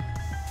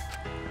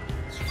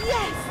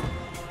 Yes!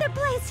 The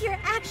place you're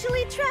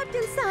actually trapped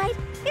inside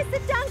is the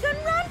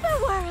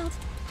Danganronpa world!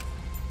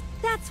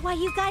 That's why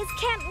you guys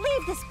can't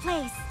leave this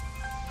place!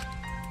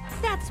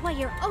 That's why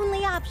your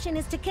only option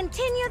is to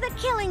continue the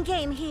killing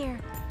game here!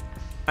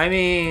 I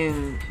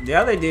mean, the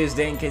other dudes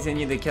didn't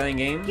continue the killing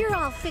game. You're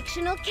all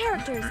fictional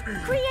characters,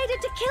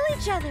 created to kill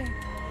each other!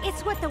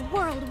 It's what the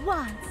world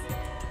wants!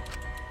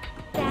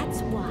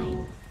 That's why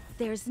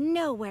there's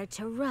nowhere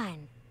to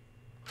run.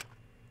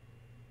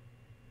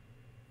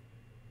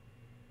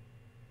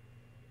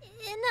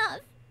 Enough.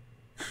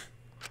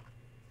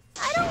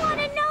 I don't want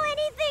to know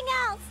anything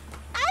else.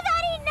 I've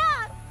had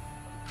enough.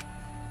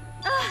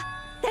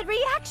 That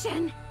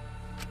reaction!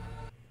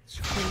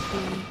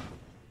 Maybe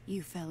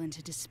you fell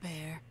into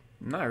despair.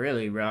 Not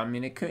really, bro. I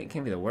mean, it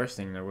can't be the worst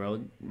thing in the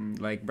world.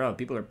 Like, bro,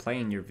 people are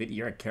playing your video.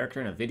 You're a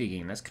character in a video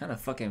game. That's kind of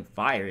fucking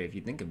fire if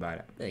you think about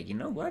it. Like, you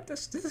know what?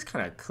 This is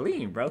kind of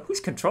clean, bro. Who's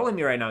controlling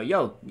me right now?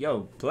 Yo,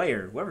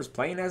 player. Whoever's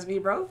playing as me,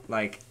 bro.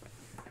 Like,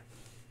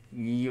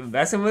 you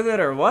messing with it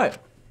or what?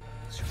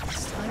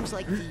 It's times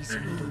like these you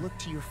need to look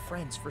to your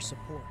friends for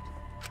support.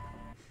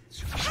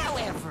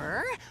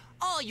 However,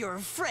 all your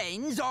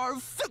friends are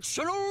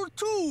fictional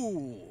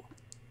too.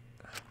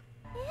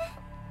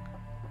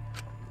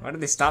 Why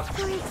did they stop?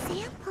 For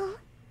example,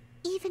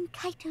 even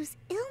Kaito's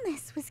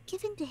illness was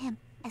given to him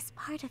as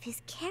part of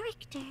his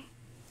character.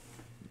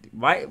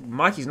 Why?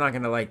 Maki's not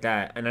gonna like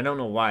that, and I don't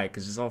know why,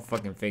 because it's all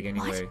fucking fake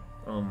anyway. What?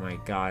 Oh my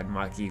god,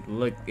 Maki,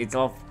 look, it's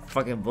all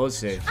fucking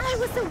bullshit. I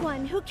was the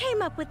one who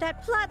came up with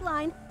that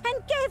plotline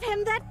and gave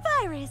him that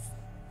virus.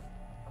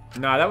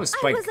 Nah, that was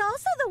Spike. I was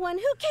also the one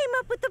who came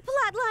up with the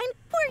plotline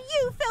where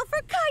you fell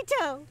for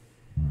Kaito.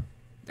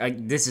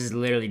 This is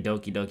literally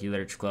Doki Doki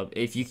Literature Club.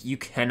 If you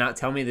cannot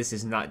tell me this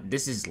is not,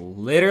 this is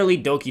literally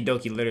Doki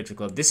Doki Literature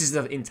Club. This is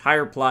the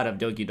entire plot of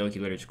Doki Doki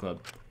Literature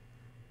Club.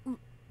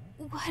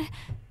 What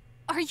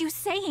are you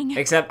saying?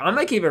 Except, I'm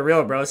gonna keep it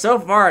real, bro. So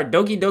far,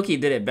 Doki Doki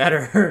did it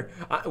better.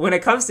 When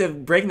it comes to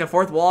breaking the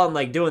fourth wall and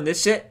like doing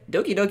this shit,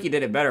 Doki Doki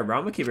did it better, bro.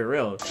 I'm gonna keep it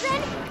real.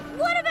 Then,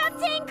 what about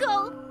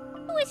Tenko?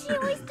 Was she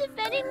always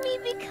defending me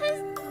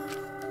because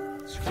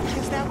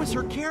that was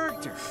her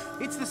character.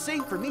 It's the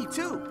same for me,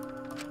 too.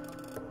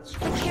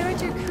 A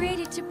character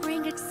created to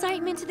bring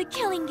excitement to the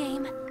killing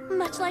game,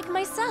 much like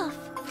myself.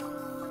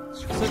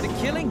 So the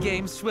killing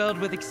game swelled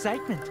with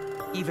excitement.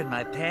 Even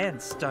my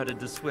pants started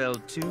to swell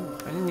too.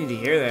 I didn't need to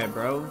hear that,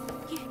 bro.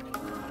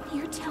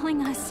 You're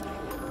telling us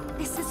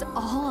this is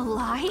all a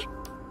lie?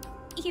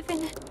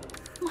 Even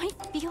my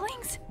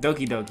feelings?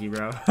 Doki Doki,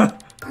 bro.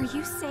 Are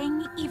you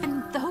saying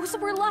even those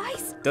were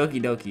lies?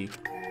 Doki Doki.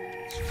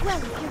 Well,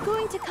 if you're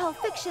going to call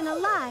fiction a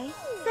lie,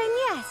 then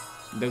yes.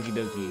 Doki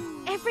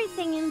Doki.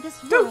 Everything in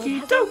this world Doki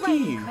has Doki. a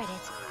writing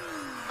credit.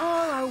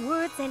 All our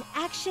words and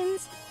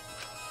actions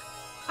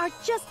are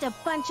just a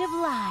bunch of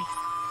lies.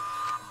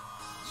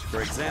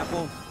 For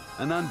example,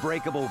 an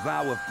unbreakable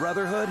vow of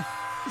brotherhood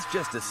is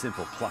just a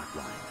simple plot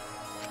line.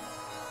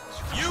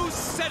 You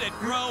said it,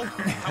 bro.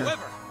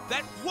 However,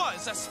 that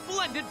was a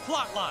splendid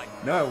plot line.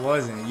 No, it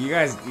wasn't. You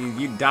guys,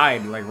 you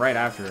died like right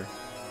after.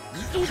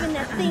 Even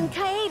that thing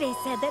Kaede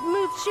said that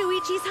moved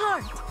Shuichi's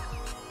heart.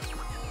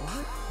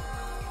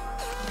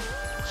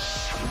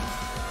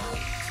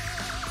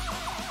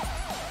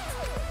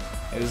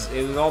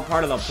 It was all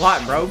part of the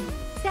plot, bro.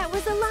 That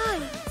was a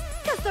lie.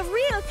 Because the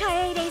real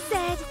Kaede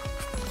said...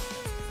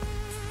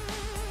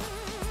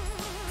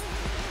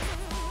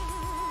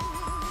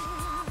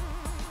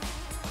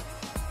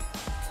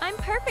 I'm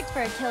perfect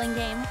for a killing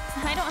game.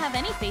 I don't have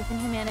any faith in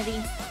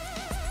humanity.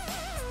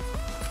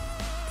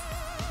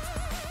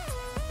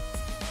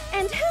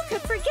 And who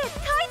could forget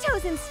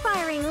Kaito's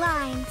inspiring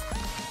line?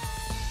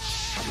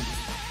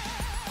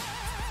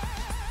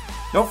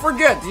 Don't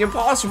forget, the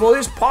impossible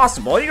is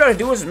possible. All you gotta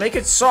do is make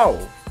it so.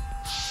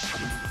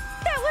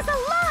 That was a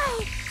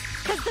lie!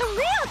 Because the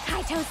real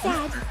Kaito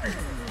said...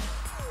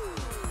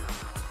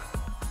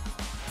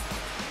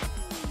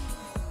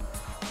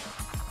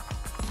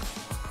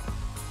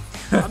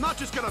 I'm not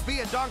just gonna be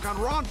a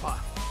Danganronpa.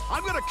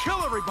 I'm gonna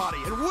kill everybody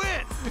and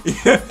win!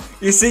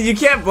 You see, you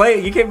can't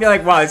be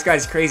like, wow, this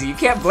guy's crazy. You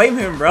can't blame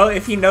him, bro.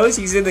 If he knows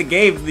he's in the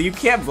game, you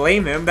can't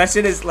blame him. That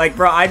shit is like,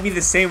 bro, I'd be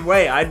the same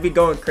way. I'd be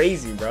going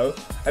crazy, bro.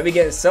 I'd be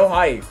getting so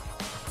hyped.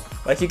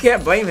 Like, you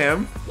can't blame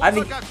him. Once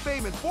I got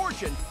fame and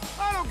fortune,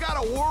 I don't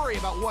gotta worry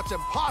about what's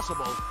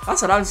impossible.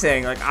 That's what I'm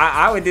saying. Like,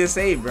 I would do the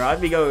same, bro. I'd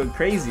be going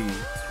crazy.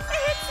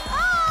 It's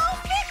all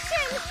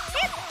fiction!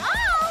 It's all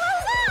a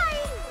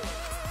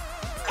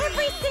lie!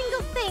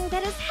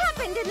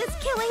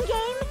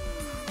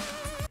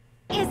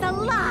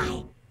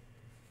 lie.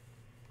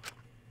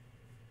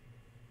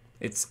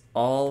 It's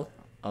all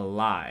a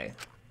lie.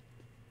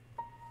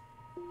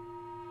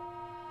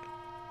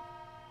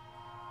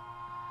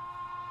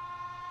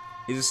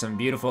 These are some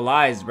beautiful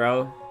lies,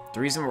 bro. The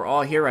reason we're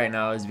all here right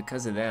now is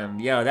because of them.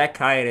 Yo, that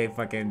Kaede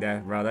fucking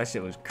death, bro. That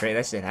shit was crazy.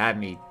 That shit had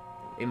me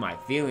in my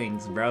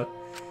feelings, bro.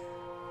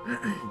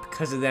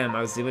 Because of them,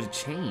 I was able to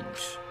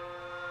change.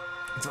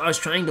 And so I was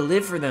trying to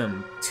live for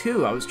them,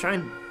 too. I was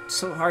trying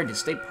so hard to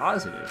stay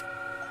positive.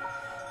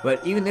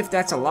 But even if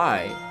that's a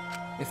lie,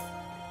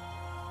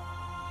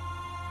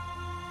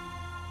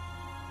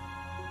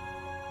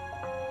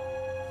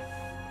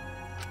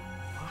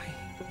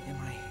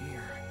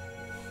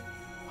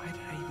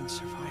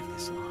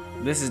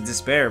 this is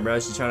despair, bro.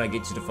 She's trying to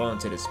get you to fall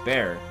into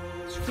despair.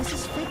 This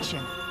is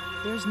fiction.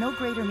 There's no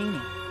greater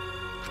meaning.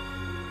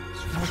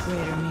 No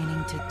greater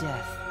meaning to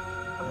death.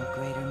 No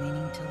greater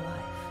meaning to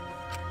life.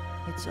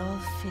 It's all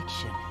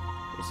fiction.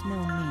 There's no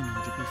meaning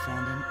to be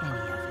found in any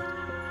of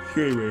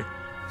it. Anyway.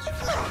 It's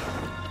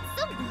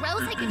so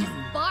gross I could just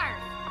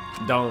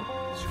barf. Don't.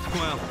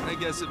 Well, I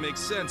guess it makes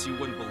sense you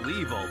wouldn't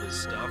believe all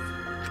this stuff.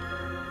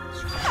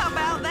 How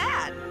about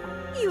that?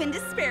 You in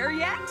despair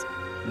yet?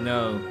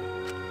 No.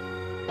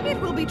 It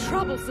will be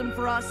troublesome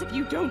for us if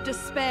you don't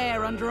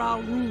despair under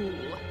our rule.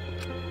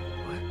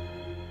 What?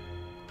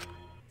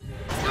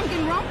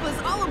 Danganronpa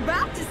is all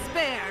about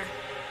despair.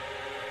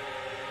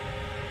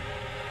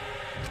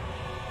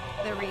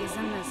 The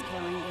reason this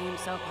killing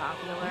game's so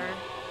popular,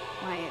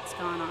 why it's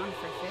gone on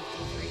for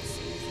 53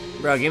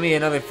 seasons. Bro, give me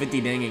another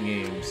 50 Dangan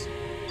games.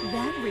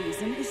 That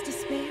reason is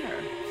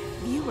despair.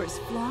 Viewers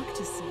flock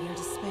to see your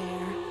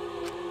despair.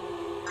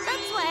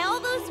 That's why all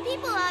those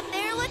people out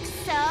there look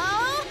so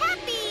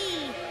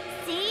happy.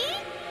 See?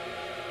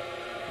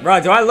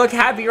 Bro, do I look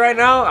happy right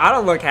now? I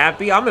don't look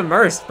happy. I'm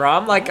immersed, bro.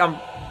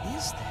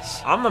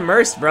 I'm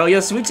immersed, bro. Yo,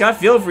 Suichi, I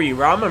feel for you,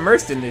 bro. I'm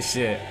immersed in this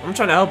shit. I'm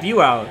trying to help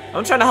you out.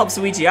 I'm trying to help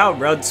Suichi out,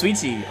 bro.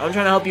 Suichi, I'm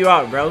trying to help you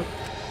out, bro.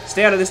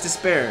 Stay out of this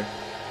despair.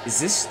 Is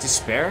this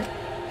despair?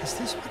 Is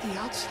this what the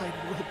outside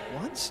world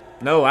wants?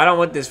 No, I don't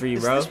want this for you,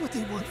 bro. Is this what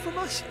they want from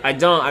us? I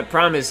don't. I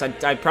promise.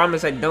 I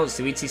promise I don't,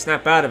 Suichi.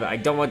 Snap out of it. I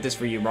don't want this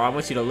for you, bro. I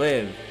want you to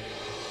live.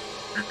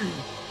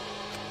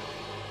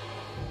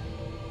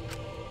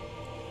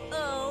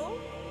 Oh,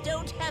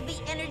 don't have the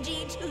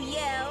energy to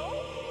yell?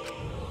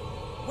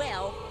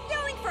 Well,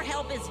 yelling for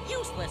help is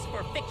useless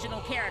for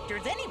fictional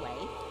characters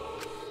anyway.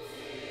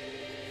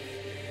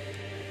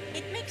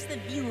 It makes the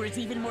viewers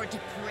even more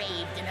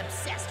depraved and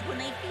obsessed when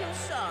they feel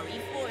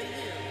sorry for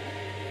you.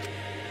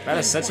 That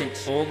is such an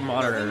old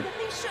monitor.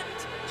 They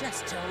shouldn't,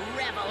 just to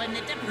revel in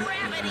the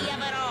depravity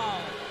of it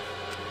all.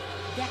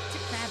 That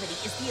depravity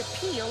is the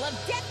appeal of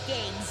death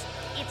games.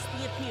 It's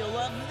the appeal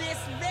of this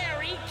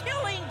very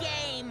killing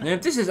game. And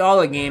if this is all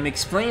a game,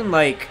 explain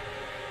like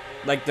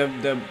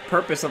the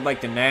purpose of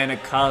like the Nana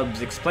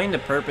Cubs. Explain the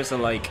purpose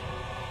of like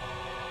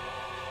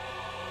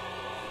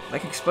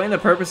explain the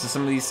purpose of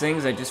some of these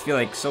things. I just feel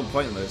like so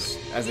pointless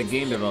as a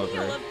game developer.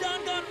 Of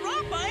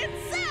Danganronpa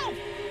itself.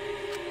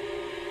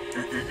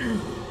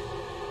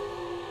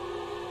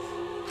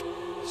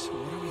 So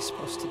what are we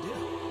supposed to do?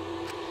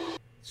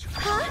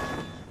 Huh?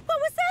 What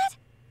was that?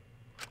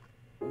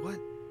 What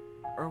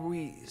are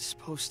we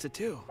supposed to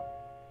do?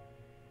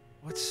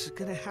 What's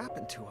gonna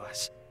happen to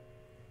us?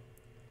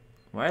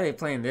 Why are they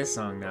playing this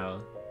song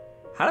now?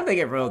 How did they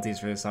get royalties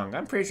for this song?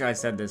 I'm pretty sure I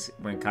said this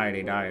when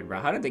Kaede died, bro.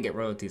 How did they get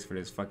royalties for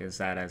this fucking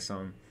sad-ass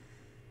song?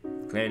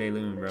 Claire de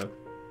Lune, bro.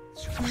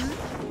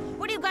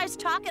 What are you guys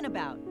talking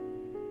about?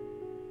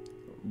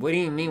 What do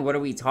you mean, what are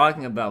we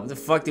talking about? What the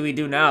fuck do we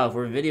do now if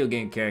we're video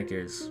game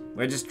characters?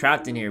 We're just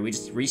trapped in here. We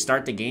just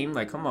restart the game?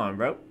 Like, come on,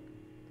 bro.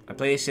 I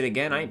play this shit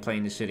again? I ain't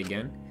playing this shit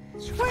again.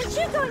 Weren't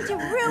you going to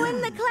ruin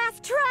the class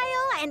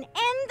trial and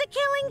end the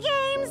killing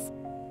games?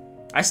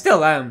 I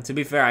still am. To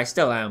be fair, I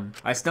still am.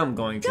 I still am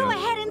going to. Go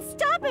ahead and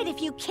stop it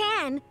if you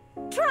can.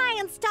 Try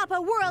and stop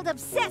a world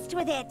obsessed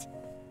with it.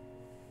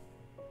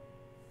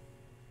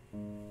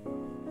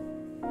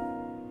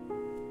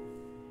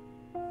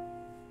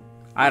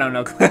 I don't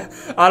know.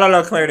 I don't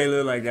know Claire de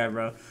Lune like that,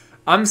 bro.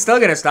 I'm still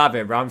gonna stop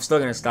it, bro. I'm still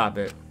gonna stop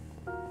it.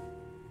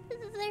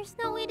 There's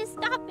no way to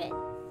stop it.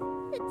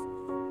 It's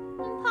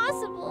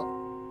impossible.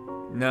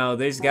 No,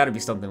 there's gotta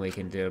be something we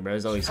can do, bro.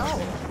 There's always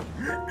something.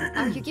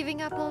 Are you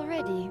giving up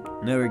already?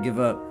 Never give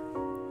up.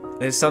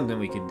 There's something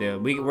we can do.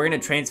 We're gonna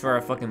transfer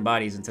our fucking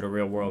bodies into the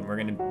real world. We're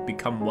gonna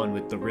become one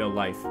with the real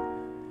life.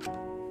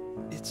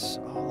 It's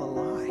all a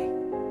lie,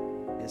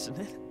 isn't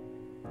it?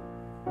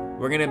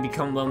 We're gonna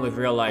become one with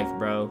real life,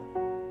 bro.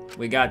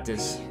 We got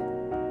this.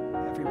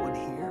 Everyone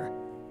here,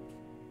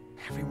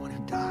 everyone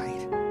who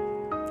died,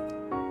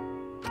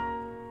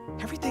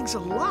 everything's a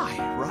lie,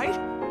 right?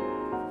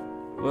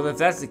 Well, if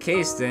that's the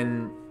case,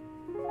 then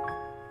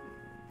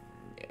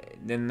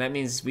that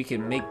means we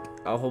can make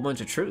a whole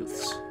bunch of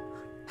truths.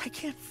 I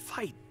can't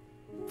fight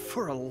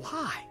for a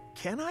lie,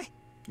 can I?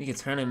 You can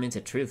turn them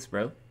into truths,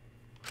 bro.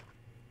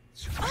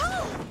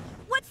 Oh!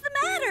 What's the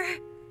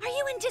matter? Are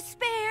you in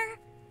despair?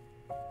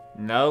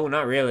 No,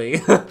 not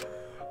really.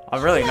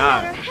 I'm really No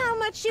not. matter how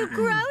much let you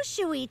grow,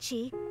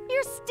 Shuichi.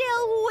 You're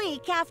still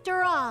weak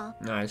after all.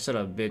 Nah, shut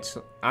up,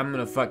 bitch. I'm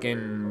gonna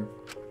fucking...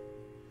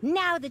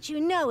 Now that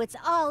you know it's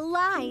all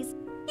lies,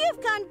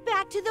 you've gone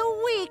back to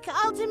the weak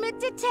ultimate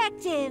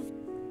detective.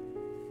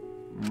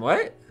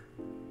 What?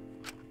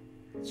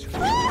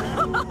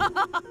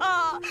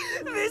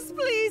 This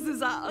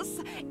pleases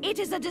us. It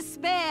is a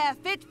despair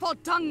fit for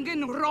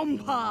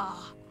Danganronpa.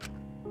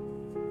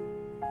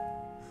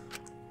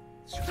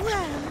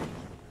 Well,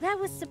 that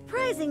was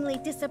surprisingly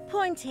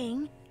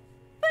disappointing.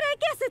 But I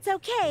guess it's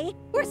okay.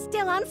 We're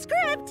still on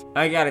script.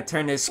 I gotta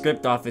turn this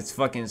script off its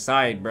fucking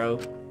side, bro.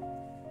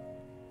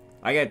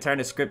 I gotta turn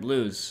the script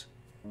loose.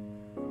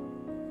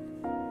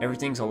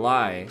 Everything's a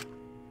lie.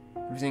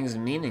 Everything is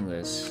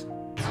meaningless.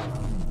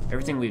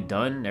 Everything we've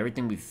done,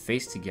 everything we've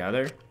faced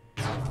together,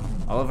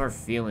 all of our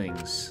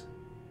feelings.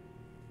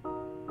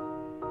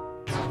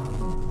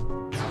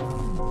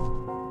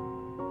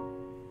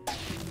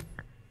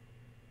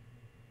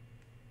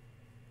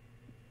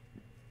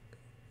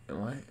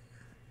 What?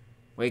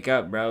 Wake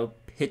up, bro.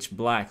 Pitch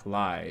black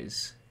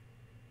lies.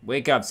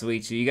 Wake up,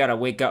 Shuichi. You gotta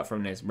wake up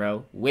from this,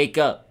 bro. Wake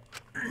up.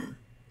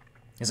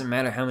 Doesn't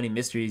matter how many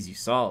mysteries you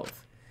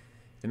solve.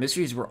 The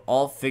mysteries were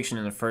all fiction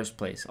in the first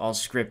place, all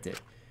scripted.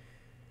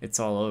 It's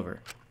all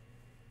over.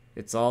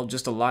 It's all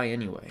just a lie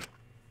anyway.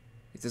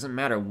 It doesn't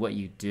matter what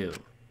you do.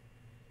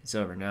 It's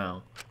over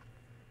now.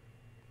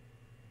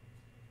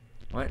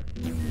 What?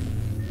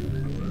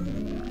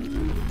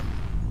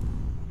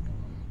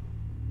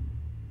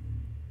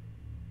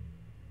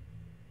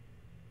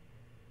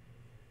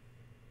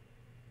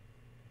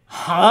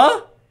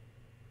 Huh?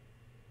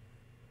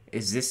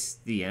 Is this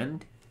the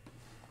end?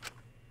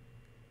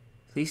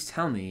 Please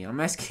tell me. I'm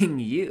asking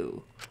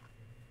you.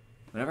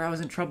 Whenever I was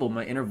in trouble,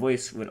 my inner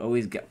voice would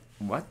always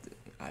my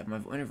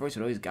inner voice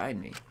would always guide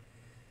me.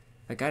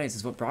 That guidance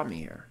is what brought me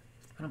here.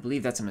 I don't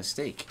believe that's a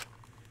mistake.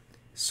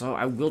 So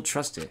I will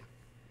trust it.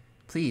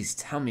 Please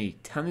tell me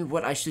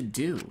what I should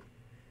do.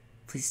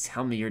 Please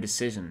tell me your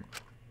decision.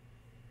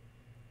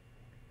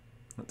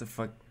 What the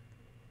fuck?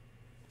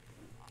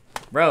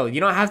 Bro, you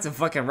don't have to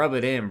fucking rub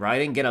it in, bro. I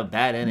didn't get a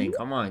bad ending.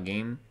 Come on,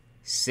 game.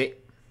 Sit.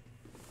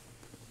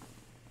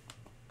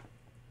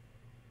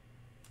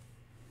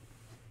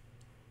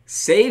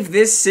 Save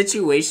this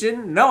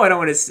situation? No, I don't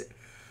want to.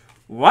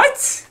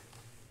 What?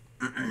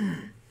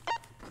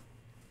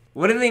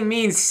 What do they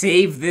mean,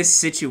 save this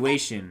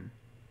situation?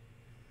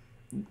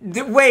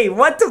 Wait,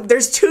 what the?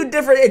 There's two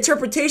different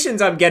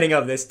interpretations I'm getting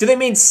of this. Do they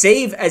mean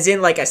save as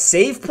in like a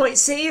save point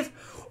save?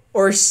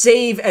 Or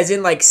save as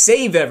in like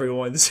save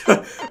everyone?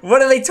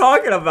 What are they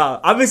talking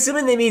about? I'm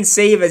assuming they mean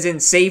save as in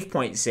save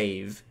point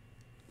save.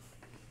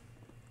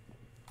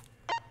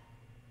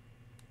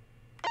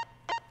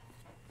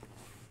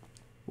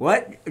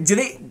 What? Do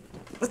they...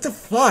 What the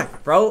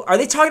fuck, bro? Are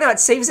they talking about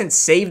save as in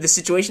save the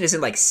situation as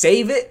in like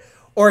save it?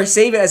 Or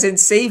save it as in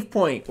save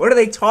point? What are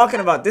they talking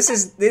about? This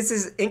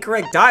is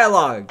incorrect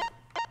dialogue.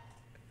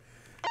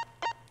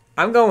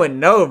 I'm going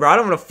no, bro. I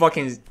don't want to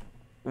fucking...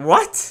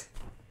 What?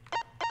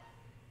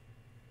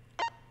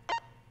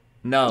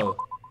 No.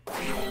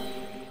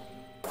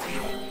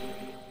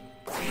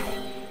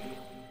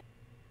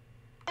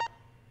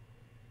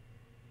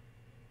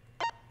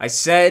 I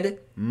said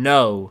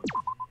no.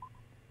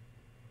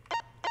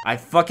 I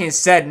fucking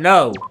said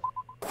no.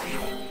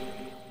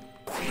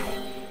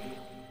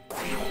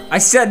 I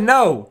said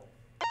no.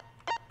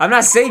 I'm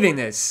not saving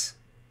this.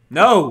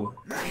 No.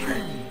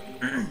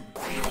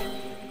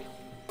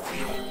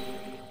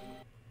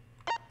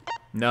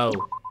 No.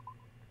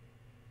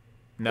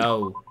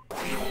 No.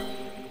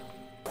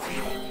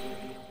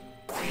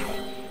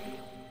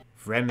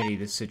 Remedy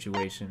this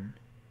situation.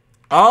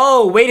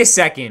 Oh, wait a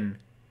second.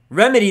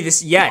 Remedy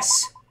this,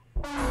 yes.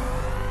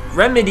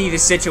 Remedy the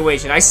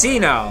situation. I see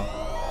now.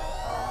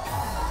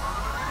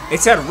 It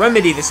said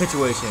remedy the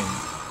situation.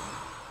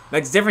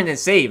 That's different than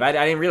save. I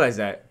didn't realize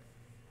that.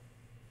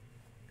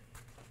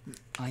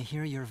 I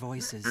hear your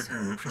voices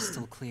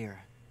crystal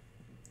clear.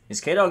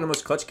 Is K-Dog the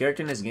most clutch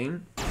character in this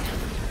game?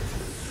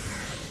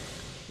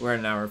 We're at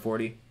an hour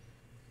 40.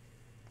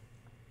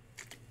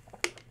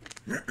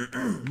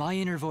 My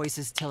inner voice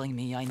is telling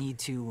me I need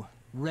to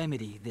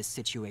remedy this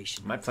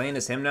situation. Am I playing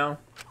as him now?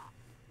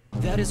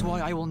 That is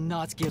why I will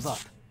not give up.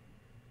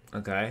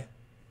 Okay.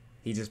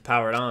 He just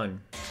powered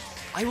on.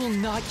 I will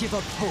not give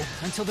up hope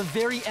until the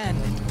very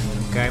end.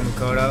 Okay,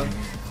 Makoto.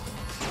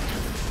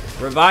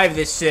 Revive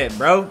this shit,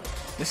 bro.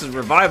 This is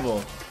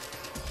revival.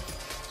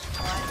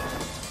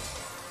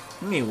 What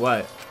do you mean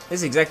what?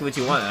 This is exactly what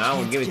you want, and I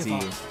will give it to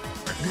you.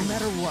 No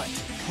matter what,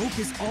 hope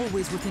is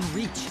always within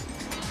reach.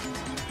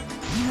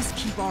 We must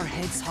keep our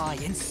heads high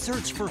and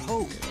search for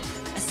hope,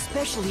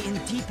 especially in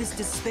deepest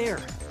despair.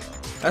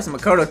 That's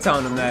Makoto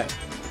telling him that.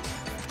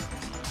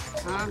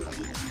 Huh?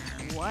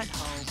 What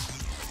hope?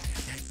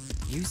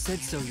 You said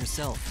so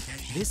yourself.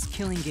 This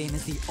killing game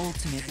is the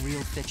ultimate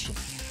real fiction.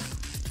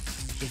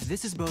 If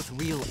this is both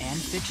real and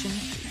fiction,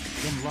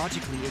 then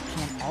logically it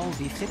can't all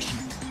be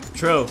fictional.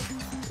 True.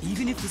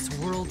 Even if this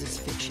world is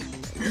fiction,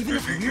 even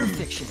if we're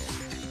fiction,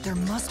 there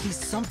must be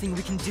something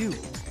we can do.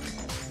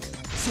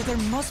 So there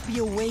must be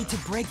a way to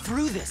break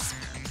through this.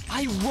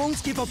 I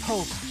won't give up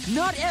hope.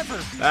 Not ever.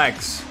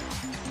 Thanks.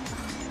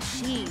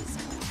 Jeez,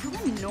 how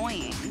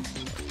annoying.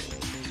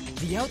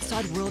 The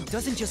outside world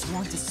doesn't just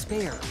want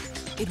despair.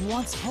 It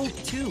wants hope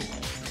too.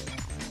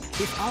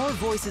 If our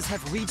voices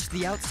have reached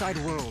the outside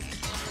world,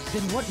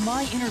 then what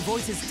my inner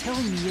voice is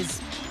telling me is...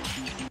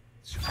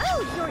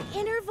 Oh, your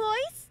inner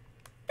voice?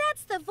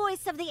 That's the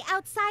voice of the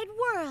outside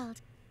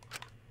world.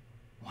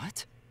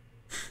 What?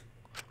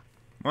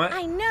 What?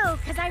 I know,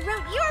 because I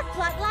wrote your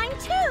plotline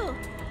too.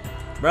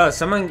 Bro,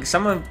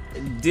 someone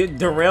did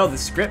derail the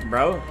script,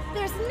 bro.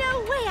 There's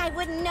no way I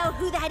wouldn't know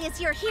who that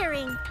is you're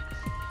hearing.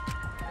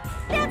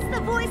 That's the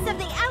voice of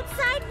the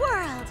outside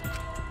world.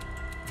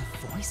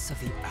 The voice of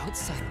the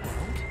outside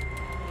world?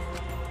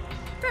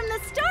 From the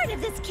start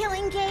of this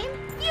killing game,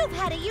 you've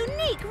had a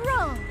unique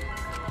role.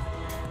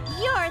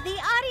 You're the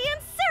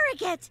audience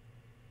surrogate.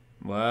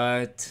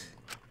 What?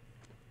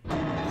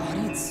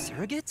 Audience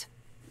surrogate?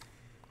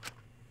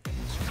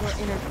 Your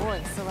inner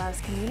voice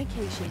allows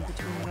communication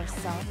between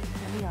yourself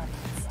and the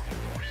audience.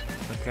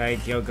 Okay,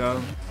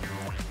 Kyoko.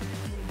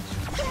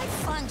 That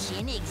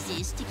function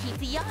exists to keep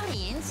the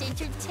audience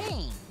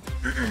entertained.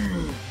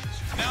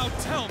 Now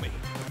tell me,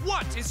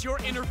 what is your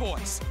inner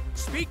voice?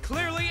 Speak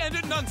clearly and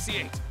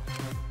enunciate.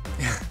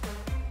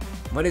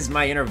 What is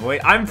my inner voice?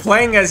 I'm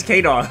playing as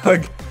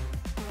K-Dog.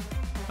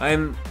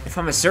 If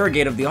I'm a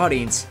surrogate of the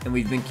audience, and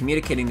we've been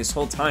communicating this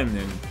whole time,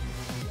 then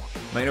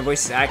my inner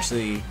voice is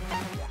actually...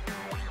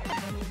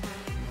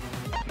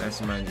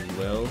 Mastermind's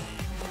will.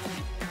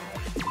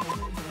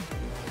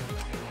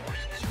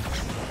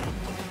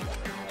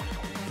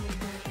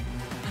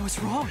 I was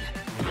wrong.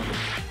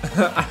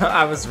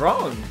 I was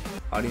wrong.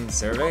 Audience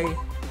survey?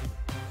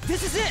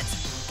 This is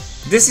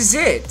it! This is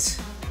it!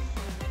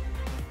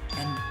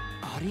 An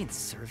audience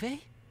survey?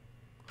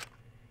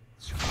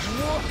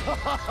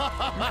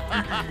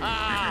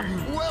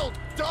 Well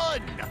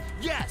done!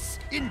 Yes,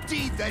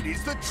 indeed that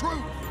is the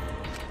truth!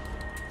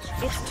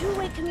 It's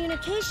two-way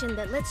communication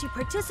that lets you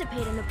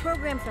participate in the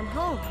program from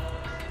home.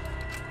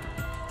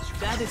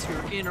 That is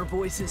your inner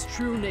voice's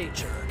true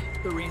nature.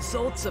 The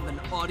results of an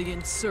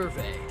audience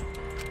survey.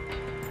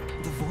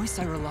 The voice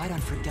I relied on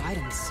for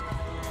guidance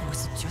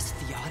was just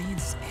the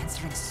audience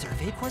answering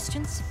survey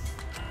questions?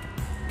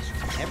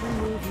 Every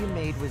move you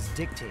made was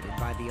dictated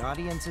by the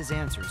audience's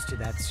answers to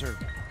that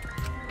survey.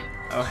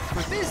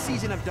 For this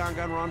season of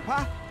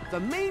Danganronpa, the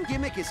main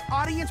gimmick is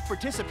audience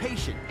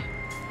participation.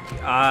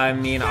 I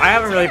mean, I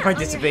haven't really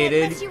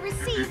participated. You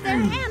receive their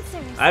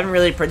answers. I haven't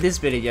really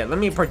participated yet. Let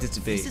me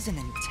participate. This is an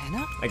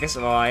antenna? I guess,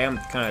 well, I am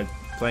kind of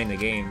playing the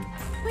game.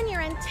 When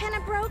your antenna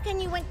broke and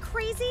you went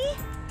crazy,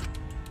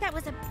 that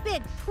was a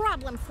big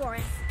problem for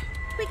us.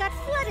 We got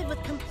flooded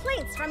with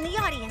complaints from the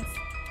audience.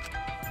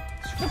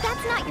 But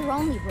that's not your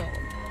only role.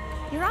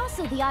 You're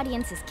also the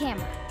audience's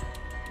camera.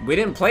 We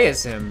didn't play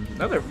as him.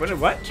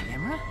 What?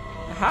 Camera?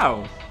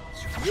 How?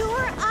 Your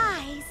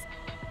eyes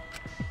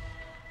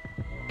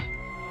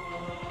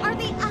are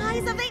the eyes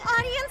of the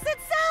audience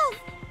itself!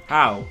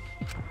 How?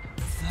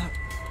 The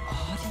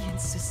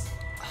audience's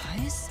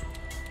eyes?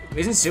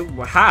 Isn't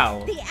it?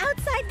 How? The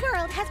outside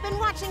world has been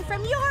watching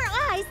from your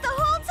eyes the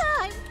whole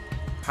time!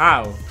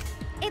 How?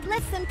 It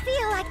lets them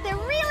feel like they're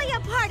really a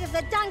part of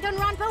the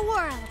Danganronpa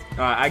world.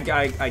 I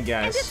And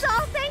guess. it's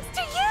all thanks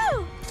to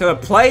you! So the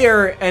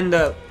player and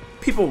the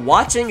people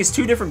watching is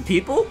two different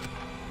people?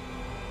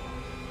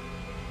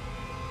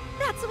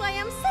 That's why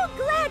I'm so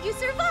glad you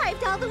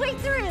survived all the way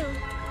through.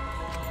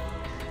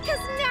 Because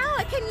now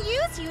I can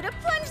use you to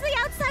plunge the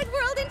outside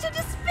world into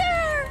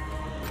despair.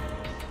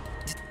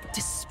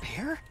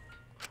 Despair?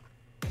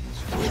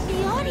 If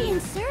the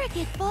audience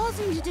surrogate falls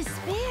into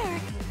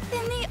despair,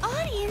 then the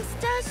audience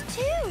does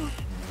too.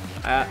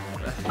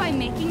 By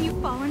making you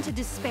fall into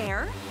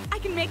despair, I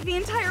can make the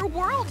entire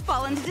world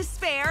fall into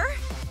despair.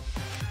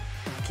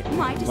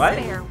 My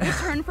despair will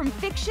turn from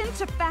fiction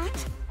to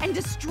fact and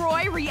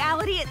destroy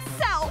reality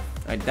itself.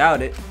 I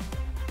doubt it.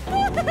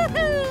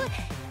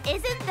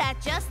 Isn't that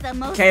just the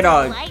most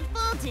K-Dog.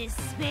 delightful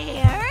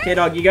despair?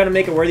 K-Dog, you gotta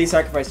make a worthy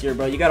sacrifice here,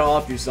 bro. You gotta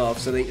off yourself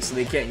so they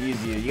can't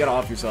use you. You gotta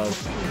off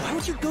yourself. Why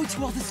would you go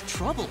to all this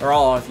trouble? Or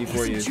I'll off you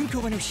for you. Isn't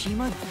Junko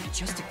Enoshima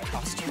just a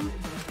costume?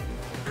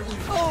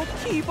 Oh,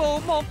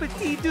 Kibo, mon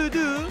petit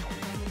doudou.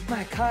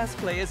 My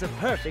cosplay is a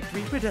perfect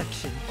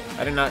reproduction.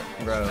 I did not,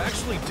 bro.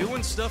 Actually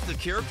doing stuff the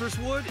characters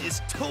would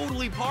is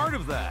totally part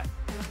of that.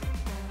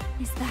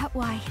 Is that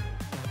why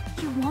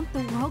you want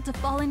the world to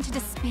fall into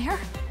despair?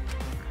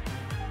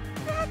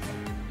 That's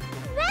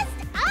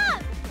messed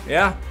up!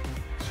 Yeah.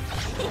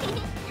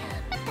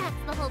 But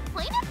that's the whole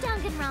point of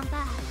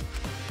Danganronpa.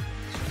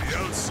 The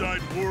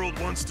outside world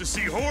wants to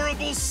see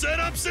horrible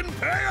setups and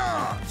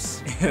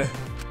payoffs!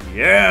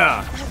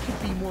 Yeah! What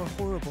could be more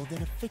horrible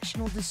than a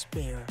fictional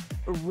despair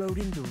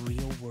eroding the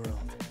real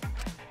world?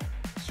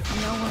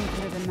 No one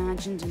could have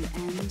imagined an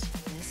end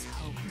this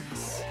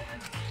hopeless.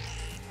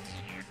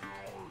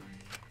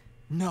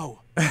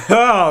 No.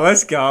 Oh,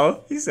 let's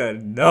go. He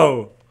said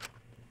no.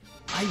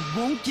 I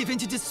won't give in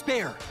to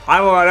despair.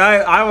 I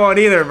won't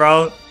either,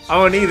 bro. I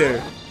won't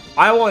either.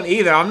 I want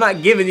either. I'm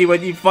not giving you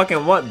what you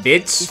fucking want,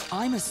 bitch. If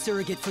I'm a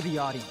surrogate for the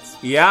audience,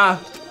 Yeah.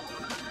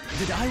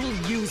 then I will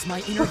use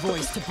my inner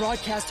voice to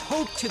broadcast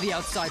hope to the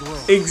outside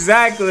world.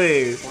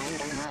 Exactly.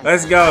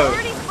 Let's I go.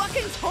 already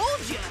fucking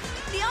told you.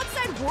 The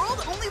outside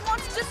world only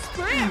wants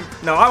despair.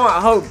 No, I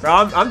want hope, bro.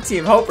 I'm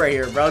Team Hope right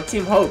here, bro.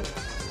 Team Hope.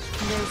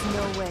 There's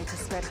no way to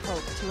spread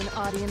hope to an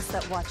audience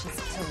that watches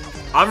killing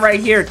games. I'm right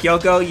here,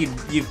 Kyoko.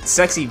 You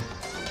sexy.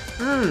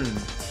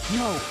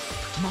 No,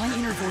 my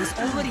inner voice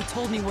already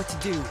told me what to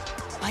do.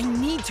 I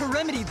need to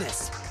remedy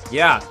this.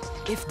 Yeah.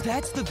 If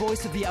that's the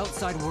voice of the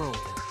outside world,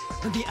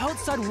 then the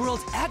outside world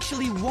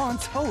actually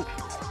wants hope.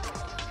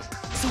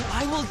 So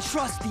I will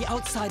trust the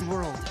outside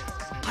world.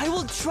 I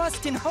will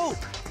trust in hope.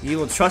 You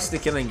will trust the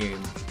killing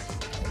game.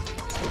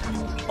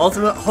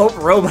 Ultimate Hope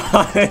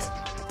Robot.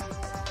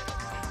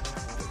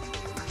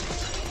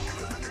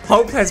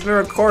 Hope has been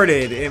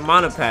recorded in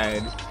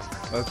Monopad.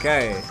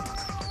 Okay.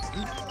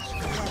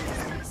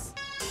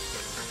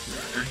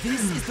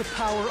 This is the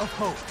power of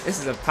hope. This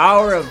is the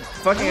power of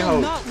fucking I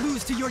will hope. not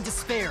lose to your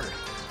despair.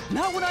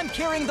 Not when I'm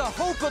carrying the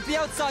hope of the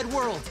outside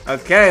world.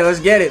 Okay, let's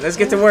get it. Let's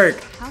get to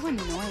work. How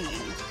annoying.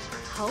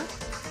 Hope?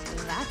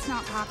 That's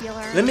not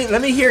popular.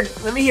 Let me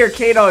hear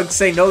K-Dog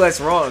say no, that's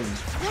wrong.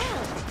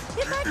 Well,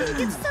 if I can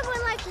get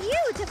someone like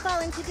you to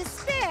fall into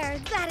despair,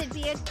 that'd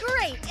be a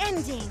great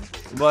ending.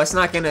 Well, it's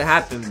not gonna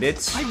happen,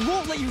 bitch. I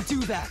won't let you do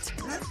that.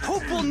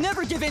 Hope will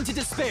never give in to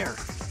despair.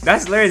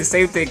 That's literally the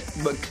same thing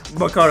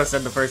Makoto said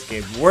in the first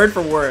game. Word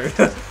for word.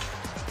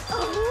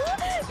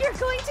 Oh, you're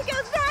going to go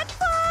that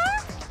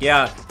far?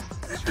 Yeah.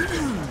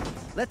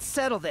 Let's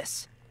settle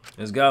this.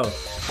 Let's go. The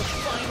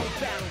final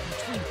battle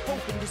between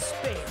hope and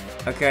despair.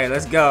 Okay,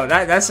 let's go.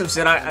 That's some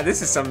shit.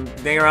 This is some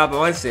Danganronpa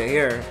 1 shit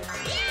here.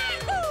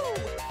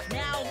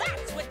 Now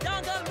that's what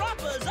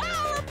Danganronpa's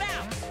all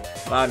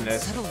about.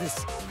 Loudness. Settle this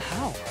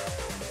how?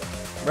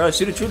 Bro,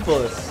 shoot a truth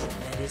bullet.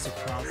 That is a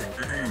problem.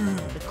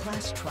 The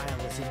class trial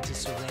is in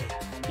disarray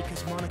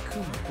because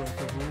Monokuma broke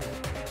a rule.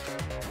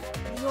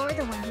 You're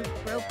the one who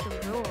broke the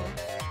rule.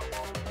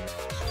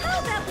 How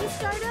about we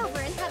start over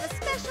and have a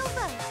special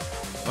vote?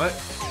 What?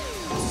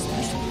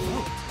 Special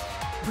vote?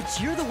 But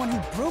you're the one who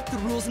broke the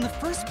rules in the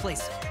first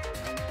place.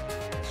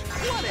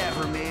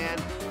 Whatever, man.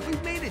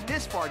 We've made it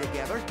this far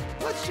together.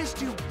 Let's just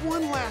do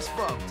one last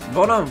vote.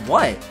 Vote on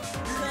what?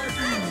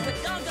 That's what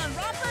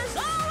Danganronpa's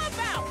all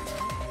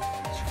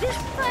about. This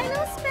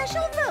final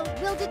special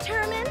vote will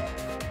determine,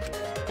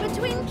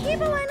 between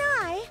Kibo and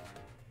I,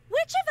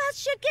 which of us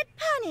should get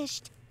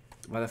punished.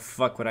 Why the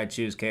fuck would I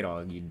choose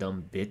K-Dog, you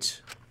dumb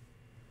bitch?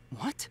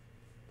 What?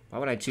 Why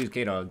would I choose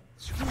K-Dog?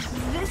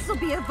 This'll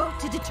be a vote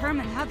to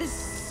determine how this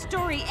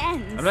story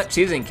ends. I'm not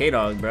choosing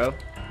K-Dog, bro.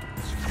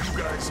 You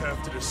guys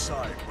have to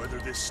decide whether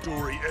this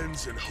story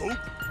ends in hope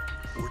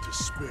or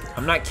despair.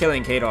 I'm not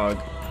killing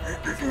K-Dog.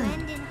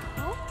 End in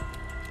hope?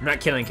 I'm not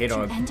killing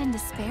K-Dog. To end in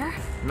despair?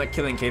 I'm not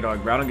killing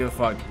K-Dog, bro. I don't give a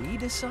fuck. We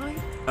decide?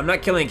 I'm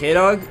not killing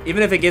K-Dog.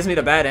 Even if it gives me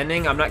the bad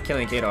ending, I'm not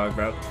killing K-Dog,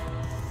 bro.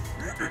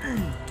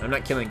 I'm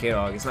not killing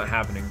K-Dog. It's not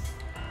happening.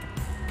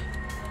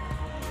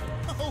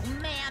 Oh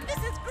man, this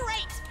is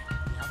great.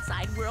 The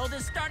outside world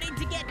is starting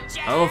to get jazzed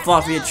I won't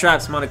fall for your up.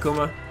 traps,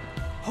 Monokuma.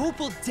 Hope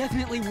will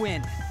definitely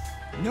win.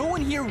 No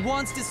one here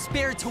wants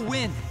despair to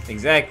win.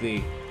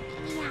 Exactly.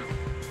 Yeah,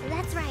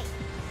 that's right.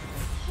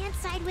 Can't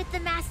side with the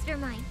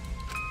mastermind.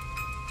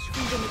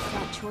 Even if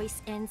that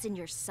choice ends in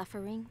your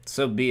suffering.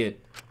 So be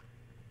it.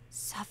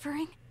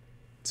 Suffering?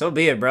 So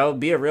be it, bro.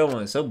 Be a real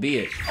one. So be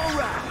it.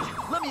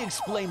 Alright, let me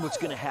explain what's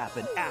gonna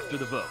happen after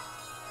the vote.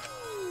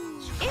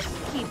 If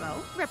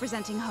Kibo,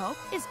 representing hope,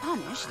 is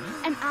punished,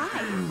 and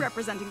I,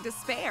 representing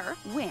despair,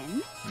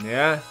 win,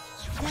 Yeah.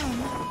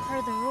 Then,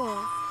 per the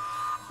rules,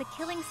 the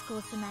killing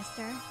school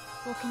semester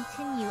will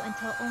continue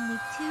until only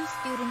 2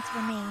 students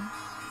remain.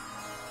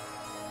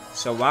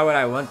 So why would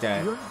I want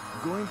that? You're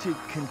going to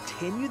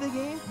continue the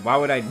game? Why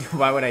would I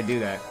do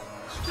that?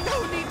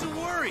 No need to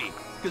worry,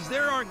 because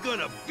there aren't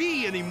gonna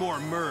be any more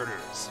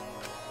murders.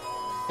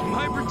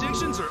 My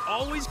predictions are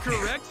always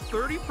correct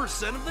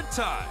 30% of the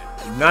time.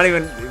 Not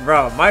even,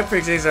 bro. My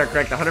predictions are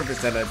correct 100%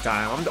 of the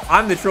time.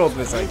 I'm the troll of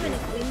this Even idea.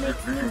 if we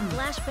make new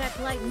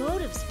flashback-like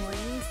motives for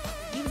you,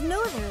 you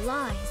know they're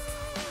lies.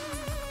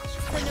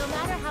 So no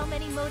matter how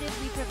many motives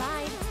we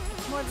provide,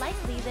 it's more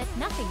likely that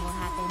nothing will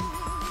happen.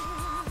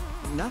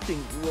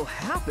 Nothing will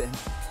happen.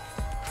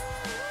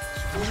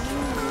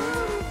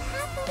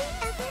 Happily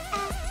ever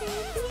after in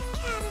the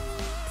academy.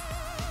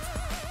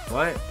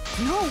 What?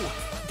 No!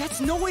 That's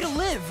no way to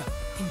live!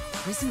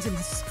 Imprisoned in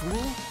this school?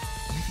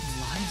 Living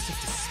lives of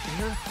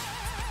despair?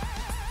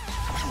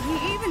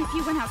 even if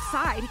you went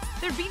outside,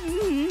 there'd be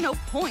no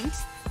point.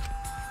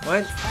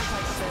 What? As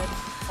I said,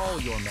 all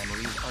your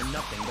memories are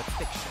nothing but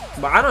fiction.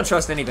 But I don't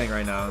trust anything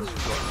right now. Your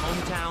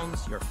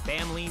hometowns, your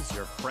families,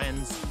 your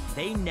friends,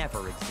 they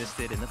never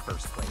existed in the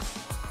first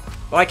place.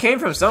 Well, I came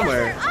from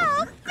somewhere.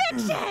 All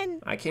fiction!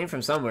 I came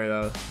from somewhere,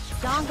 though.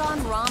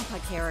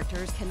 Danganronpa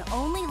characters can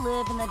only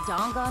live in the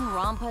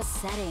Danganronpa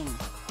setting.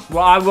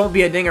 Well, I won't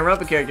be a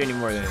Danganronpa character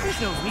anymore then. There's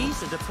no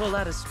reason to pull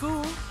out of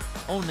school.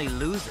 Only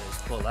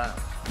losers pull out.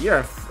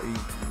 You're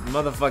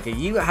Motherfucker,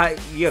 you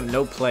have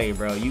no play,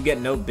 bro. You get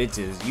no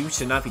bitches. You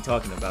should not be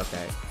talking about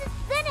that.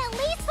 Then at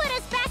least put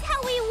us back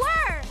how we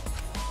were!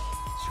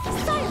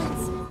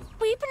 Silence!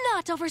 Weep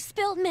not over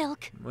spilled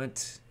milk.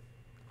 What?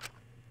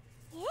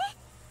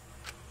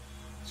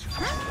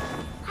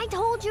 I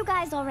told you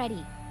guys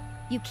already.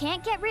 You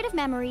can't get rid of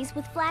memories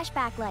with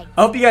flashback light.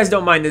 I hope you guys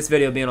don't mind this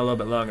video being a little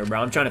bit longer,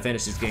 bro. I'm trying to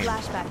finish this game.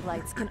 Flashback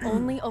lights can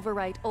only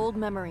overwrite old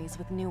memories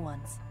with new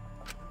ones.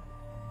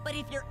 But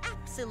if you're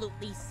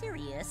absolutely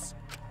serious,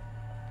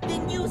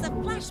 then use a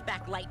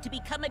flashback light to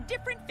become a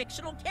different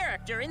fictional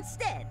character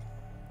instead.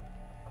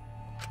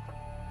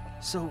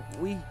 So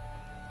we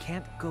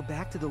can't go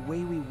back to the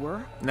way we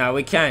were? No,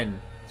 we can.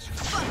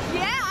 Fuck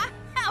yeah!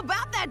 How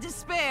about that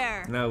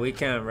despair? No, we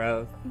can,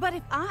 bro. But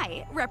if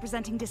I,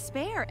 representing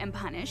despair, am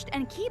punished,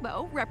 and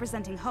Kibo,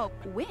 representing hope,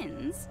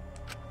 wins...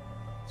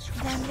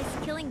 Then this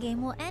killing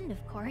game will end,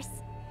 of course.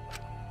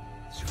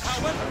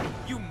 However,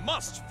 you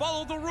must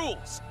follow the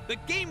rules. The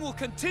game will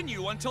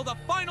continue until the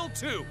final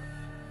 2.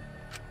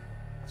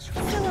 So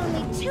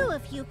only 2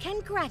 of you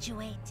can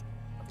graduate.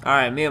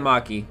 Alright, me and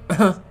Maki.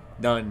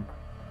 Done.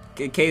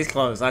 Case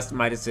closed. That's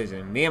my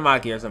decision. Me and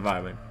Maki are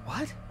surviving.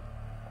 What?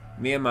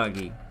 Me and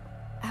Maki.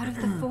 Out of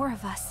the 4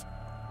 of us,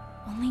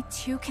 only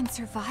 2 can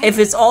survive. If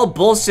it's all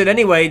bullshit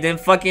anyway, then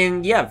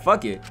fucking, yeah,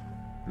 fuck it.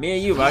 Me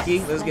and you,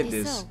 Maki. Let's get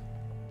this. So.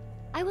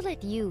 I will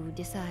let you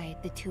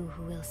decide the 2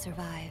 who will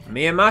survive.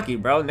 Me and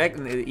Maki, bro.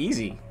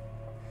 Easy.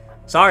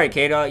 Sorry,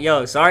 K-Dog.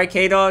 Yo, sorry,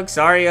 K-Dog.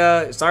 Sorry,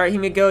 sorry,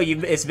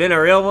 Himiko. It's been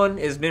a real one.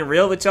 It's been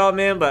real with y'all,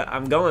 man, but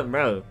I'm going,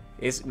 bro.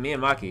 It's me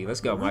and Maki.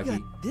 Let's go, Maki. We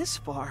got this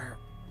far,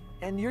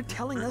 and you're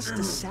telling us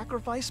to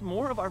sacrifice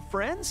more of our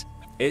friends?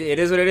 It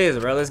is what it is,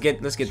 bro. Let's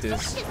get this.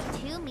 It's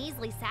just 2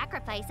 measly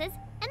sacrifices,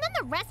 and then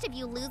the rest of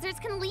you losers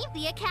can leave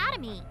the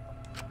academy.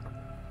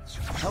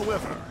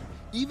 However,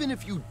 even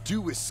if you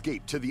do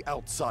escape to the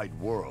outside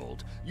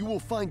world, you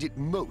will find it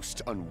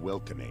most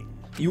unwelcoming.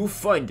 You will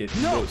find it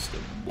most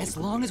unwelcoming. As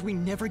long as we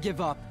never give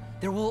up,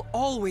 there will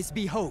always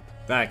be hope.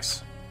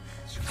 Facts.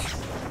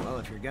 Well,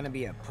 if you're gonna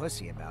be a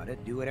pussy about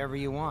it, do whatever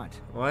you want.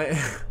 What?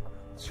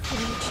 Can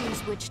you choose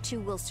which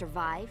 2 will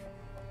survive?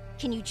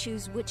 Can you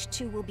choose which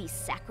 2 will be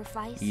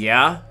sacrificed?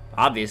 Yeah,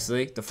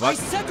 obviously. The fuck? I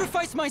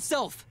sacrifice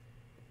myself!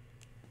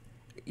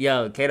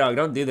 Yo, K-Dog,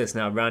 don't do this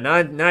now, bro. Now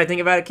I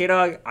think about it,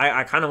 K-Dog,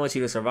 I kind of want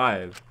you to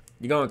survive.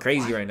 You're going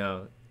crazy right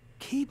now.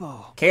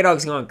 Kibo.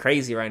 K-Dog's going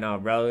crazy right now,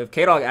 bro. If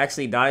K-Dog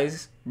actually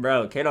dies,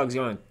 bro,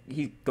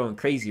 he's going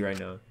crazy right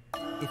now.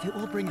 If it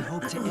will bring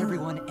hope to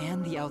everyone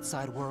and the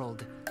outside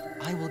world,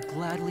 I will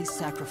gladly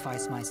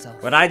sacrifice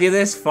myself. Would I do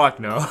this? Fuck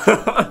no.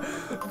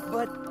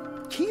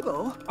 But,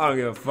 Kibo... I don't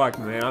give a fuck,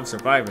 man. I'm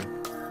surviving.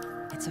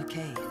 It's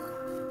okay.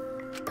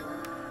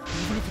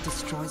 Even if it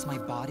destroys my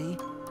body,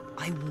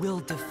 I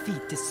will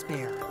defeat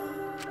despair.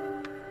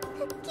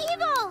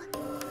 Kibo!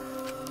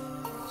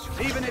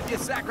 Even if you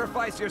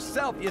sacrifice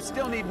yourself, you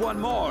still need one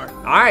more.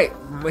 Alright,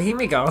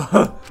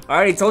 Himiko. I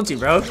already told you,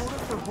 bro. In order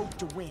for Hope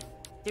to win,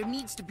 there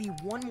needs to be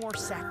one more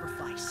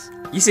sacrifice.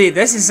 You see,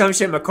 this is some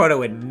shit Makoto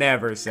would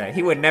never say.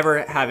 He would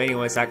never have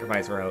anyone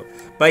sacrifice for Hope.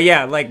 But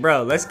yeah, like,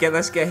 bro, let's get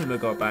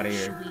Himiko up out of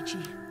here.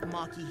 Shuichi,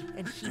 Maki,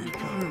 and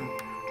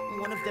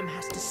Himiko. One of them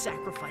has to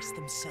sacrifice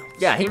themselves.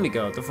 Yeah,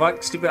 Himiko. The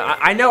fuck, stupid.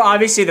 I know,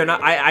 obviously they're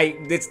not.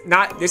 It's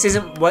not. This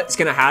isn't what's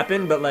gonna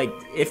happen. But like,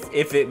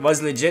 if it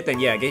was legit, then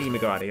yeah, get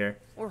Himiko out of here.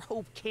 Or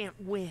Hope can't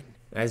win.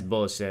 That's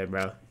bullshit,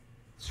 bro.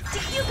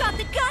 You got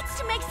the guts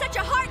to make such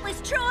a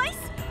heartless choice?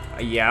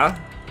 Yeah.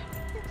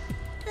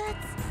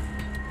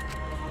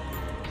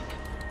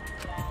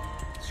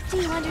 Do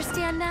you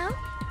understand now?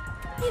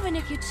 Even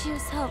if you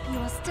choose hope, you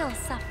will still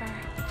suffer.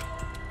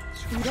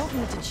 You don't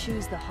need to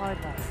choose the hard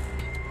life.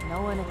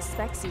 No one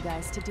expects you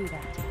guys to do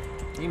that.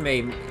 You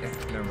made me.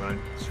 Never mind.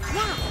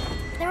 Yeah,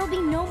 there will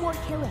be no more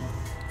killing.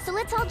 So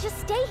let's all just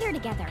stay here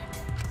together.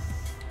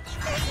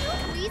 There's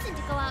no reason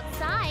to go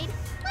outside.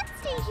 Let's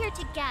stay here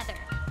together.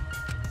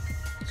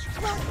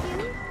 Won't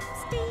you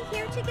stay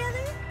here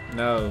together?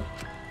 No.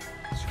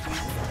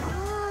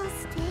 All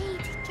stay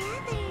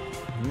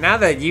together. Now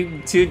that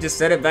you two just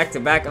said it back to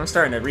back, I'm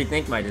starting to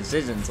rethink my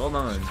decisions. Hold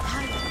on.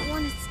 I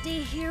want to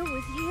stay here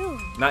with you.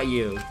 Not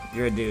you.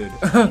 You're a dude.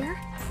 Here?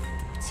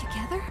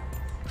 Together?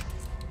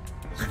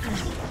 I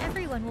think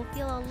everyone will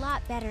feel a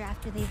lot better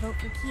after they vote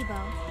for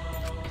Kibo.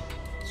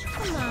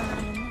 Come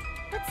on,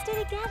 let's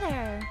stay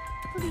together,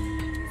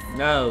 please.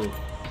 No.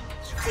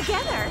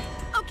 Together?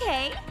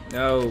 Okay.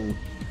 No.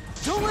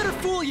 Don't let her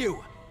fool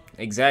you!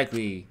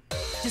 Exactly.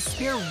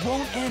 Despair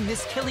won't end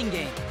this killing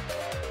game.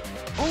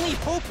 Only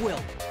hope will.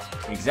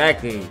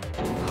 Exactly.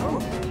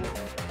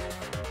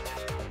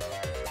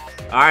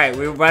 Alright,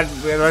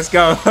 let's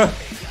go.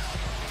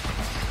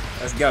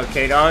 Let's go,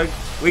 K-Dog.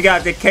 We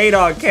got the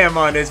K-Dog cam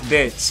on this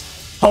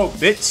bitch. Hope,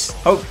 bitch.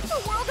 Hope.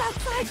 The world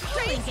outside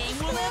killing game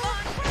will live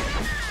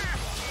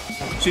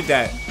on. Shoot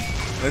that.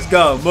 Let's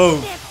go.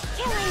 Move. This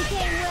killing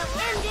game will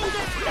end in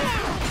despair.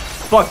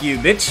 Fuck you,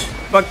 bitch.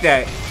 Fuck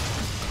that.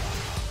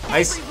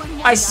 I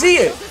see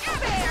it.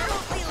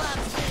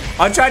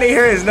 I'm trying to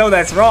hear his no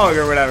that's wrong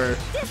or whatever.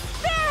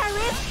 Despair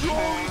is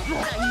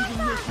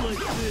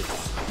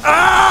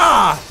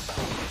Ah!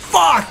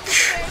 Fuck!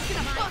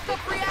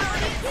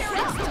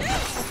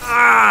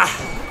 Ah!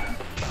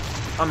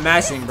 I'm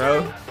mashing,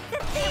 bro.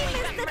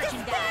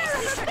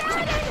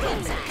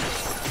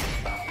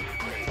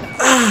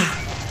 Ah!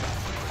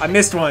 I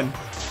missed one.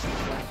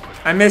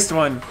 I missed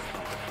one.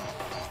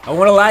 I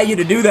won't allow you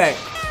to do that.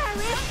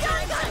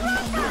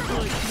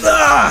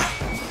 Ah!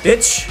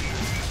 Bitch.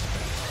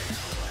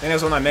 I think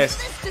that's one I missed.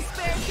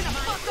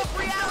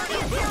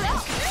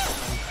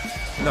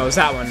 No, it's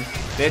that one.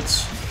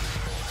 Bitch.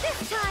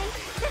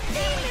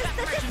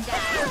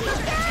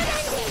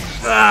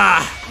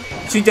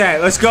 Ah! Shoot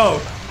that. Let's go.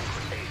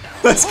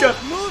 Let's go.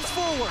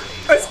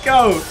 Let's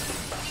go.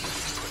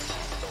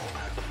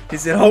 He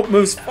said hope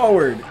moves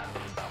forward.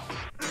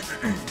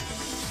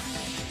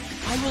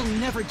 I will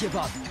never give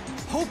up.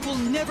 Hope will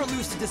never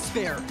lose to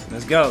despair.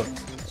 Let's go.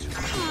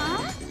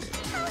 Huh?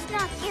 How's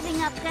not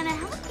giving up gonna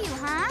help you,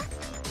 huh?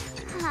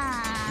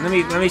 Let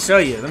me show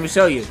you. Let me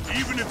show you.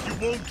 Even if you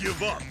won't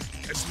give up,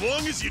 as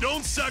long as you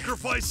don't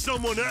sacrifice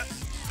someone else.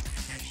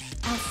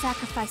 I'll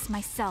sacrifice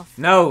myself.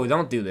 No,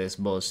 don't do this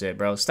bullshit,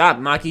 bro. Stop,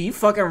 Maki. You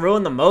fucking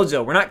ruined the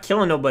mojo. We're not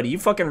killing nobody. You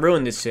fucking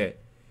ruined this shit.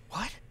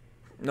 What?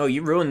 No,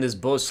 you ruined this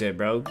bullshit,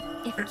 bro.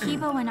 If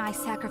Kibo and I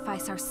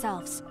sacrifice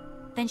ourselves,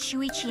 then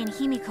Shuichi and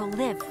Himiko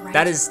live, right?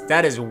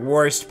 That is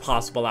worst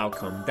possible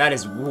outcome. That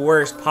is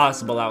worst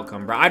possible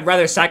outcome, bro. I'd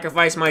rather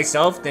sacrifice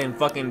myself than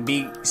fucking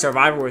be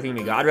survivor with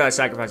Himiko. I'd rather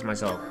sacrifice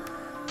myself.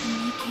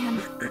 We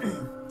can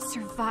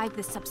survive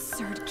this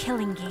absurd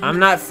killing game. I'm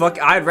not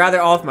I'd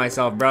rather off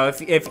myself, bro.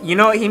 If you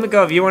know what,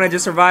 Himiko, if you want to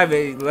just survive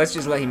it, let's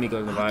just let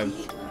Himiko survive.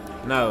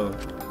 No.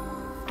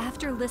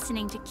 After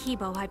listening to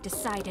Kibo, I've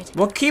decided.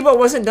 Well, Kibo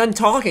wasn't done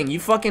talking.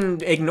 You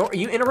fucking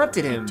you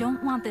interrupted him. I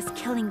don't want this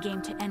killing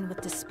game to end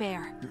with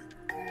despair.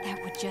 That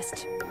would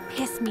just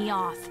piss me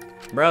off.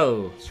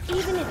 Bro.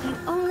 Even if you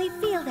only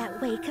feel that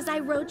way because I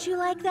wrote you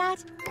like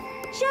that.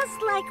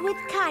 Just like with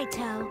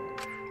Kaito.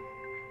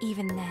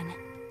 Even then,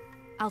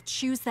 I'll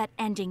choose that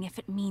ending if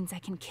it means I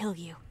can kill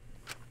you.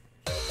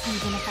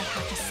 Even if I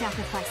have to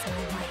sacrifice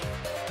my life.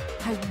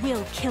 I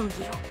will kill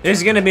you.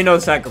 There's gonna be no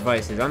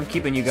sacrifices. I'm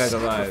keeping you guys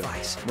alive.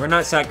 We're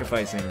not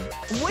sacrificing.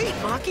 Wait,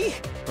 Maki.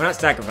 We're not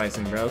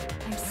sacrificing, bro.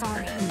 I'm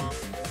sorry.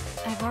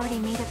 I've already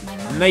made up my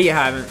mind. No, you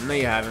haven't. No,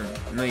 you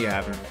haven't. No, you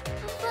haven't.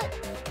 But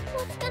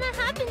what's gonna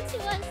happen to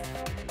us?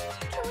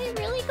 Can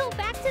we really go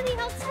back to the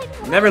outside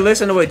world? Never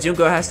listen to what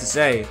Junko has to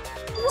say.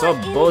 It's all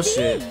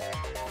bullshit.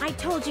 I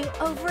told you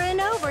over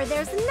and over,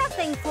 there's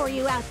nothing for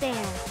you out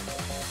there.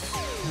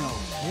 No,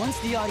 once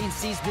the audience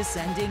sees this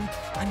ending,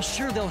 I'm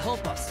sure they'll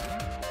help us.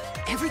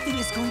 Everything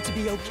is going to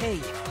be okay.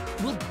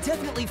 We'll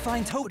definitely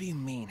find hope. What do you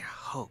mean,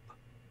 hope?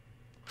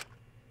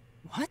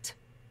 What?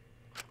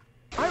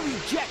 I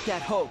reject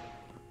that hope.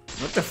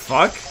 What the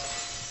fuck?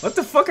 What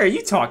the fuck are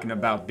you talking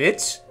about,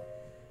 bitch?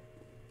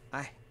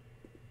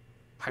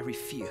 I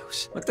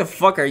refuse. What the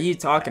fuck are you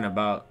talking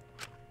about?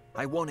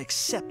 I won't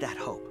accept that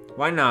hope.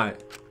 Why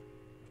not?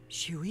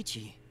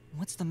 Shuichi,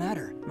 what's the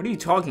matter? What are you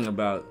talking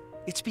about?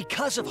 It's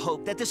because of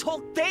hope that this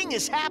whole thing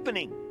is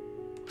happening.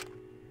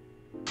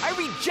 I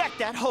reject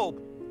that hope.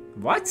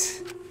 What?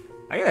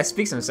 I gotta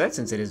speak some sense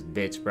into this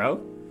bitch,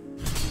 bro.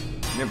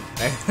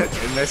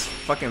 Let's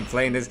fucking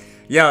playing this.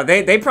 Yo,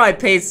 they probably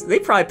paid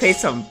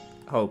some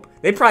hope.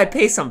 They probably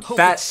paid some hope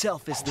fat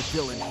itself is the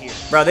villain here.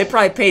 Bro, they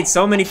probably paid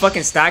so many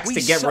fucking stacks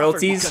to get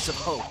royalties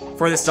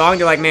for the song.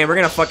 They're like, man, we're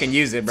gonna fucking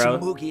use it, bro.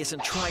 Tsumugi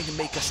isn't trying to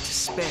make us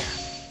despair.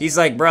 He's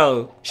like,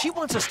 bro. She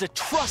wants us to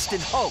trust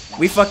and hope.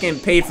 We fucking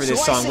paid for this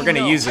So song. We're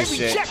gonna use this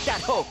shit. Reject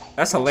that hope.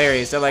 That's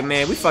hilarious. They're like,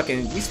 man, we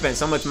spent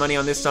so much money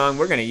on this song.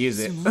 We're gonna use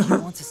it.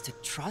 Tsumugi wants us to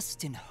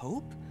trust and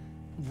hope?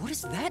 What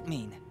does that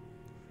mean?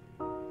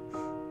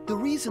 The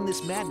reason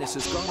this madness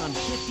has gone on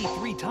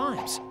 53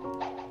 times,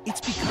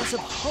 it's because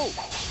of hope.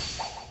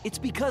 It's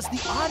because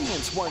the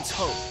audience wants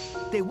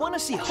hope. They want to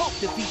see hope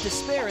defeat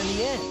despair in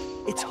the end.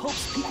 It's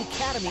Hope's Peak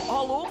Academy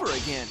all over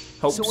again.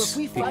 Hope's so if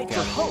we Peak fight for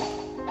Academy.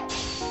 hope,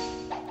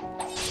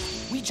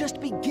 we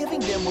just be giving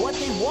them what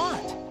they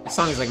want. This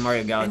song is like Mario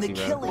And Galaxy, the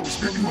bro.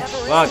 killings will never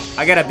Fuck, end.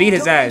 I gotta beat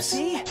his Don't you ass.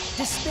 see?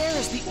 Despair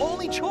is the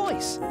only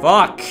choice.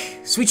 Fuck.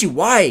 Sweetie,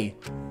 why?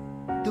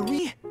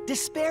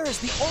 Despair is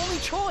the only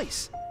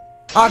choice.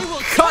 I'll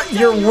cut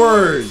your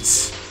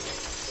words.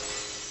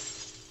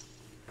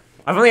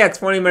 I've only got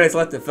 20 minutes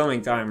left of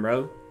filming time,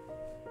 bro.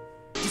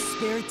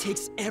 Despair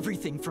takes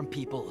everything from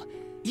people,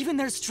 even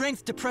their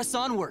strength to press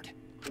onward.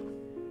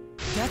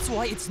 That's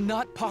why it's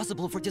not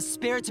possible for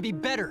despair to be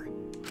better.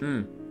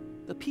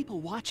 The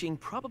people watching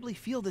probably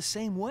feel the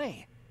same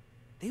way.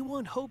 They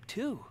want hope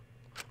too.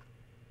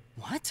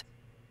 What?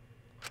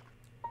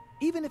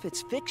 Even if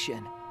it's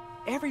fiction,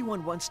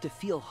 everyone wants to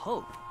feel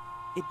hope.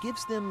 It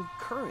gives them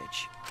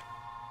courage.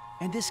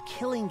 And this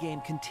killing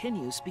game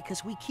continues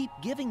because we keep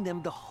giving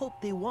them the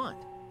hope they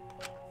want.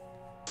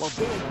 While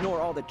they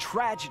ignore all the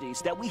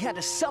tragedies that we had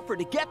to suffer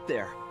to get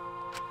there.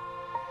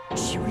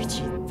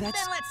 Shuichi, that's...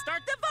 Then let's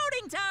start the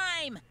voting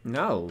time!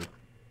 No.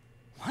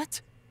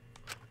 What?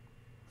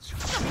 The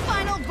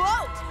final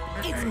vote!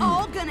 It's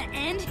all gonna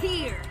end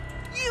here!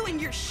 You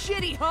and your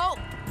shitty hope!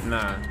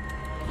 Nah.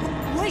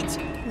 Wait!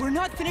 We're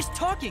not finished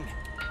talking!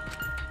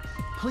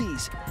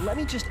 Please, let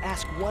me just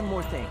ask one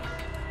more thing.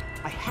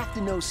 I have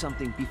to know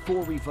something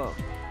before we vote.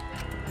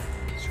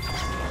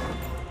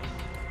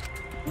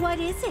 What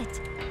is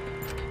it?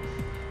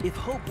 If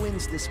Hope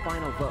wins this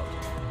final vote,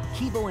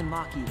 Kibo and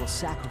Maki will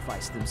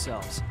sacrifice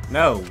themselves.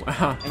 No.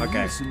 And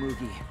Okay. you,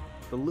 Tsumugi,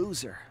 the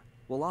loser,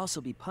 will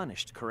also be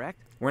punished,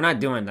 correct? We're not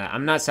doing that.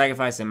 I'm not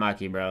sacrificing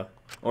Maki, bro.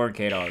 Or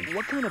K-Dog.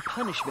 What kind of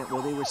punishment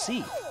will they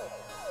receive?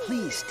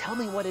 Please, tell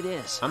me what it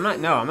is. I'm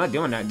not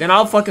doing that. Then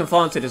I'll fucking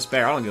fall into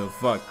despair. I don't give a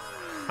fuck.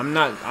 I'm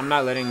not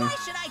letting... Why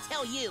should I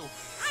tell you?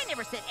 I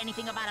never said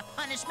anything about a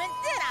punishment,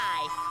 did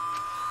I?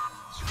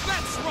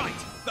 That's right!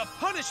 The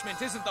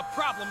punishment isn't the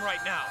problem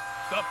right now.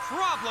 The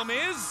problem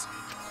is...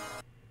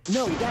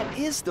 No, that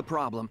is the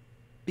problem.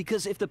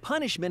 Because if the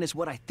punishment is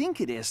what I think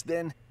it is,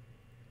 then...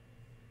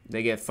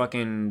 They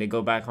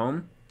go back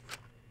home?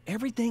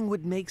 Everything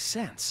would make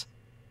sense.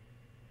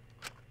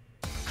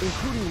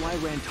 Including why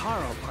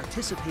Rantaro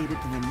participated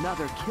in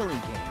another killing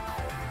game.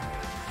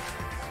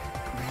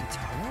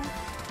 Rantaro?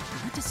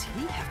 What does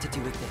he have to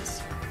do with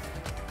this?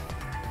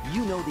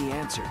 You know the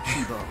answer,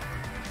 Kibo.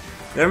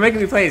 They're making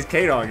me play as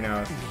K-Dog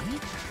now.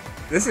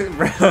 This is...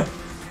 bro.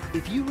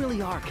 If you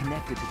really are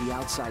connected to the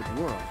outside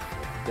world,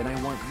 then I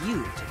want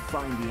you to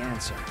find the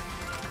answer.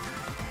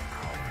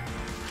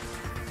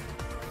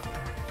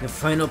 The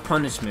final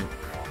punishment.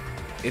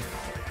 If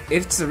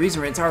it's the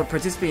reason Rantaro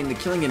participated in the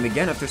killing game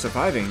again after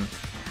surviving,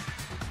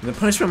 the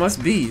punishment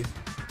must be...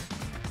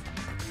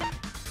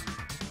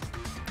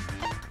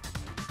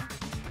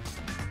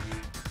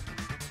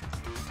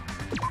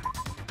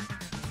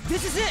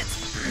 This is it!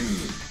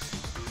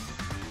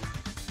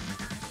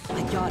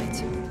 I got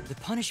it. The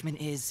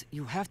punishment is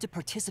you have to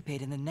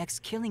participate in the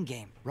next killing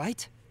game,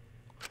 right?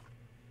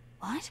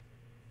 What?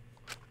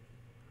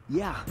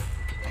 Yeah,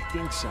 I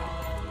think so.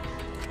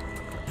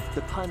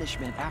 The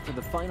punishment after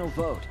the final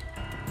vote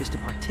is to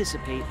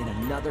participate in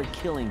another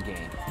killing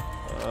game.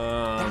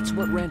 That's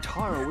what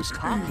Rantaro was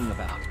talking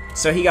about.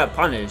 So he got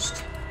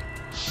punished.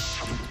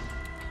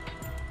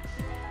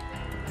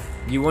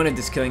 You wanted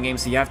this killing game,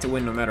 so you have to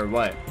win no matter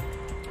what.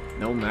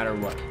 No matter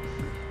what.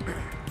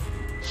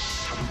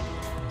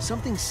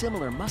 Something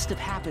similar must have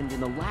happened in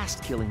the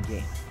last killing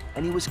game,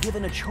 and he was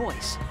given a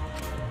choice.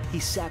 He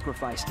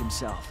sacrificed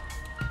himself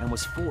and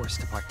was forced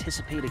to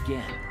participate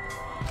again.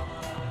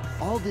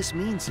 All this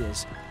means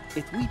is,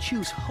 if we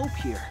choose Hope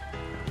here,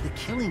 the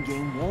killing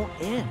game won't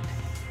end.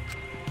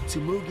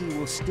 Tsumugi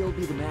will still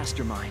be the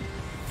mastermind,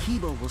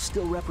 Kibo will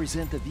still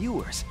represent the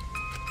viewers,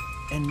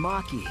 and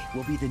Maki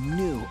will be the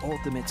new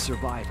ultimate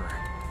survivor.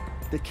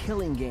 The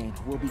killing game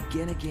will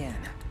begin again.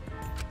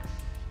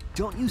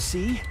 Don't you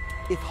see?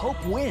 If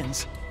Hope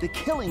wins, the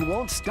killing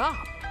won't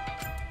stop.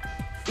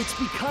 It's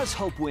because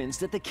Hope wins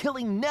that the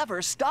killing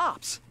never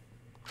stops.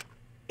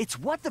 It's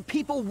what the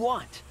people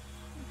want.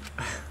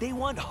 They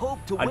want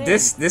Hope to win.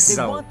 They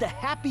want the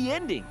happy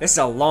ending. This is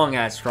a long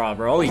ass straw,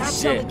 bro. Holy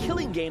That's shit. how the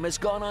killing game has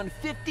gone on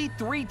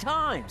 53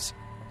 times.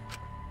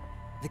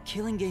 The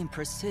killing game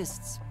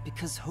persists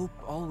because Hope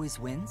always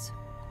wins?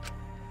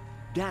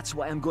 That's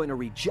why I'm going to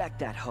reject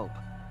that hope.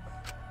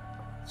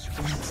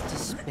 It's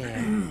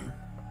despair.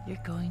 You're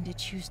going to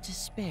choose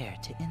despair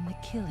to end the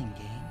killing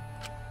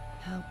game?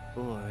 How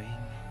boring.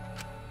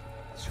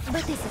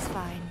 But this is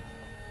fine.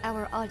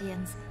 Our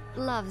audience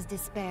loves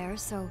despair,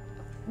 so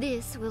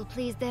this will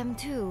please them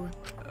too.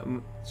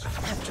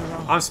 After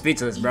all, I'm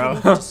speechless, bro.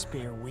 Even if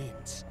despair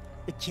wins,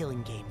 the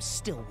killing game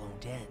still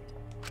won't end.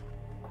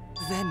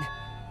 Then,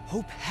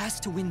 Hope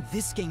has to win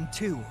this game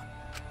too.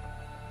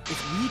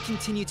 If we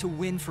continue to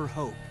win for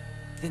Hope,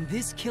 then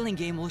this killing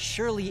game will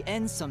surely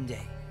end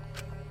someday.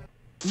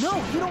 No,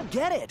 you don't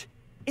get it.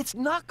 It's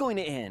not going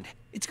to end.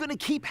 It's going to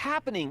keep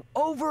happening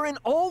over and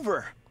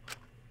over.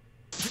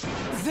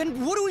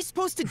 Then what are we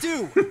supposed to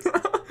do?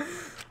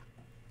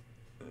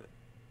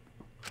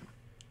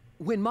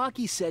 When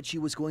Maki said she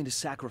was going to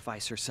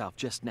sacrifice herself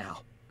just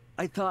now,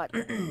 I thought,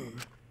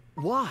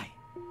 why?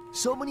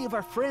 So many of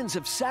our friends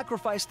have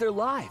sacrificed their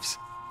lives.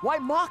 Why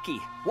Maki?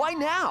 Why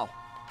now?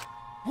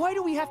 Why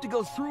do we have to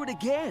go through it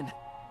again?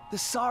 The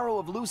sorrow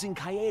of losing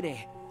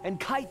Kaede and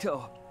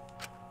Kaito.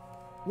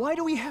 Why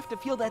do we have to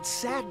feel that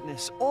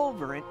sadness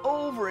over and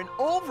over and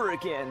over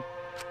again?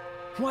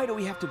 Why do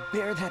we have to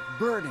bear that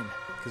burden?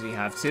 Because we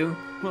have to?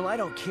 Well, I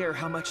don't care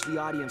how much the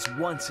audience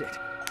wants it.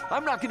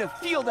 I'm not gonna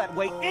feel that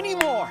way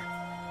anymore!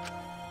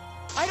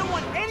 I don't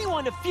want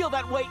anyone to feel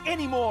that way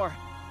anymore!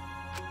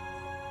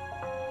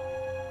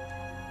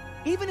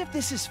 Even if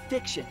this is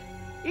fiction,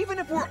 even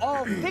if we're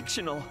all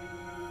fictional,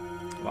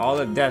 all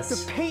the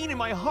deaths. The pain in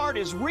my heart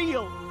is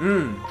real.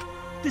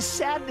 The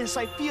sadness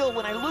I feel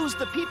when I lose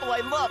the people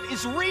I love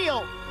is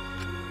real.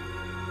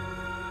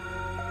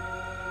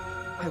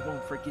 I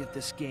won't forgive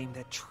this game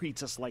that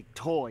treats us like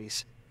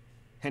toys.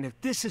 And if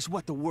this is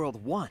what the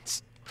world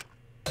wants,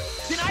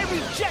 then I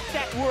reject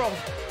that world.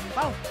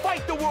 I'll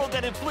fight the world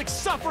that inflicts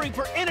suffering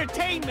for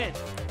entertainment.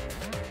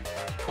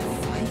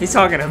 He's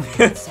talking to me.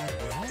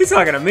 He's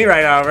talking to me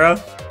right now, bro.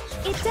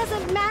 It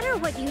doesn't matter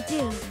what you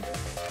do.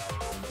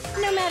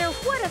 No matter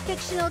what a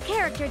fictional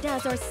character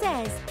does or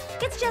says,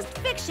 it's just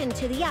fiction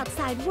to the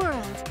outside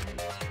world.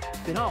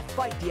 Then I'll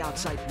fight the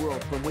outside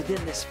world from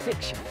within this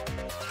fiction.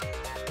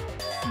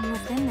 From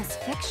within this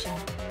fiction?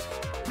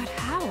 But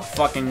how?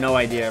 Fucking no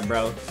idea,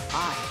 bro.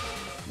 I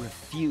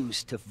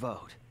refuse to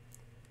vote.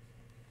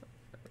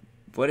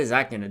 What is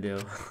that gonna do?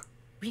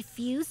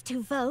 Refuse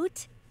to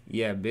vote?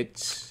 Yeah,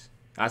 bitch.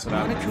 That's what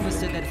I Monokuma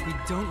said that if we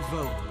don't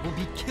vote, we'll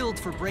be killed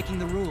for breaking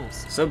the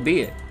rules. So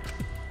be it.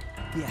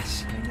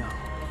 Yes, I know.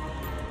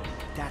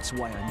 That's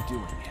why I'm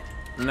doing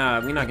it.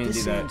 Nah, we're not gonna do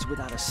This that. ends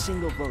without a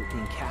single vote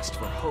being cast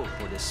for hope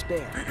or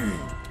despair.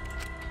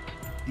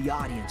 The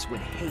audience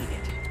would hate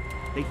it.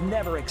 They'd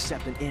never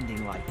accept an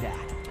ending like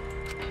that.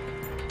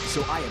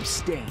 So I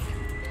abstain.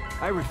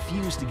 I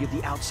refuse to give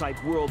the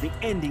outside world the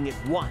ending it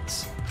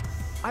wants.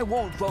 I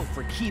won't vote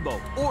for Kibo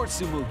or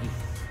Tsumugi.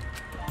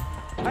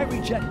 I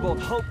reject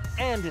both hope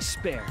and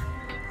despair.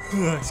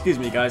 Excuse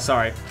me, guys.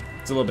 Sorry.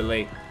 It's a little bit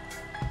late.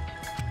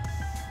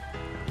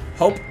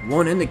 Hope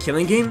won't end the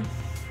killing game?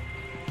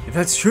 If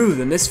that's true,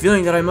 then this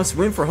feeling that I must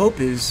win for hope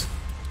is...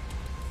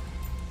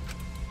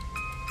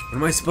 What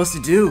am I supposed to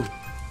do?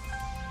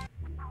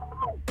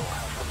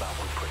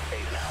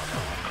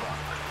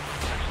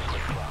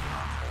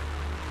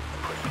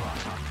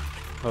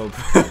 Hope.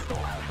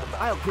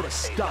 I'll put a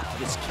stop to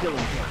this killing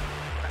game.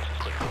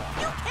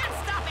 You can't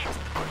stop it!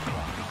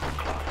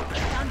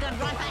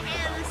 Danganronpa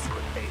ends!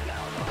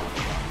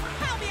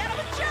 I'll be out of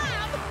a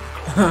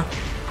job!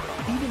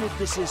 Even if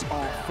this is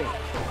all fake,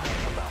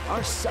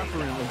 our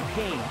suffering and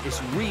pain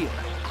is real.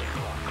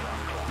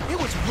 It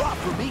was rough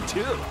for me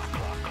too.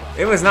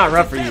 It was not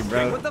rough for you,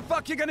 bro. What the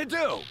fuck you gonna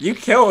do? You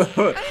killed...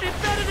 Ain't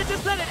it better to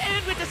just let it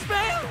end with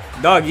despair?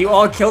 Dog, you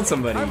all killed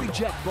somebody. I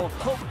reject both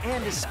hope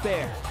and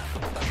despair.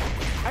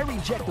 I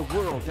reject the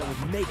world that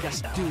would make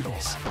us do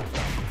this.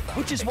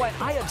 Which is why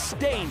I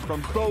abstain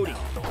from voting.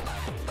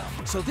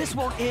 So this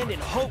won't end in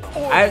hope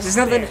or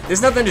despair.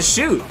 There's nothing to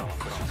shoot.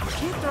 You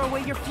can't throw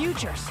away your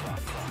futures.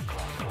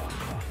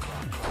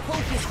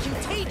 Hope is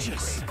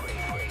contagious.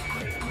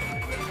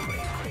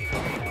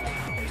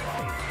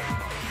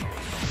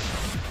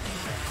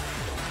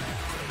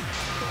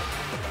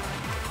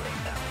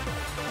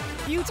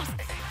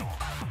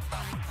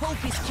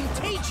 Hope is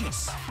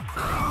contagious.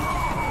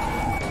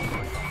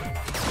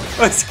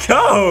 Let's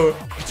go.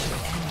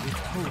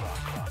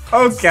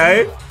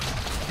 Okay.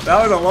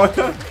 That was a long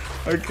time.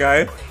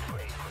 Okay.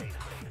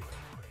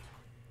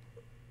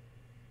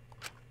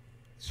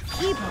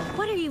 Kibo,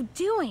 what are you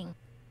doing?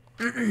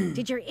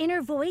 Did your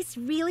inner voice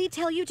really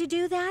tell you to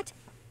do that?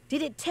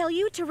 Did it tell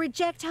you to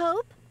reject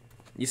hope?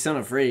 You sound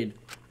afraid.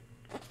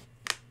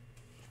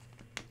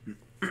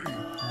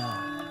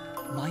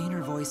 My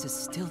inner voice is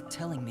still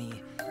telling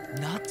me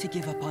not to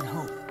give up on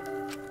hope.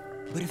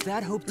 But if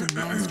that hope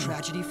demands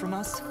tragedy from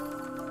us, then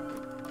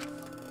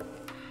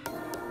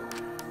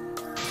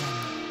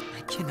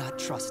I cannot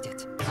trust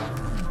it.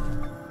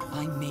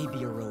 I may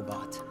be a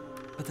robot,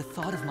 but the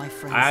thought of my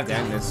friends I have to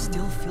end this.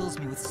 Still fills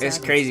me with sadness.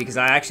 It's crazy because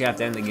I actually have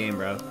to end the game,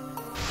 bro.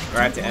 Or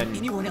I have to end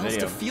anyone the else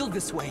video. to feel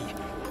this way.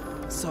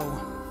 So,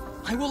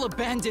 I will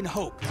abandon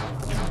hope.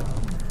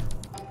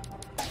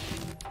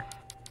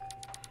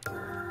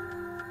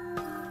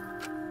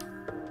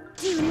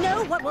 Do you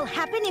know what will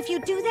happen if you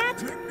do that?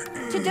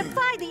 To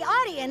defy the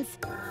audience!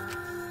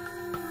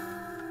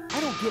 I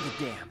don't give a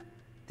damn.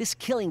 This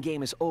killing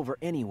game is over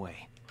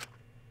anyway.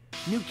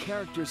 New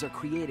characters are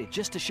created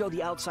just to show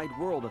the outside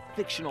world a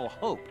fictional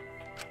hope.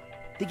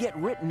 They get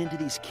written into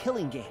these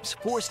killing games,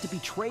 forced to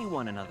betray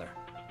one another.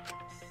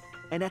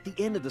 And at the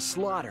end of the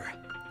slaughter,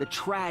 the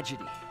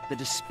tragedy, the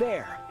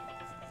despair,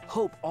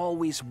 hope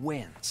always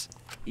wins.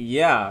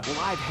 Yeah. Well,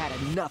 I've had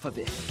enough of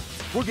it.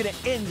 We're gonna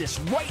end this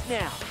right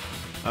now.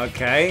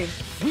 Okay.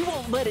 We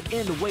won't let it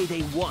end the way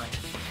they want.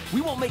 We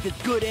won't make a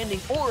good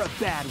ending or a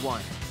bad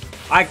one.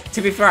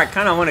 To be fair, I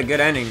kind of want a good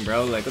ending,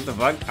 bro. Like, what the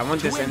fuck? I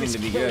want this win ending this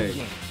to be killing good.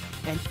 game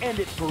and end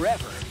it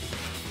forever.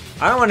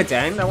 I don't want it to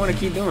end. I want to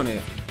keep doing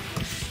it.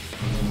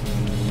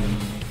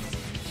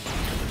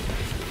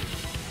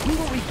 We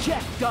will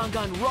reject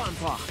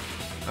Danganronpa.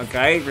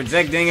 Okay,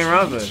 reject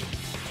Danganronpa.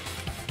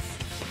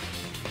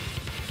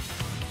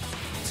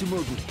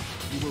 Tsumugi,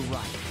 you were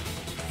right.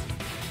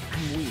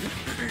 I'm weak.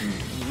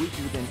 I'm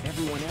weaker than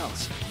everyone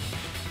else.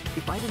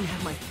 If I didn't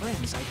have my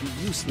friends, I'd be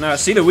useless. No,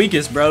 she the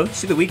weakest, bro.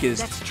 She the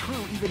weakest. That's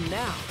true even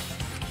now.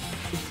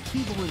 If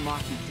Kibo and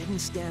Maki didn't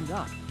stand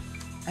up,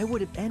 I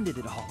would have ended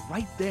it all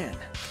right then.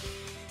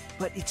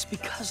 But it's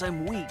because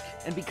I'm weak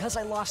and because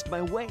I lost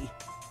my way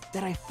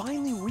that I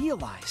finally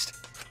realized.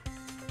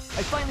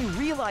 I finally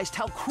realized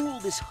how cruel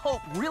this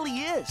hope really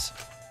is.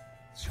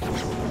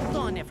 Hold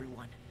on,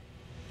 everyone.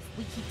 If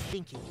we keep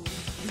thinking,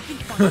 we can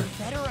find a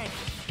better ending.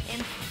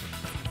 And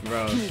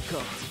bro. Kimiko,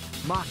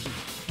 Maki,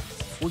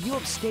 will you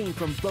abstain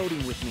from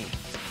voting with me?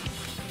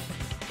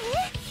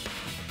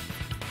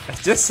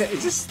 It's just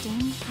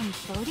Abstain from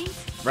voting?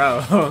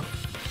 bro.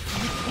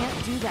 You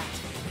can't do that.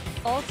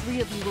 All three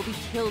of you will be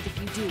killed if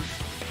you do.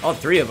 All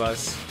three of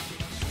us.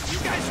 You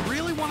guys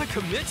really want to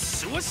commit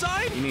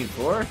suicide? You mean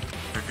 4?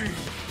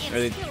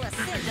 It's still a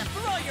sin to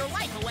throw your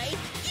life away,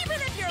 even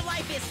if your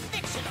life is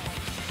fictional.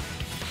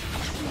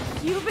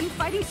 You've been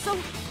fighting so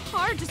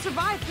hard to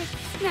survive,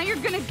 but now you're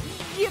gonna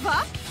give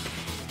up?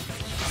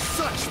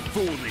 Such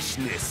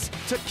foolishness!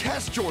 To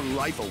cast your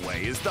life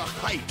away is the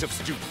height of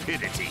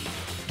stupidity.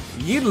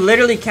 You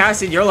literally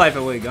casted your life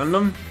away,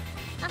 Gundam.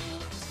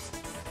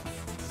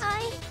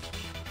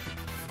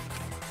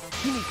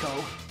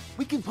 Himiko,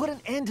 we can put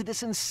an end to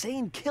this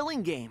insane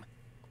killing game.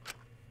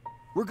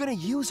 We're gonna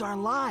use our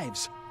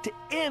lives to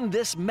end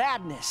this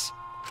madness.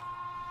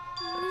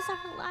 Lose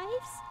our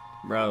lives?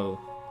 Bro.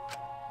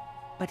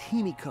 But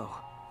Himiko,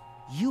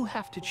 you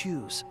have to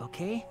choose,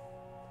 okay?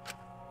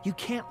 You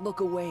can't look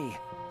away.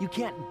 You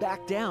can't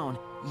back down.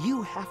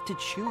 You have to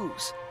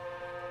choose.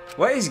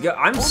 What is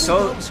I'm Only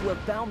so... those who have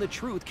found the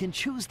truth can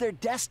choose their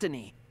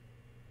destiny.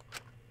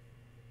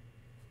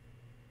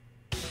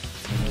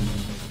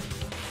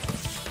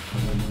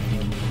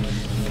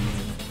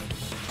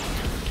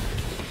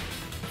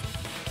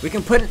 We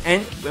can put an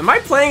end... Am I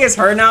playing as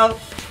her now?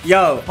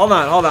 Yo, hold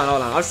on.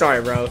 I'm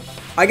sorry, bro.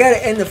 I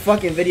gotta end the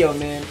fucking video,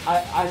 man.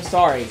 I'm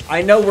sorry.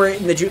 I know we're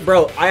in the...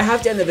 Bro, I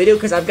have to end the video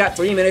because I've got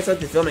 3 minutes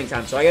left of filming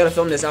time, so I gotta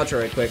film this outro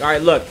right quick.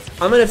 Alright, look.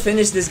 I'm gonna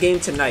finish this game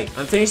tonight.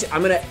 I'm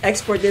gonna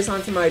export this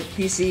onto my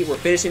PC. We're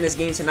finishing this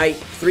game tonight.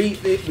 We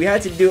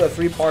had to do a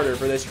 3-parter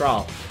for this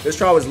trial. This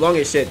trial was long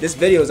as shit. This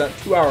video is at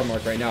 2-hour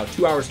mark right now.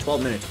 2 hours,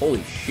 12 minutes.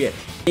 Holy shit.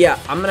 Yeah,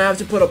 I'm gonna have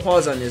to put a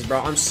pause on this, bro.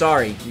 I'm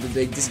sorry.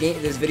 This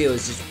video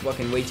is just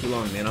fucking way too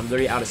long, man. I'm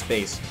literally out of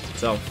space.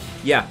 So,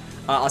 yeah.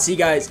 I'll see you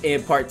guys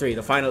in part 3,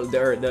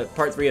 the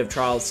part 3 of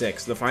Trial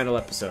 6, the final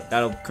episode.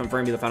 That'll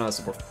confirm be the final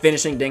episode. We're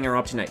finishing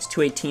Danganronpa tonight. It's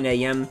 2:18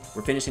 a.m.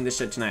 We're finishing this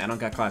shit tonight. I don't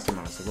got class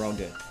tomorrow, so we're all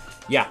good.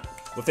 Yeah,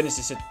 we'll finish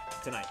this shit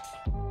tonight.